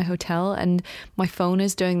to find my hotel, and my phone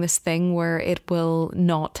is doing this thing where it will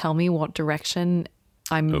not tell me what direction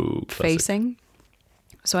I'm facing.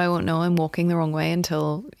 So I won't know I'm walking the wrong way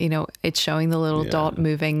until, it's showing the little dot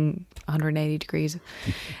moving 180 degrees.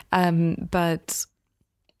 But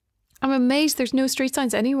I'm amazed there's no street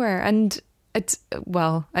signs anywhere. And it's,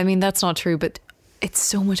 that's not true, but it's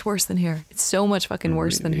so much worse than here. It's so much fucking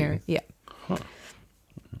worse than here. Yeah. Huh.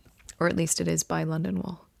 Or at least it is by London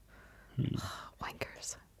Wall.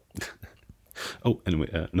 Wankers.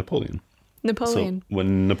 Anyway, Napoleon. So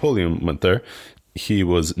when Napoleon went there, he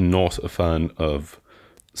was not a fan of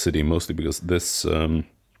city, mostly because this,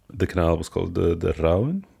 the canal was called the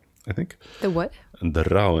Rhône, I think. The what? And the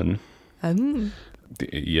Rhône.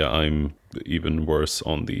 Yeah, I'm even worse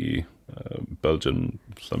on the Belgian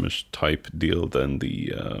Flemish type deal than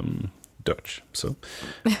the Dutch. So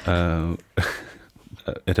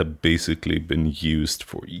it had basically been used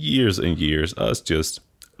for years and years as just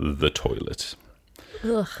the toilet.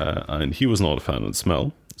 And he was not a fan of the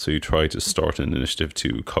smell, so he tried to start an initiative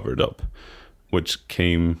to cover it up, which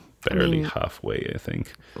came barely halfway, I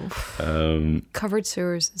think. Covered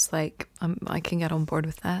sewers is like, I can get on board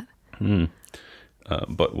with that.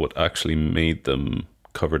 But what actually made them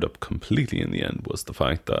covered up completely in the end was the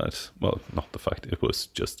fact that, well, not the fact, it was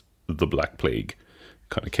just the Black Plague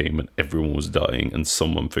kind of came and everyone was dying, and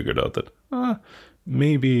someone figured out that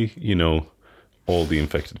maybe, you know, all the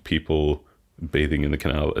infected people bathing in the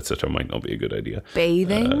canal, etc., might not be a good idea.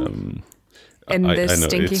 Bathing in this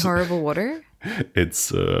stinky, horrible water?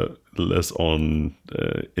 It's less on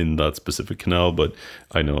in that specific canal, but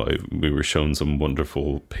I know we were shown some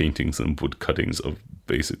wonderful paintings and wood cuttings of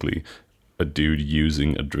basically a dude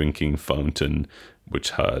using a drinking fountain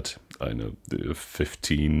which had, I know,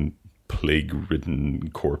 15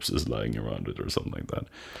 plague-ridden corpses lying around it or something like that.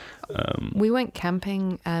 We went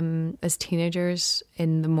camping as teenagers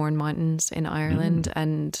in the Mourne Mountains in Ireland,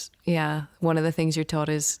 and yeah, one of the things you're taught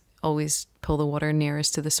is always pull the water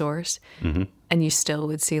nearest to the source, and you still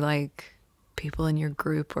would see like people in your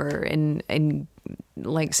group or in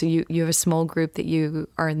like, so you have a small group that you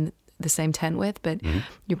are in the same tent with, but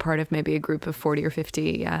you're part of maybe a group of 40 or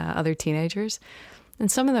 50 other teenagers, and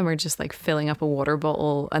some of them are just like filling up a water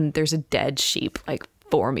bottle, and there's a dead sheep like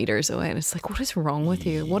 4 meters away, and it's like, what is wrong with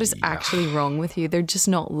you? What is actually wrong with you? They're just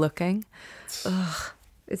not looking. Ugh,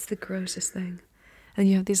 it's the grossest thing. And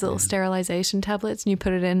you have these little sterilization tablets, and you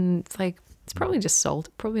put it in, it's like, it's probably just salt.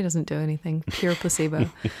 It probably doesn't do anything. Pure placebo.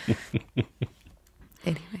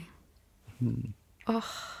 Anyway.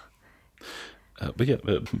 But yeah,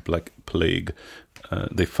 Black Plague,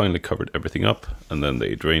 they finally covered everything up, and then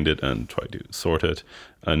they drained it and tried to sort it,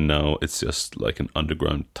 and now it's just like an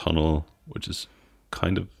underground tunnel, which is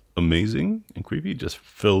kind of amazing and creepy, just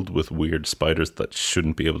filled with weird spiders that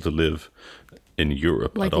shouldn't be able to live in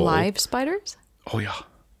Europe like at all. Live spiders? Oh yeah.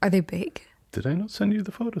 Are they big? Did I not send you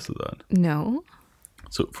the photos of that? No.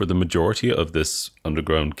 So for the majority of this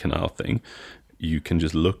underground canal thing, you can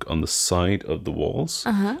just look on the side of the walls,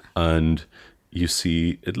 and you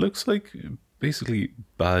see, it looks like basically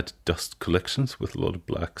bad dust collections with a lot of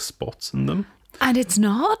black spots in them. And it's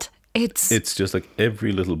not? It's just like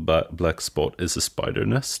every little black spot is a spider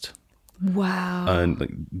nest. Wow. And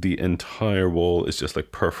like the entire wall is just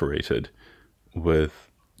like perforated with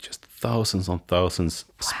just thousands on thousands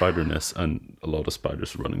of spider nests, and a lot of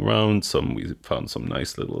spiders running around. We found some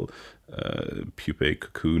nice little pupae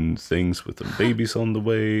cocoon things with some babies on the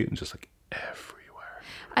way, and just like everywhere.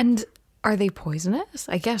 And are they poisonous?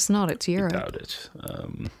 I guess not. It's Europe. I doubt it.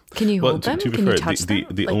 Can you hold them? To be Can fair, you touch them?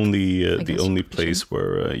 The Like, only place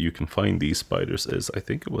where you can find these spiders is, I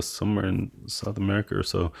think it was somewhere in South America or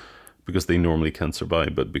so, because they normally can't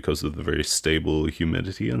survive, but because of the very stable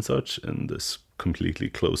humidity and such, and this completely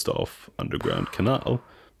closed off underground canal,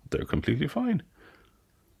 they're completely fine.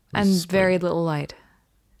 And very little light.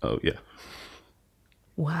 Oh yeah.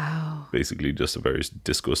 Wow. Basically just a very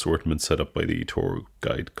disco assortment set up by the tour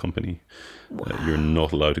guide company. You're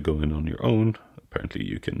not allowed to go in on your own. Apparently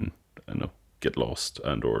you can, I don't know, get lost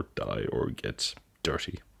and or die or get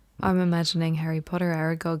dirty. I'm imagining Harry Potter,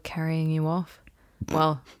 Aragog carrying you off.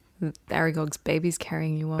 Well, Aragog's baby's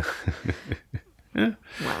carrying you off. Yeah.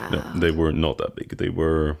 Wow. No, they were not that big. They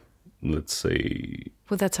were, let's say,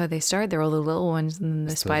 well, that's how they start. They're all the little ones, and then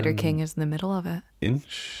the Spider King is in the middle of it.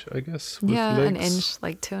 Inch, I guess. With yeah, legs. An inch,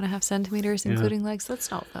 like 2.5 centimeters, including legs.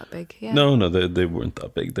 That's not that big. Yeah. No, they weren't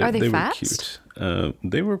that big. Are they fast? Were cute.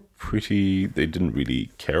 They were pretty. They didn't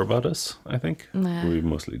really care about us, I think. Nah. We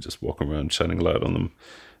mostly just walk around shining light on them,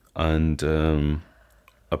 and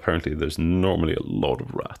apparently there's normally a lot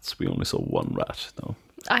of rats. We only saw one rat though.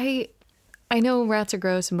 I know rats are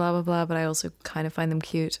gross and blah blah blah, but I also kind of find them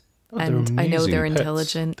cute. Oh, and I know they're pets.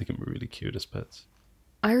 intelligent. They can be really cute as pets.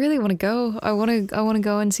 I really want to go. I want to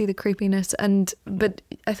go and see the creepiness. But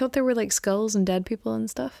I thought there were like skulls and dead people and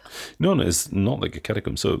stuff. No, it's not like a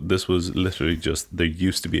catacomb. So this was literally just, there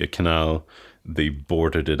used to be a canal. They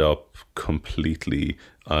boarded it up completely,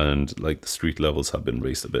 and like the street levels have been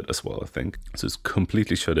raised a bit as well, I think. So it's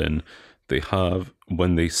completely shut in. They have,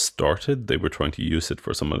 when they started, they were trying to use it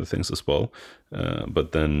for some other things as well.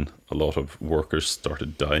 But then a lot of workers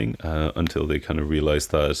started dying until they kind of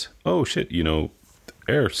realized that, oh shit,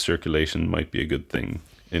 air circulation might be a good thing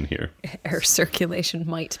in here. Air circulation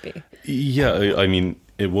might be. Yeah, I mean,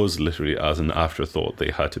 it was literally as an afterthought.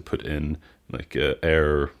 They had to put in like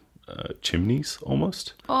air chimneys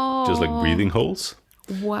almost, Oh, just like breathing holes.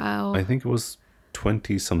 wow. I think it was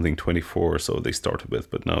 20 something, 24 or so they started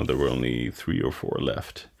with, but now there were only 3 or 4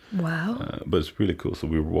 left. Wow. But it's really cool. So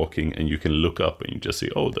we were walking and you can look up and you just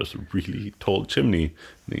see, oh, there's a really tall chimney. And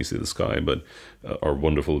then you see the sky. But our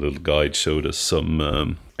wonderful little guide showed us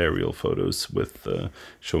some aerial photos with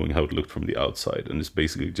showing how it looked from the outside. And it's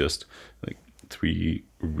basically just like 3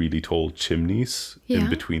 really tall chimneys in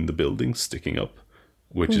between the buildings sticking up,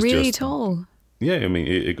 which is Really just tall. Yeah, I mean,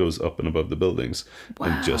 it goes up and above the buildings, Wow.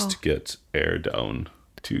 and just to get air down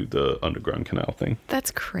to the underground canal thing. That's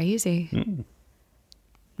crazy.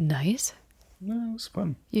 Nice. No, it was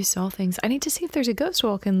fun. You saw things. I need to see if there's a ghost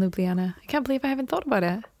walk in Ljubljana. I can't believe I haven't thought about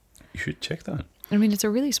it. You should check that. I mean, it's a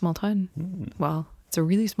really small town. Well, it's a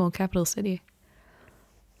really small capital city.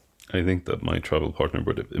 I think that my travel partner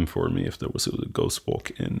would have informed me if there was a ghost walk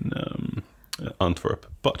in Antwerp.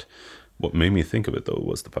 But what made me think of it, though,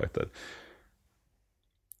 was the fact that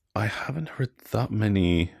I haven't heard that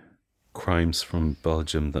many crimes from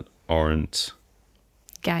Belgium that aren't,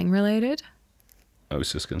 Gang related? I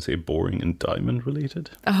was just going to say, boring and diamond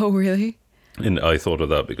related. Oh, really? And I thought of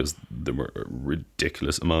that because there were a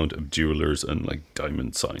ridiculous amount of jewelers and like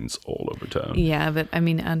diamond signs all over town. Yeah, but I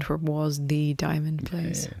mean, Antwerp was the diamond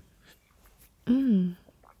place. Yeah.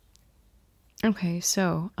 Okay,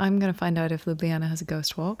 so I'm going to find out if Ljubljana has a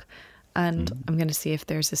ghost walk, and I'm going to see if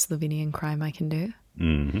there's a Slovenian crime I can do.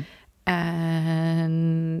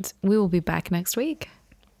 And we will be back next week.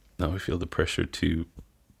 Now I feel the pressure to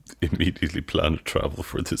immediately plan a travel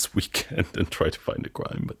for this weekend and try to find a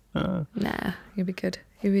crime, but Nah, you'll be good.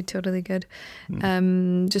 You'll be totally good.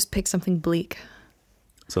 Just pick something bleak.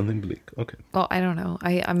 something bleak. Okay. Oh, I don't know.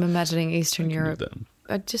 I'm imagining Eastern Europe. Then.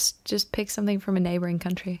 Just pick something from a neighboring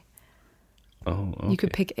country. Oh, okay. You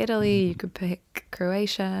could pick Italy. You could pick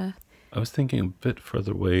Croatia. I was thinking a bit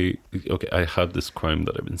further away. Okay, I have this crime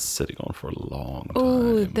that I've been sitting on for a long time.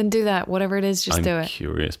 Oh, then do that. Whatever it is, just do I'm it.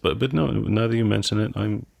 curious, but no. Now that you mention it,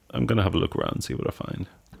 I'm gonna have a look around and see what I find.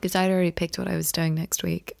 Because I'd already picked what I was doing next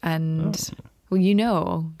week, and well, you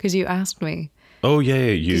know, because you asked me. Oh yeah,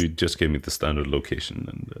 you just gave me the standard location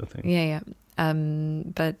and thing. Yeah.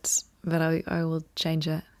 But I will change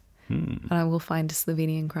it, and I will find a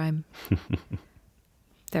Slovenian crime.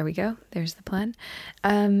 There we go. There's the plan.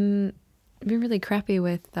 I've been really crappy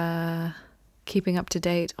with keeping up to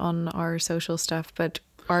date on our social stuff, but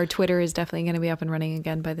our Twitter is definitely going to be up and running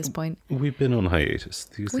again by this point. We've been on hiatus.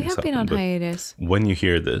 We have been on hiatus. When you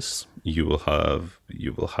hear this, you will have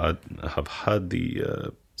had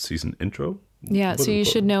the season intro. Yeah, so you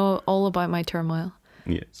should know all about my turmoil.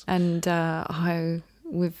 Yes. And how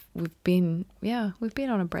we've been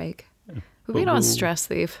on a break. We've been on stress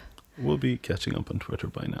leave. We'll be catching up on Twitter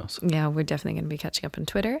by now. So. Yeah, we're definitely going to be catching up on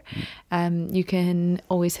Twitter. You can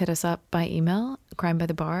always hit us up by email,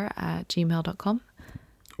 crimebythebar@gmail.com.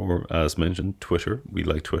 Or as mentioned, Twitter. We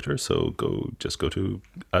like Twitter, so go to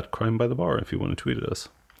 @crimebythebar if you want to tweet at us.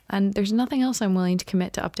 And there's nothing else I'm willing to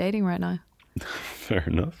commit to updating right now. Fair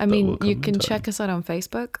enough. I mean, you can check us out on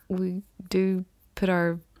Facebook. We do put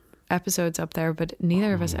our episodes up there, but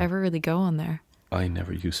neither of us ever really go on there. I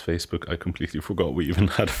never use Facebook. I completely forgot we even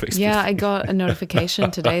had a Facebook. Yeah, I got a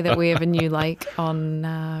notification today that we have a new like on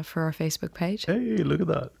for our Facebook page. Hey, look at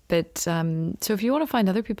that. But so if you want to find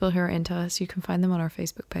other people who are into us, you can find them on our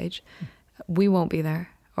Facebook page. We won't be there,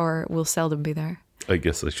 or we'll seldom be there. I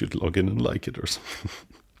guess I should log in and like it or something.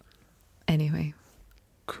 Anyway.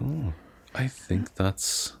 Cool. I think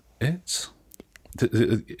that's it.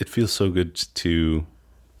 It feels so good to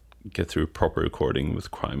get through a proper recording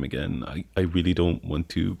with crime again. I really don't want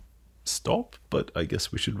to stop, but I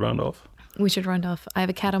guess we should round off. We should round off. I have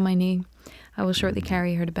a cat on my knee. I will shortly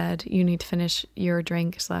carry her to bed. You need to finish your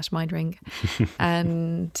drink / my drink.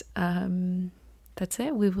 And that's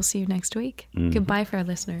it. We will see you next week. Goodbye for our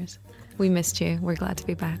listeners. We missed you. We're glad to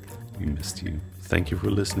be back. We missed you. Thank you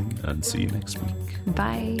for listening and see you next week.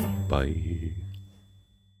 Bye. Bye.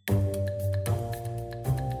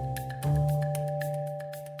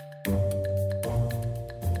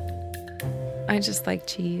 I just like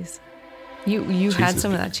cheese. You had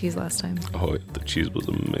some of that cheese last time. Oh, the cheese was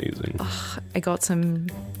amazing. I got some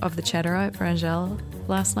of the cheddar out for Angèle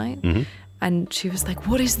last night, and she was like,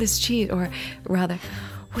 "What is this cheese?" Or rather,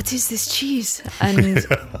 "What is this cheese?" And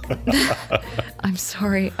I'm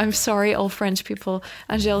sorry, all French people.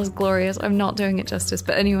 Angèle is glorious. I'm not doing it justice,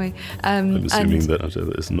 but anyway. I'm assuming that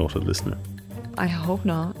Angèle is not a listener. I hope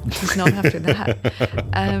not. She's not after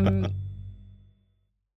that.